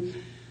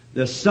afternoon.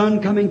 The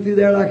sun coming through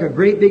there like a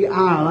great big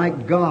eye,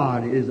 like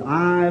God, His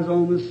eyes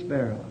on the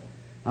sparrow.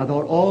 I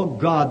thought, oh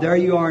God, there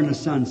you are in the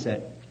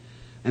sunset.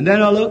 And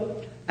then I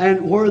looked,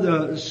 and where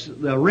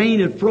the rain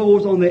had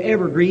froze on the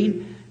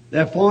evergreen,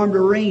 they formed a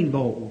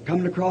rainbow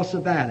coming across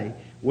the valley.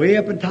 Way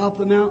up on top of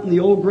the mountain, the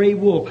old gray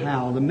wolf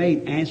howled. The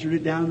mate answered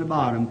it down at the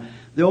bottom.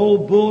 The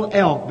old bull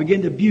elk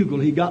began to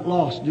bugle. He got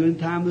lost during the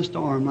time of the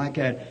storm like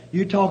that.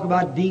 You talk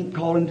about deep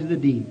calling to the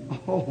deep.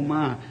 Oh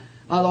my.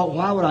 I thought,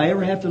 why would I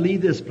ever have to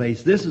leave this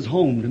place? This is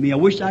home to me. I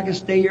wish I could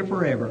stay here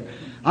forever.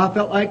 I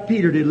felt like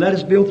Peter did. Let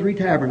us build 3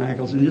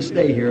 tabernacles and just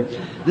stay here.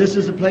 This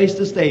is the place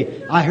to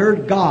stay. I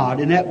heard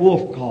God in that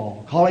wolf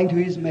call, calling to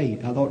his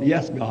mate. I thought,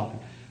 yes, God,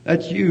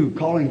 that's you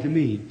calling to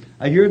me.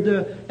 I heard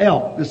the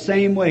elk the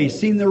same way,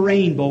 seen the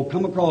rainbow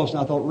come across, and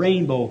I thought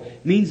rainbow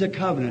means a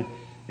covenant.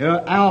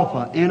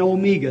 Alpha and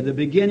Omega, the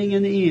beginning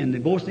and the end, the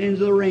both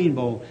ends of the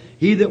rainbow.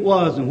 He that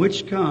was and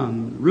which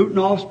come, root and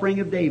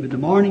offspring of David, the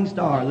morning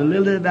star, the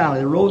lily of the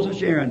valley, the rose of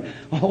Sharon.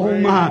 Oh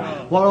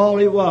my, what all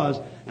He was.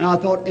 And I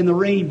thought in the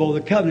rainbow,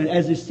 the covenant,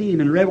 as is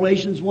seen in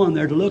Revelations 1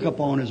 there to look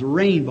upon as a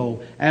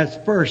rainbow, as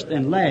first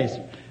and last.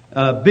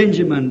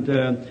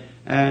 Benjamin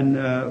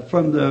and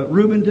from the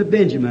Reuben to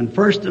Benjamin,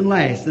 first and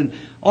last, and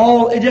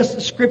all it just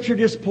the Scripture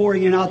just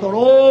pouring in. I thought,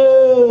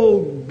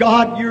 oh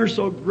God, you're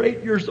so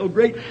great, you're so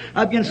great.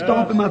 I began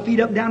stomping my feet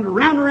up and down,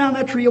 around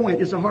that tree I went,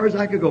 just as hard as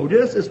I could go,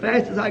 just as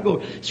fast as I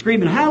go,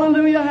 screaming,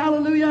 hallelujah,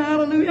 hallelujah,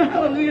 hallelujah,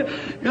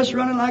 hallelujah, just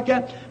running like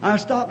that. I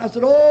stopped and I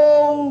said,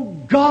 oh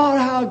God,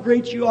 how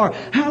great you are,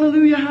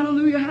 hallelujah,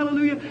 hallelujah,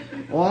 hallelujah.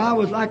 Oh, I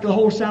was like the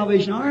whole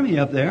Salvation Army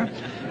up there.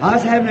 I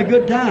was having a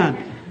good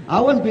time. I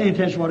wasn't paying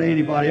attention to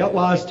anybody else.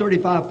 While I was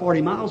 35,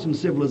 40 miles from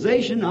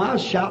civilization, I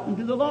was shouting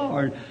to the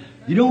Lord.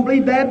 You don't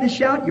believe Baptists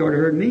shout? You ought to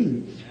heard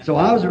me. So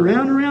I was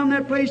around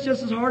that place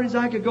just as hard as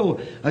I could go,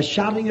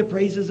 shouting the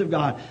praises of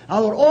God. I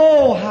thought,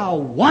 oh, how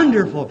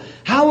wonderful.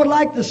 How I would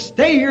like to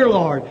stay here,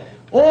 Lord.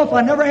 Oh, if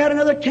I never had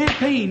another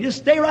campaign, just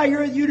stay right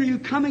here with you till you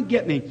come and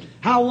get me.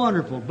 How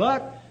wonderful.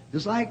 But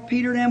just like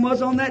Peter and them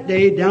was on that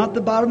day, down at the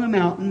bottom of the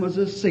mountain was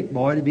a sick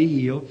boy to be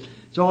healed.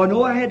 So I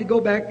know I had to go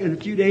back in a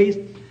few days.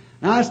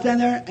 And I stand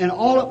there, and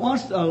all at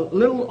once, a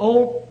little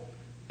old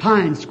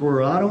pine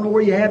squirrel. I don't know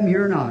where you have him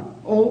here or not.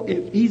 Oh,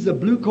 if he's a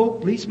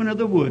blue-coat policeman of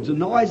the woods, the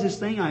noisiest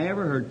thing I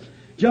ever heard.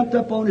 Jumped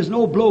up on, there's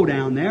no blow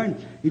down there,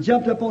 and he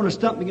jumped up on a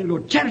stump and began to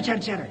go, chatter,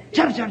 chatter, chatter,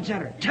 chatter, chatter,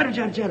 chatter, chatter,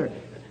 chatter, chatter.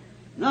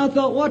 And I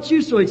thought, what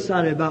you so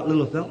excited about,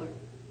 little fella?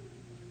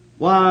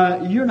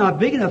 Why, you're not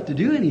big enough to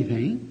do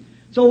anything.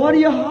 So what are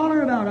you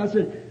hollering about? I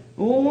said,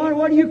 well,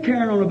 what are you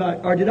carrying on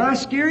about? Or did I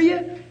scare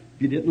you?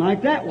 If you didn't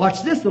like that,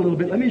 watch this a little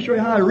bit. Let me show you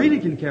how I really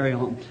can carry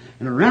on.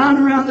 And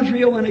around the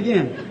tree I went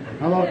again.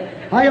 I thought,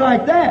 how you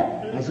like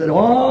that? I said,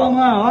 oh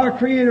my, our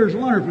Creator's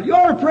wonderful. You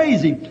ought to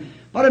praise Him.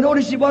 But I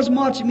noticed He wasn't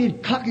watching me.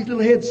 He'd cock His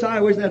little head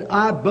sideways, and that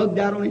eye bugged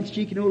out on his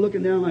cheek,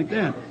 looking down like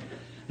that.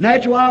 And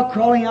after a while,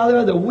 crawling out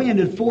there, the wind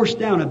had forced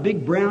down a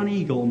big brown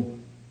eagle.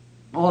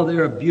 Oh,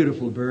 they're a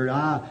beautiful bird.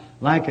 I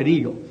like an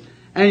eagle.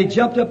 And he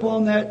jumped up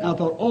on that, and I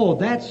thought, oh,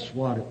 that's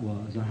what it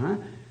was.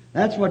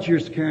 That's what you're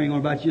carrying on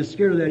about. You're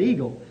scared of that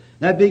eagle.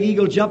 That big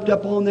eagle jumped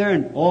up on there,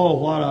 and oh,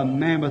 what a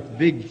mammoth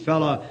big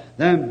fella.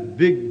 Them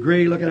big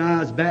gray-looking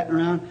eyes batting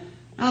around.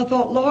 I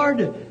thought,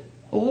 Lord,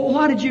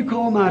 why did you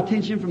call my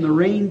attention from the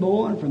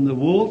rainbow and from the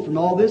wolf and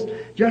all this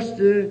just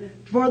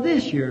for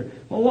this here?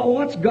 Well,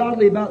 what's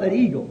godly about that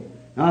eagle?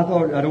 And I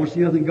thought, I don't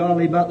see nothing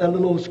godly about that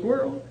little old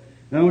squirrel.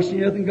 I don't see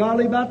nothing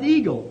godly about the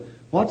eagle.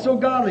 What's so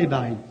godly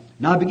about him?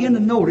 And I began to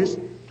notice.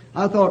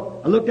 I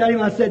looked at him,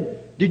 I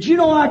said, did you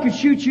know I could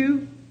shoot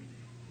you?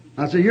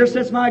 I said, here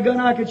sits my gun,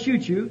 I could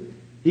shoot you.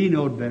 He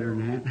knowed better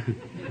than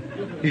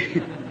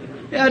that.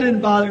 That didn't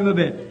bother him a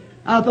bit.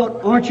 I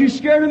thought, aren't you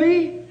scared of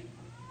me?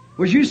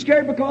 Was you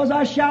scared because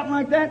I was shouting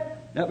like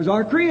that? That was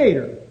our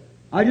Creator.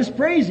 I just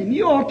praise Him.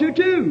 You ought to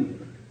too.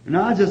 And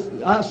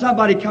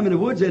somebody come in the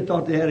woods, they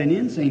thought they had an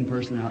insane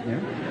person out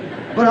there.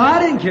 But I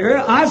didn't care.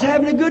 I was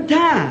having a good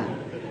time.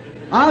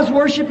 I was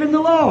worshiping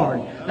the Lord.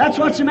 That's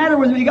what's the matter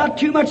with me. You got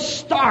too much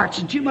starch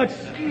and too much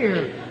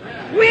fear.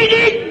 We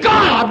need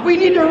God. We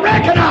need to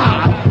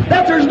recognize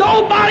that there's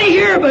nobody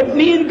here but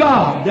me and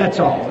God. That's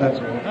all. That's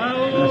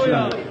all. That's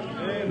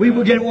right. We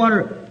begin to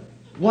wonder,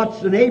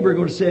 what's the neighbor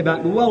going to say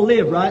about me? Well,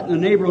 live right, and the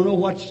neighbor will know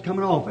what's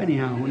coming off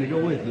anyhow when they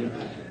go with you.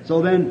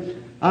 So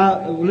then,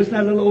 I listened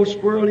to that little old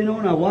squirrel,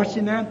 and I watched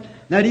him there.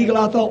 That eagle,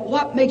 I thought,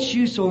 what makes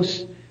you so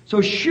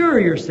sure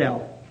of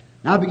yourself?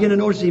 And I began to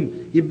notice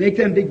him. You make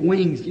them big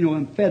wings,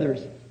 and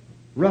feathers,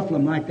 ruffle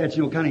them like that,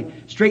 kind of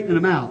straightening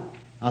them out.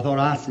 I thought,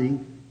 I see.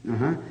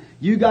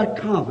 You got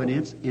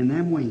confidence in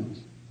them wings.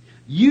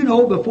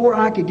 Before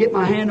I could get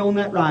my hand on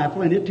that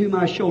rifle and it to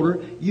my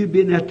shoulder, you'd be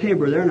in that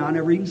timber there, and I'd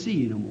never even see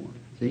you no more.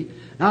 See?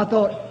 And I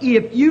thought,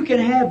 if you can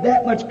have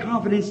that much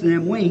confidence in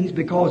them wings,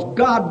 because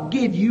God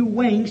give you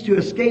wings to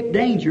escape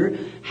danger,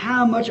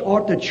 how much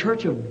ought the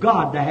church of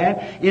God to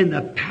have in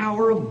the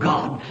power of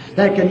God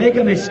that can make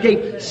them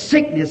escape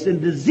sickness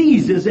and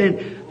diseases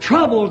and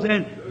troubles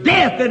and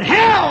death and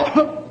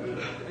hell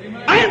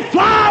and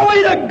fly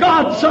away to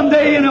God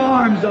someday in the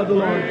arms of the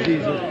Lord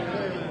Jesus.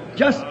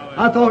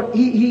 I thought,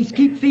 he's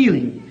keep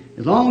feeling.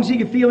 As long as he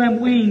could feel them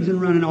wings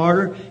and run in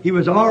order, he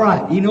was all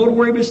right. He knew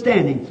where he was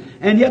standing.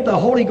 And yet the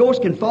Holy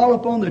Ghost can fall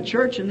upon the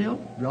church and they'll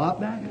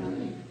drop back out.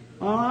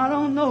 Oh, I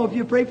don't know. If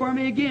you pray for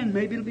me again,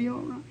 maybe it'll be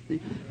all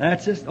right.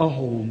 That's just,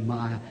 oh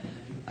my.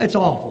 It's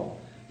awful.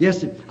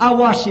 Yes, I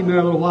watched him there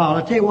a little while.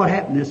 I'll tell you what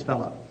happened to this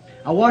fellow.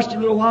 I watched him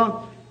a little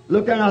while,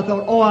 looked at him, and I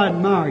thought, oh, I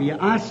admire you.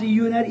 I see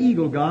you in that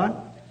eagle, God.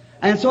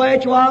 And so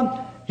after a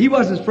while, he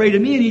wasn't afraid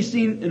of me, and he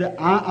seen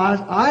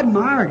I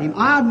admired him.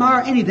 I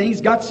admire anything.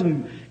 He's got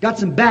some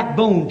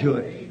backbone to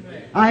it.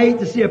 I hate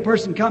to see a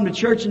person come to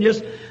church and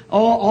just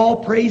all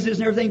praises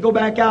and everything, go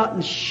back out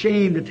and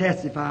shame to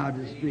testify to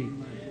the street.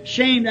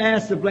 Shame to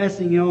ask the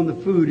blessing on the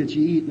food that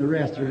you eat and the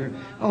rest of it.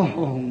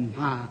 Oh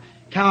my,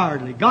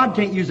 cowardly. God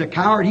can't use a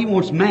coward. He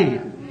wants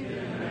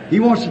man. He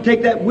wants to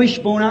take that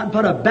wishbone out and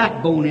put a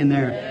backbone in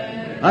there.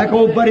 Like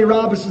old Buddy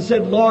Robinson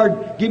said,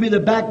 Lord, give me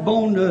the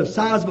backbone the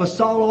size of a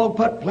saw log,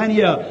 put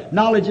plenty of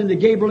knowledge into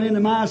Gabriel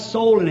into my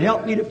soul, and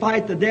help me to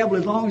fight the devil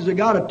as long as I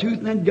got a tooth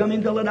and then gum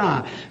him till I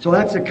die. So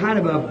that's a kind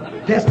of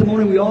a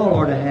testimony we all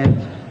ought to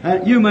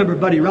have. You remember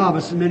Buddy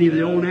Robinson, many of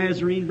the old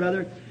Nazarene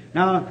brother.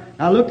 Now,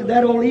 I looked at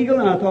that old eagle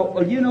and I thought,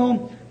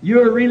 well,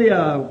 you're really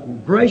a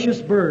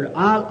gracious bird.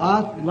 I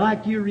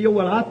like you real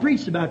well. I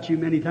preached about you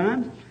many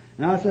times.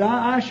 And I said,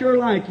 I sure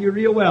like you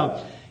real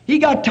well. He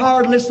got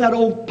tired listening to that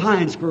old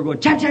pine squirrel going,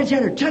 chatter,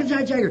 chatter,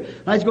 chatter.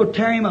 Let's go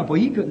tear him up. Well,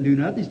 he couldn't do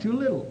nothing. He's too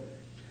little.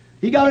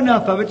 He got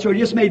enough of it, so he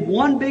just made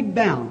one big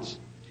bounce,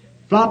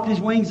 flopped his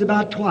wings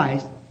about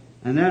twice,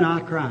 and then I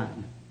cried.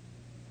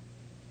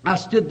 I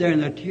stood there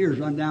and the tears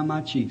run down my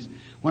cheeks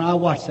when I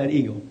watched that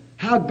eagle.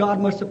 How God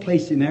must have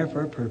placed him there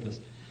for a purpose.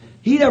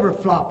 He never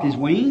flopped his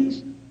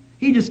wings.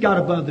 He just got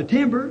above the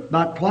timber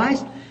about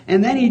twice,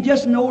 and then he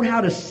just knowed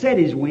how to set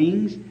his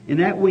wings in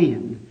that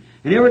wind.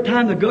 And every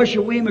time the gush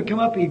of wind would come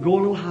up, he'd go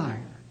a little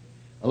higher,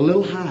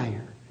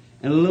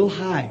 and a little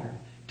higher,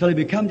 till he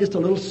become just a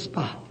little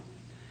spot.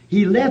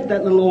 He left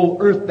that little old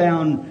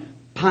earthbound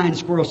pine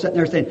squirrel sitting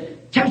there saying,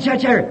 chatter, chatter,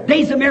 chatter,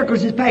 days of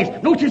miracles is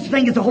past. No such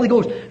thing as the Holy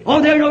Ghost.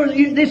 Oh,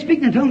 they're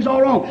speaking in tongues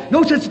all wrong.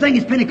 No such thing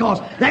as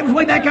Pentecost. That was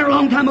way back there a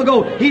long time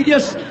ago. He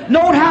just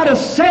knowed how to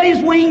set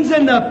his wings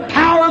in the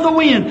power of the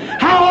wind.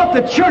 How ought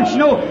the church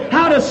know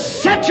how to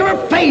set your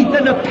faith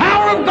in the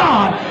power of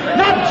God?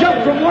 Not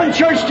jump from one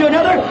church to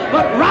another,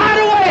 but ride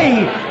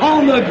away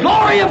on the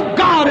glory of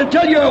God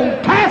until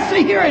you're past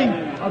the hearing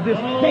of this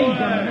days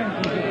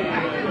of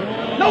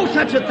miracles. No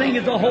such a thing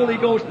as the Holy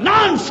Ghost.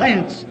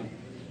 Nonsense!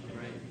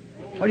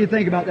 What do you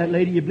think about that,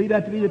 lady? You believe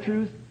that to be the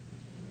truth?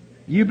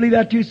 You believe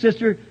that too,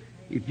 sister?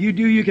 If you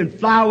do, you can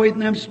fly away from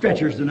them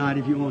stretchers tonight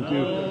if you want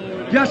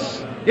to.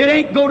 It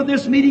ain't go to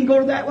this meeting, go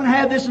to that one,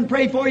 have this and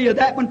pray for you,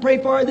 that one pray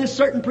for you, this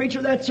certain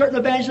preacher, that certain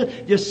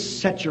evangelist.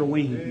 Just set your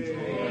wings.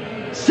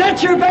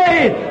 Set your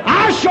faith.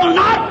 I shall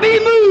not be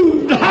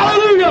moved.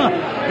 Hallelujah.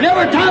 And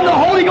every time the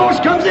Holy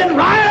Ghost comes in,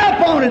 right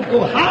up on it,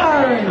 go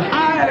higher and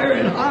higher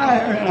and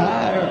higher and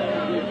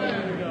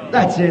higher.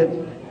 That's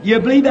it. You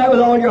believe that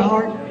with all your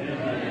heart?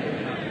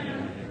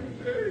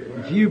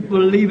 If you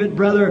believe it,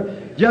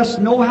 brother, just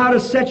know how to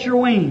set your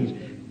wings.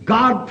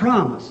 God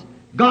promised.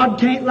 God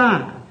can't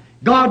lie.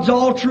 God's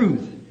all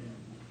truth.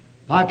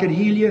 If I could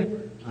heal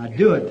you, I'd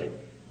do it.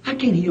 I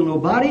can't heal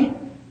nobody.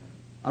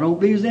 I don't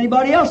believe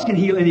anybody else can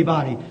heal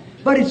anybody.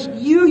 But it's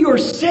you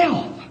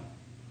yourself.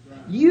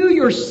 You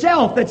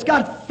yourself that's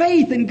got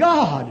faith in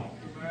God.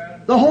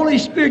 The Holy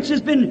Spirit's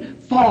just been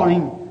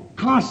falling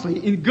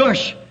constantly in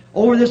gush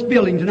over this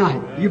building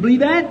tonight. Do you believe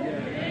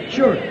that?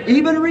 Sure.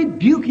 Even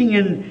rebuking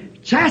and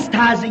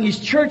chastising His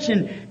church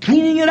and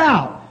cleaning it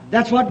out.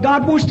 That's what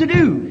God wants to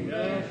do.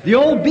 The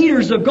old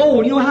beaters of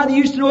gold, you know how they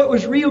used to know it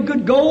was real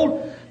good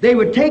gold? They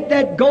would take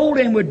that gold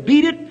and would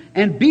beat it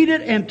and beat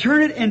it and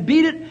turn it and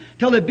beat it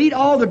till they beat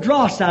all the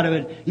dross out of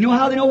it. You know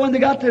how they know when they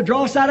got the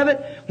dross out of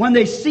it? When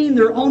they seen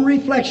their own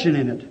reflection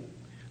in it.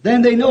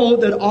 Then they know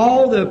that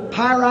all the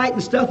pyrite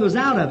and stuff was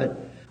out of it.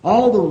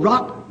 All the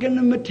rock and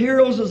the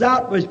materials was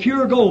out, was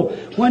pure gold.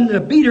 When the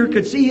beater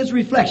could see his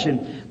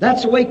reflection.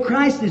 That's the way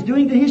Christ is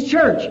doing to His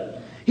church.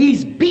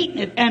 He's beating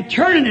it and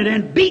turning it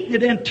and beating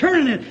it and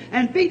turning it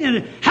and beating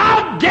it.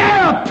 How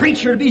dare a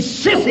preacher be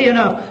sissy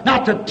enough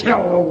not to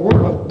tell the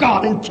Word of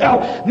God and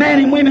tell men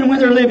and women when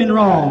they're living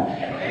wrong.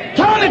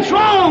 Tell them it's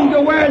wrong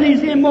to wear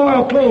these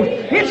immoral clothes.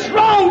 It's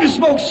wrong to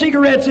smoke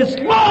cigarettes. It's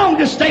wrong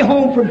to stay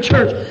home from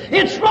church.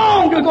 It's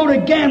wrong to go to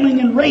gambling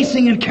and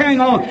racing and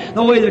carrying on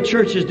the way the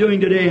church is doing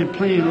today and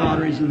playing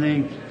lotteries and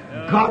things.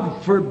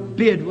 God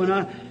forbid when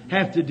I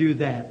have to do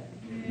that.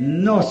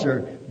 No,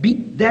 sir.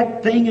 Beat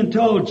that thing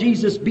until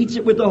Jesus beats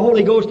it with the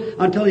Holy Ghost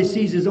until He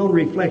sees His own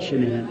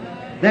reflection in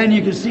it. Then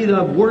you can see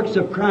the works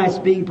of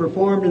Christ being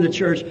performed in the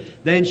church.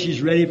 Then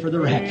she's ready for the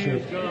rapture.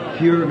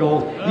 Pure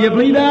gold. Do you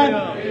believe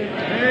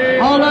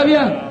that? All of you?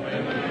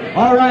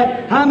 All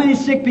right. How many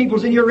sick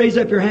people's in here? Raise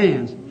up your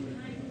hands.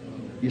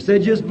 You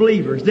said just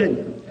believers, didn't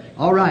you?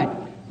 All right.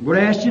 I'm going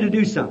to ask you to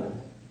do something.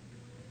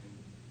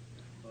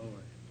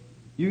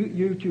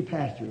 You two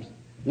pastors,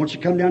 won't you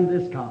come down to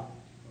this cot?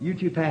 You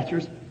two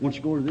pastors, won't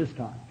you go to this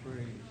cot?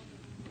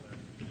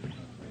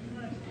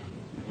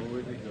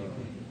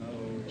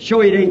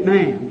 Show it ain't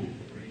man.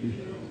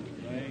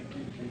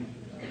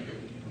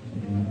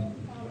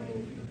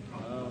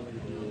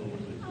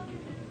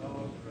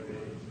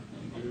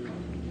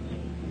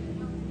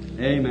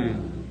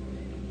 Amen.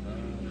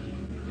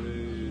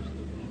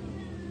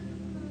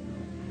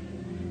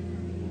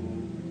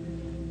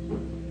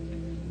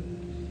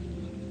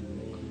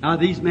 Now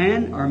these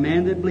men are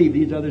men that believe.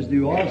 These others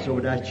do also,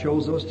 but I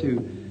chose those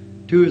two.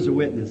 Two as a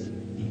witness.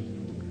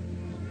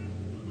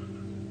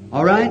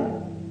 All right?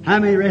 How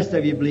many rest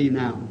of you believe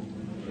now?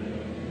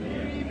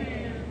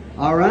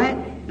 All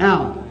right?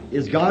 Now,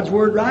 is God's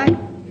Word right?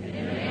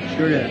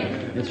 Sure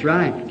is. It's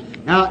right.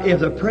 Now, if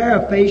the prayer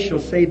of faith shall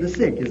save the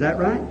sick, is that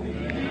right?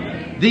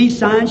 These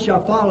signs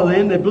shall follow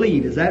them that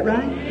believe, is that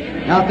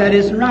right? Now, if that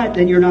isn't right,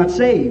 then you're not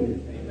saved.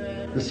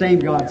 The same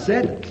God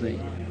said it, see.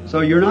 So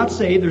you're not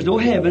saved. There's no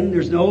heaven.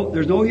 There's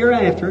no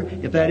hereafter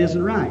if that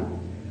isn't right.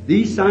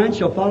 These signs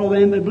shall follow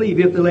them that believe.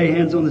 If they lay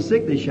hands on the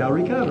sick, they shall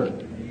recover.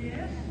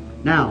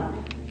 Now,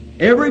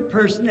 every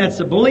person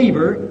that's a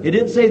believer, it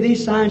didn't say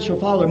these signs shall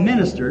follow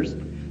ministers.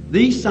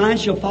 These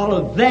signs shall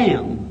follow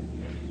them,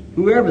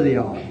 whoever they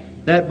are,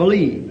 that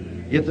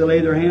believe. If they lay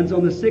their hands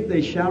on the sick,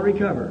 they shall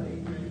recover.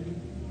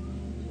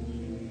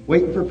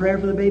 Waiting for prayer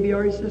for the baby,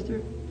 are you,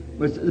 sister?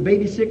 Was the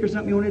baby sick or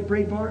something you wanted to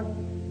pray for?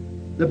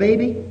 The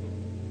baby?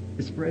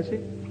 Is Fred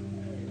sick?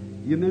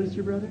 You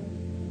minister, brother?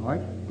 All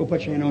right. Go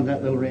put your hand on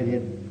that little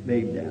redhead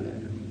babe down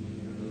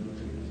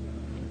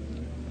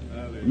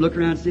there. Look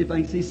around and see if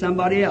I can see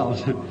somebody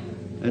else that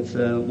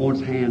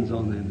wants hands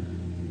on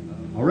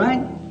them. All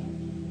right?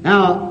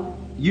 Now,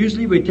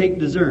 usually we take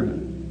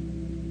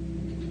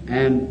discernment.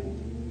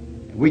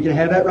 And we can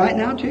have that right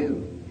now,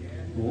 too.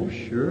 Oh,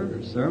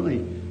 sure.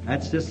 Certainly.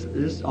 That's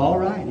just all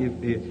right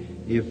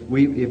if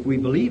we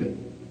believe it.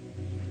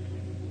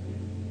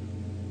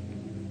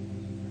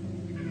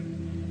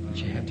 But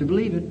you have to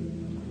believe it.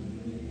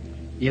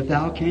 If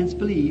thou canst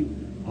believe,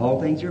 all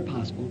things are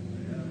possible.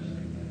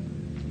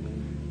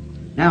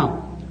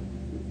 Now,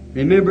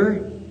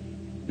 remember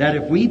that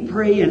if we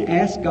pray and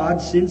ask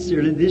God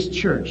sincerely, this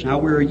church, now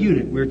we're a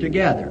unit, we're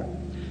together.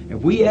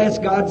 If we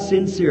ask God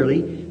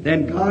sincerely,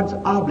 then God's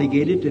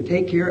obligated to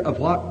take care of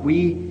what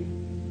we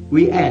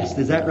asked.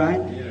 Is that right?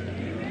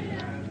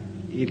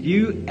 If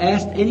you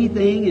asked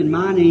anything in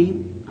my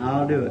name,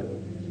 I'll do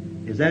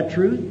it. Is that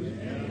true?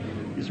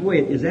 Just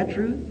wait. Is that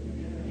true?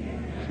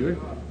 Sure.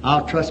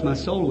 I'll trust my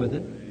soul with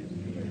it.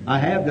 I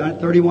have done it.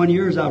 31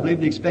 years I've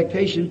lived in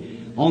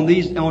expectation on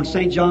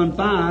St. John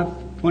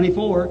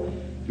 5:24.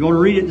 If you want to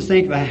read it, just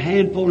think of a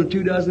handful and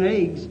 2 dozen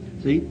eggs.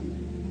 See?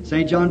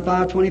 St. John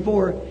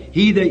 5:24.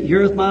 He that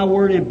heareth my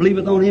word and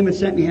believeth on him that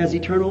sent me has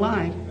eternal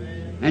life,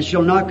 and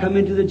shall not come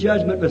into the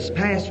judgment, but is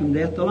passed from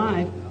death to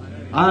life.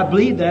 I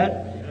believe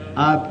that.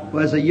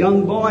 As a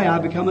young boy, I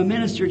become a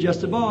minister,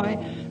 just a boy.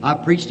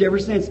 I've preached ever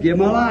since. Give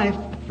my life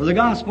for the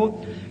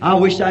gospel. I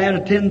wish I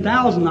had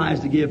 10,000 lives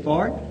to give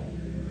for it.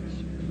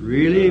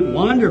 Really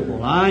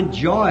wonderful. I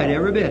enjoy it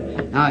every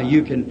bit. Now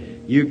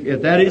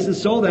if that isn't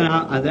so,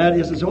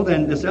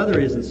 then this other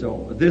isn't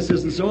so. If this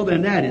isn't so,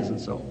 then that isn't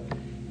so.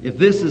 If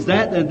this is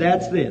that, then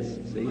that's this.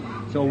 See?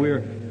 So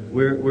we're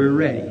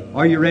ready.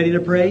 Are you ready to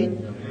pray?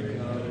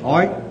 All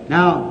right.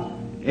 Now,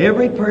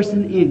 every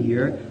person in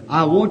here,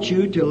 I want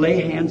you to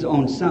lay hands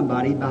on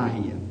somebody by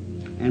you.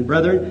 And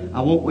brethren,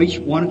 I want each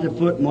one at the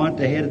foot and one at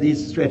the head of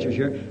these stretchers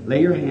here.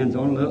 Lay your hands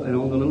on the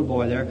little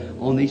boy there,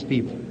 on these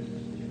people.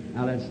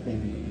 Now let's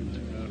stand.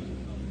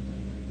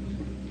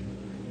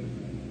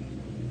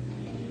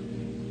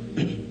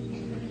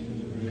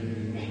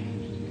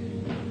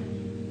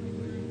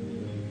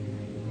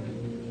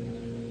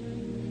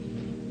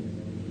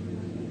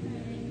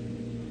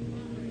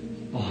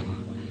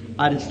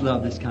 I just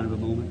love this kind of a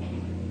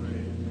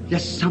moment.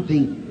 Just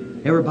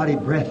something, everybody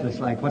breathless,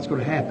 like what's going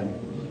to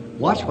happen.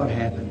 Watch what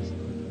happens.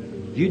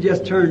 If you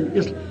just turn,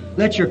 just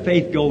let your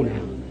faith go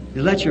now.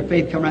 Just let your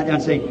faith come right down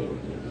and say,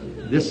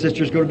 this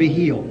sister's going to be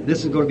healed.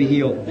 This is going to be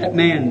healed. That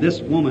man,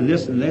 this woman,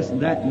 this and this and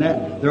that and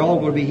that, they're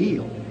all going to be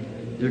healed.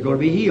 They're going to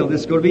be healed.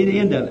 This is going to be the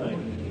end of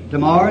it.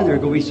 Tomorrow, there's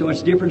going to be so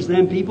much difference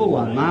than people.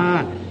 Why,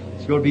 my,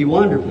 it's going to be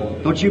wonderful.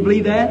 Don't you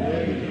believe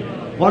that?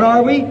 What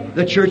are we?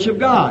 The church of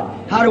God.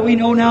 How do we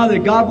know now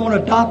that God won't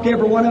adopt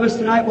every one of us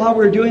tonight while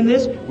we're doing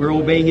this? We're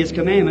obeying His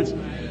commandments.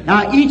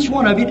 Now, each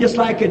one of you, just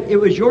like it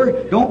was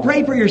your, don't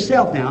pray for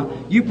yourself now.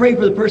 You pray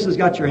for the person who's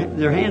got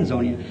their hands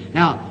on you.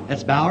 Now,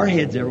 let's bow our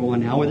heads, everyone,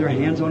 now with their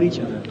hands on each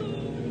other.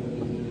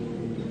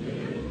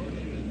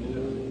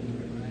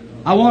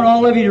 I want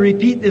all of you to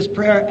repeat this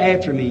prayer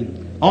after me.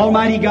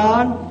 Almighty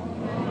God,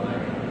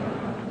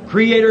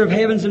 Creator of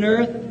heavens and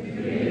earth,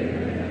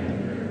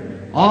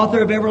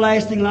 Author of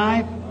everlasting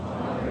life,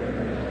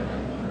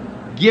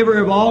 Giver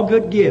of all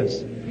good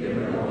gifts.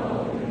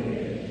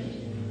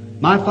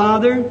 My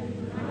Father,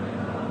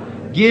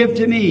 give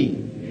to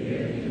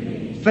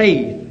me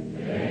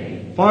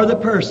faith for the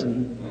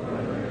person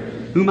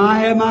whom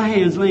I have my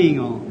hands laying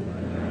on.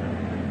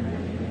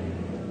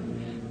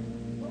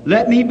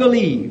 Let me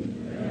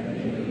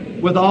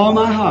believe with all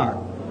my heart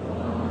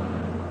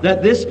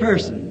that this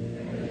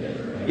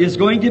person is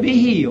going to be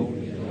healed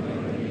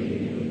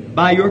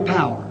by your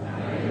power.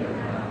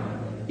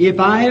 If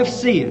I have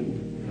sinned,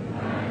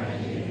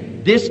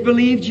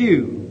 disbelieved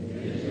you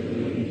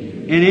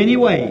in any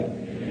way,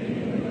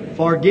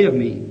 forgive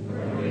me.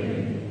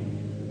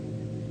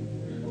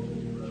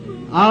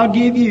 I'll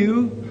give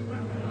you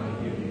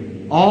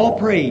all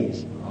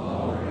praise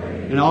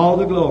and all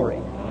the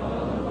glory.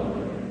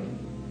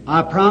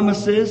 I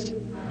promise this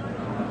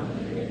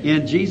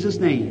in Jesus'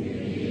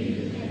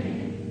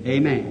 name.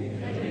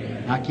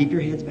 Amen. Now keep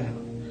your heads bowed.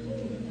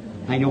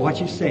 I know what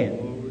you said.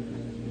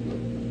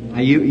 Now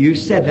you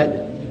said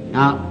that.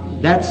 Now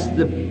that's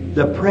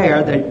the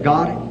prayer that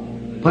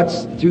God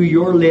puts through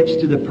your lips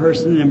to the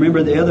person. And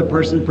remember, the other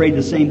person prayed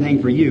the same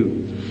thing for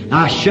you.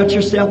 Now shut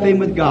yourself in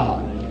with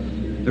God.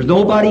 There's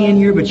nobody in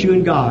here but you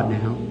and God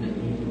now.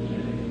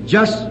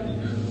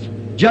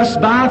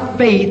 Just by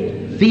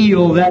faith,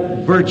 feel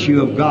that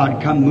virtue of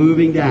God come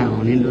moving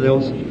down into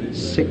those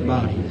sick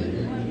bodies.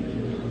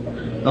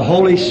 The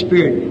Holy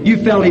Spirit, you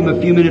felt Him a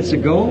few minutes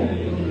ago.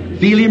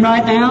 Feel Him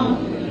right now?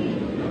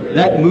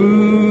 That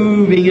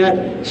moving,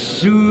 that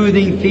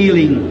soothing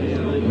feeling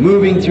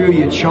moving through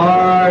you,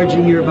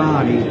 charging your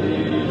body.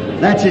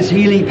 That's His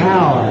healing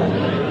power.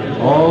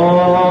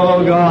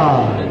 Oh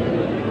God,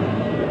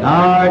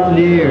 Thou art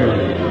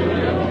near.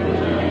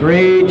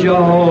 Great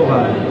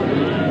Jehovah,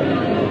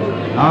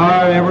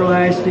 our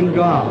everlasting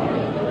God.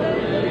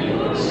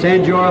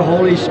 Send your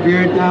Holy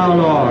Spirit now,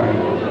 Lord.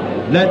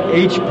 Let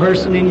each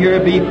person in here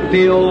be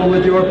filled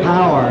with your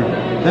power,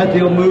 that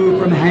they'll move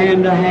from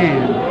hand to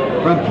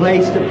hand, from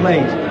place to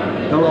place,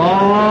 till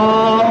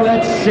all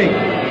that's sick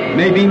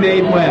may be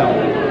made well.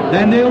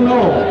 Then they'll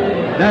know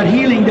that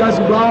healing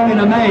doesn't belong in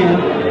a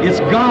man, it's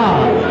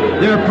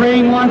God. They're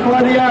praying one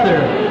for the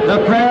other.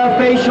 The prayer of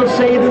faith shall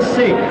save the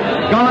sick.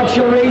 God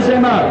shall raise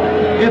them up.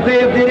 If they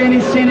have did any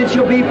sin, it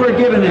shall be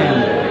forgiven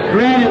them.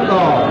 Grant it,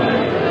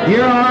 Lord.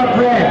 Hear our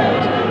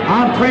prayers.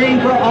 I'm praying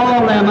for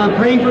all of them. I'm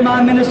praying for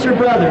my minister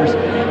brothers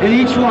and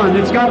each one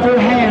that's got their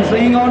hands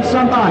laying on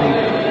somebody,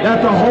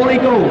 that the Holy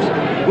Ghost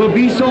will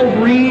be so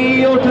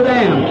real to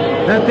them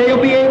that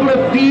they'll be able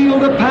to feel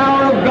the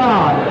power of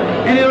God,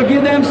 and it'll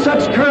give them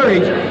such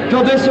courage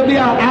till this will be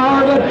an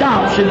hour of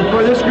adoption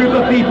for this group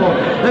of people,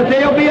 that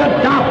they'll be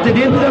adopted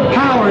into the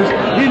powers,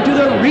 into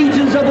the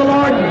regions of the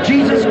Lord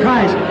Jesus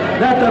Christ,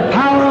 that the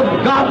power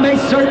of God may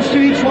surge to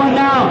each one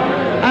now,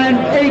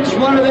 and each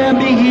one of them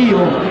be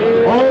healed.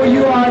 Oh,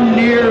 you are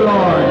near,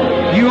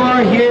 Lord. You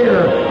are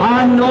here.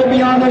 I know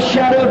beyond a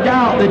shadow of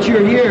doubt that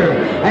you're here,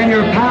 and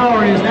your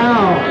power is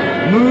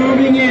now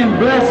moving in,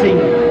 blessing.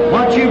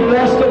 What you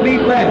bless will be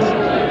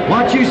blessed.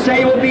 What you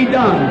say will be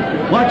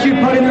done. What you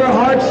put in their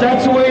hearts,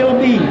 that's the way it'll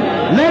be.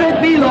 Let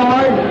it be,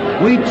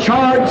 Lord. We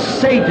charge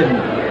Satan,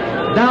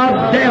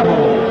 thou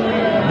devil,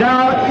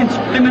 thou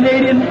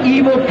intimidating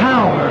evil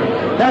power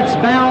that's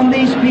bound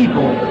these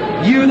people.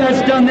 You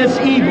that's done this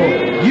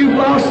evil, you've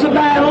lost the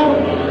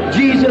battle.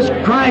 Jesus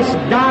Christ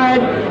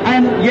died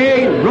and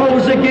yea,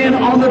 rose again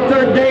on the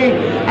third day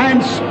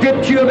and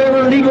stripped you of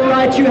every legal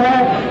right you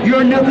have.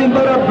 You're nothing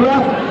but a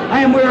bluff,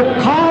 and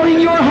we're calling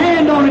your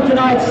hand on it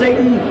tonight,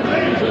 Satan.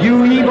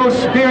 You evil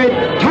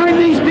spirit, turn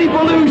these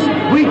people loose.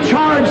 We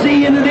charge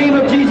thee in the name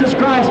of Jesus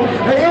Christ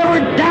that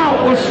every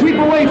doubt will sweep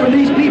away from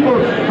these people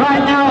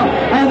right now,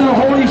 and the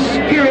Holy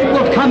Spirit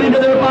will come into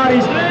their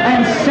bodies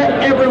and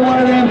set every one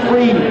of them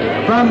free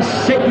from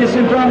sickness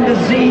and from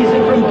disease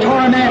and from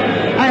torment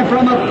and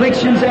from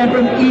afflictions and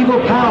from evil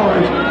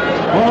powers.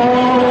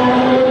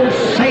 Oh,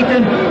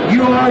 Satan,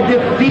 you are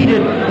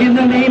defeated. In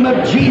the name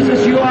of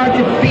Jesus, you are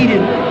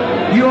defeated.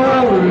 You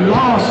are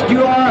lost.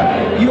 You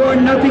are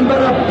nothing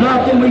but a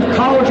bluff, and we've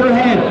called your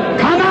hand.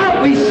 Come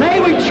out, we say,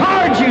 we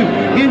charge you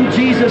in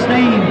Jesus'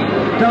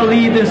 name to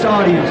leave this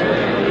audience.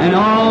 And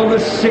all the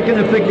sick and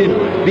afflicted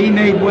be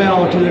made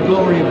well to the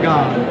glory of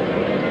God.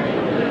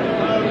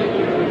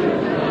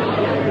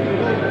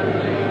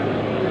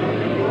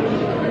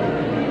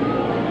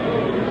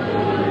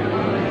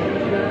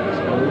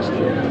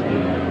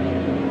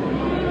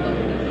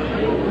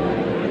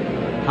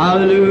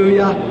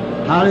 Hallelujah,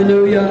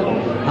 hallelujah,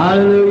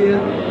 hallelujah.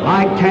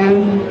 I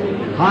can,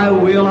 I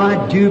will,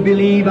 I do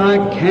believe, I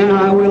can,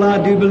 I will,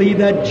 I do believe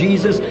that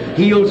Jesus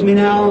heals me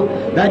now.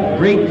 That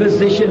great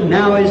physician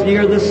now is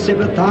near, the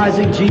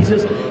sympathizing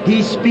Jesus.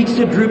 He speaks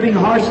to drooping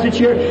hearts to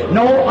cheer.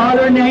 No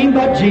other name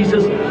but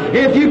Jesus.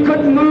 If you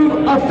couldn't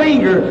move a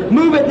finger,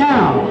 move it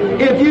now.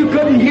 If you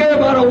couldn't hear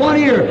about a one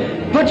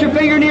ear, put your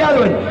finger in the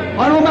other one.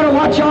 Or no matter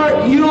what you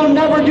are, you'll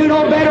never do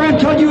no better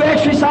until you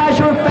exercise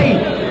your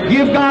faith.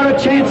 Give God a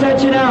chance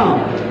at you now.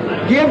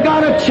 Give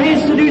God a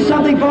chance to do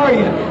something for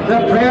you.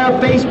 The prayer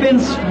of faith's been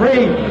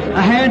sprayed.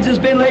 The hands has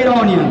been laid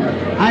on you.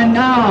 And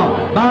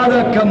now, by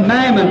the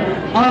commandment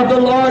of the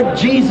Lord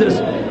Jesus,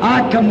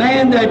 I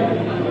command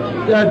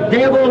that the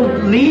devil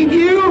leave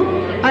you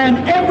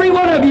and every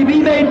one of you be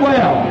made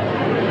well.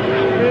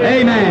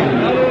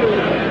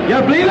 Amen.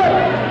 You believe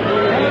it?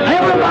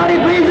 Everybody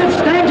believes it.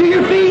 Stand to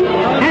your feet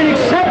and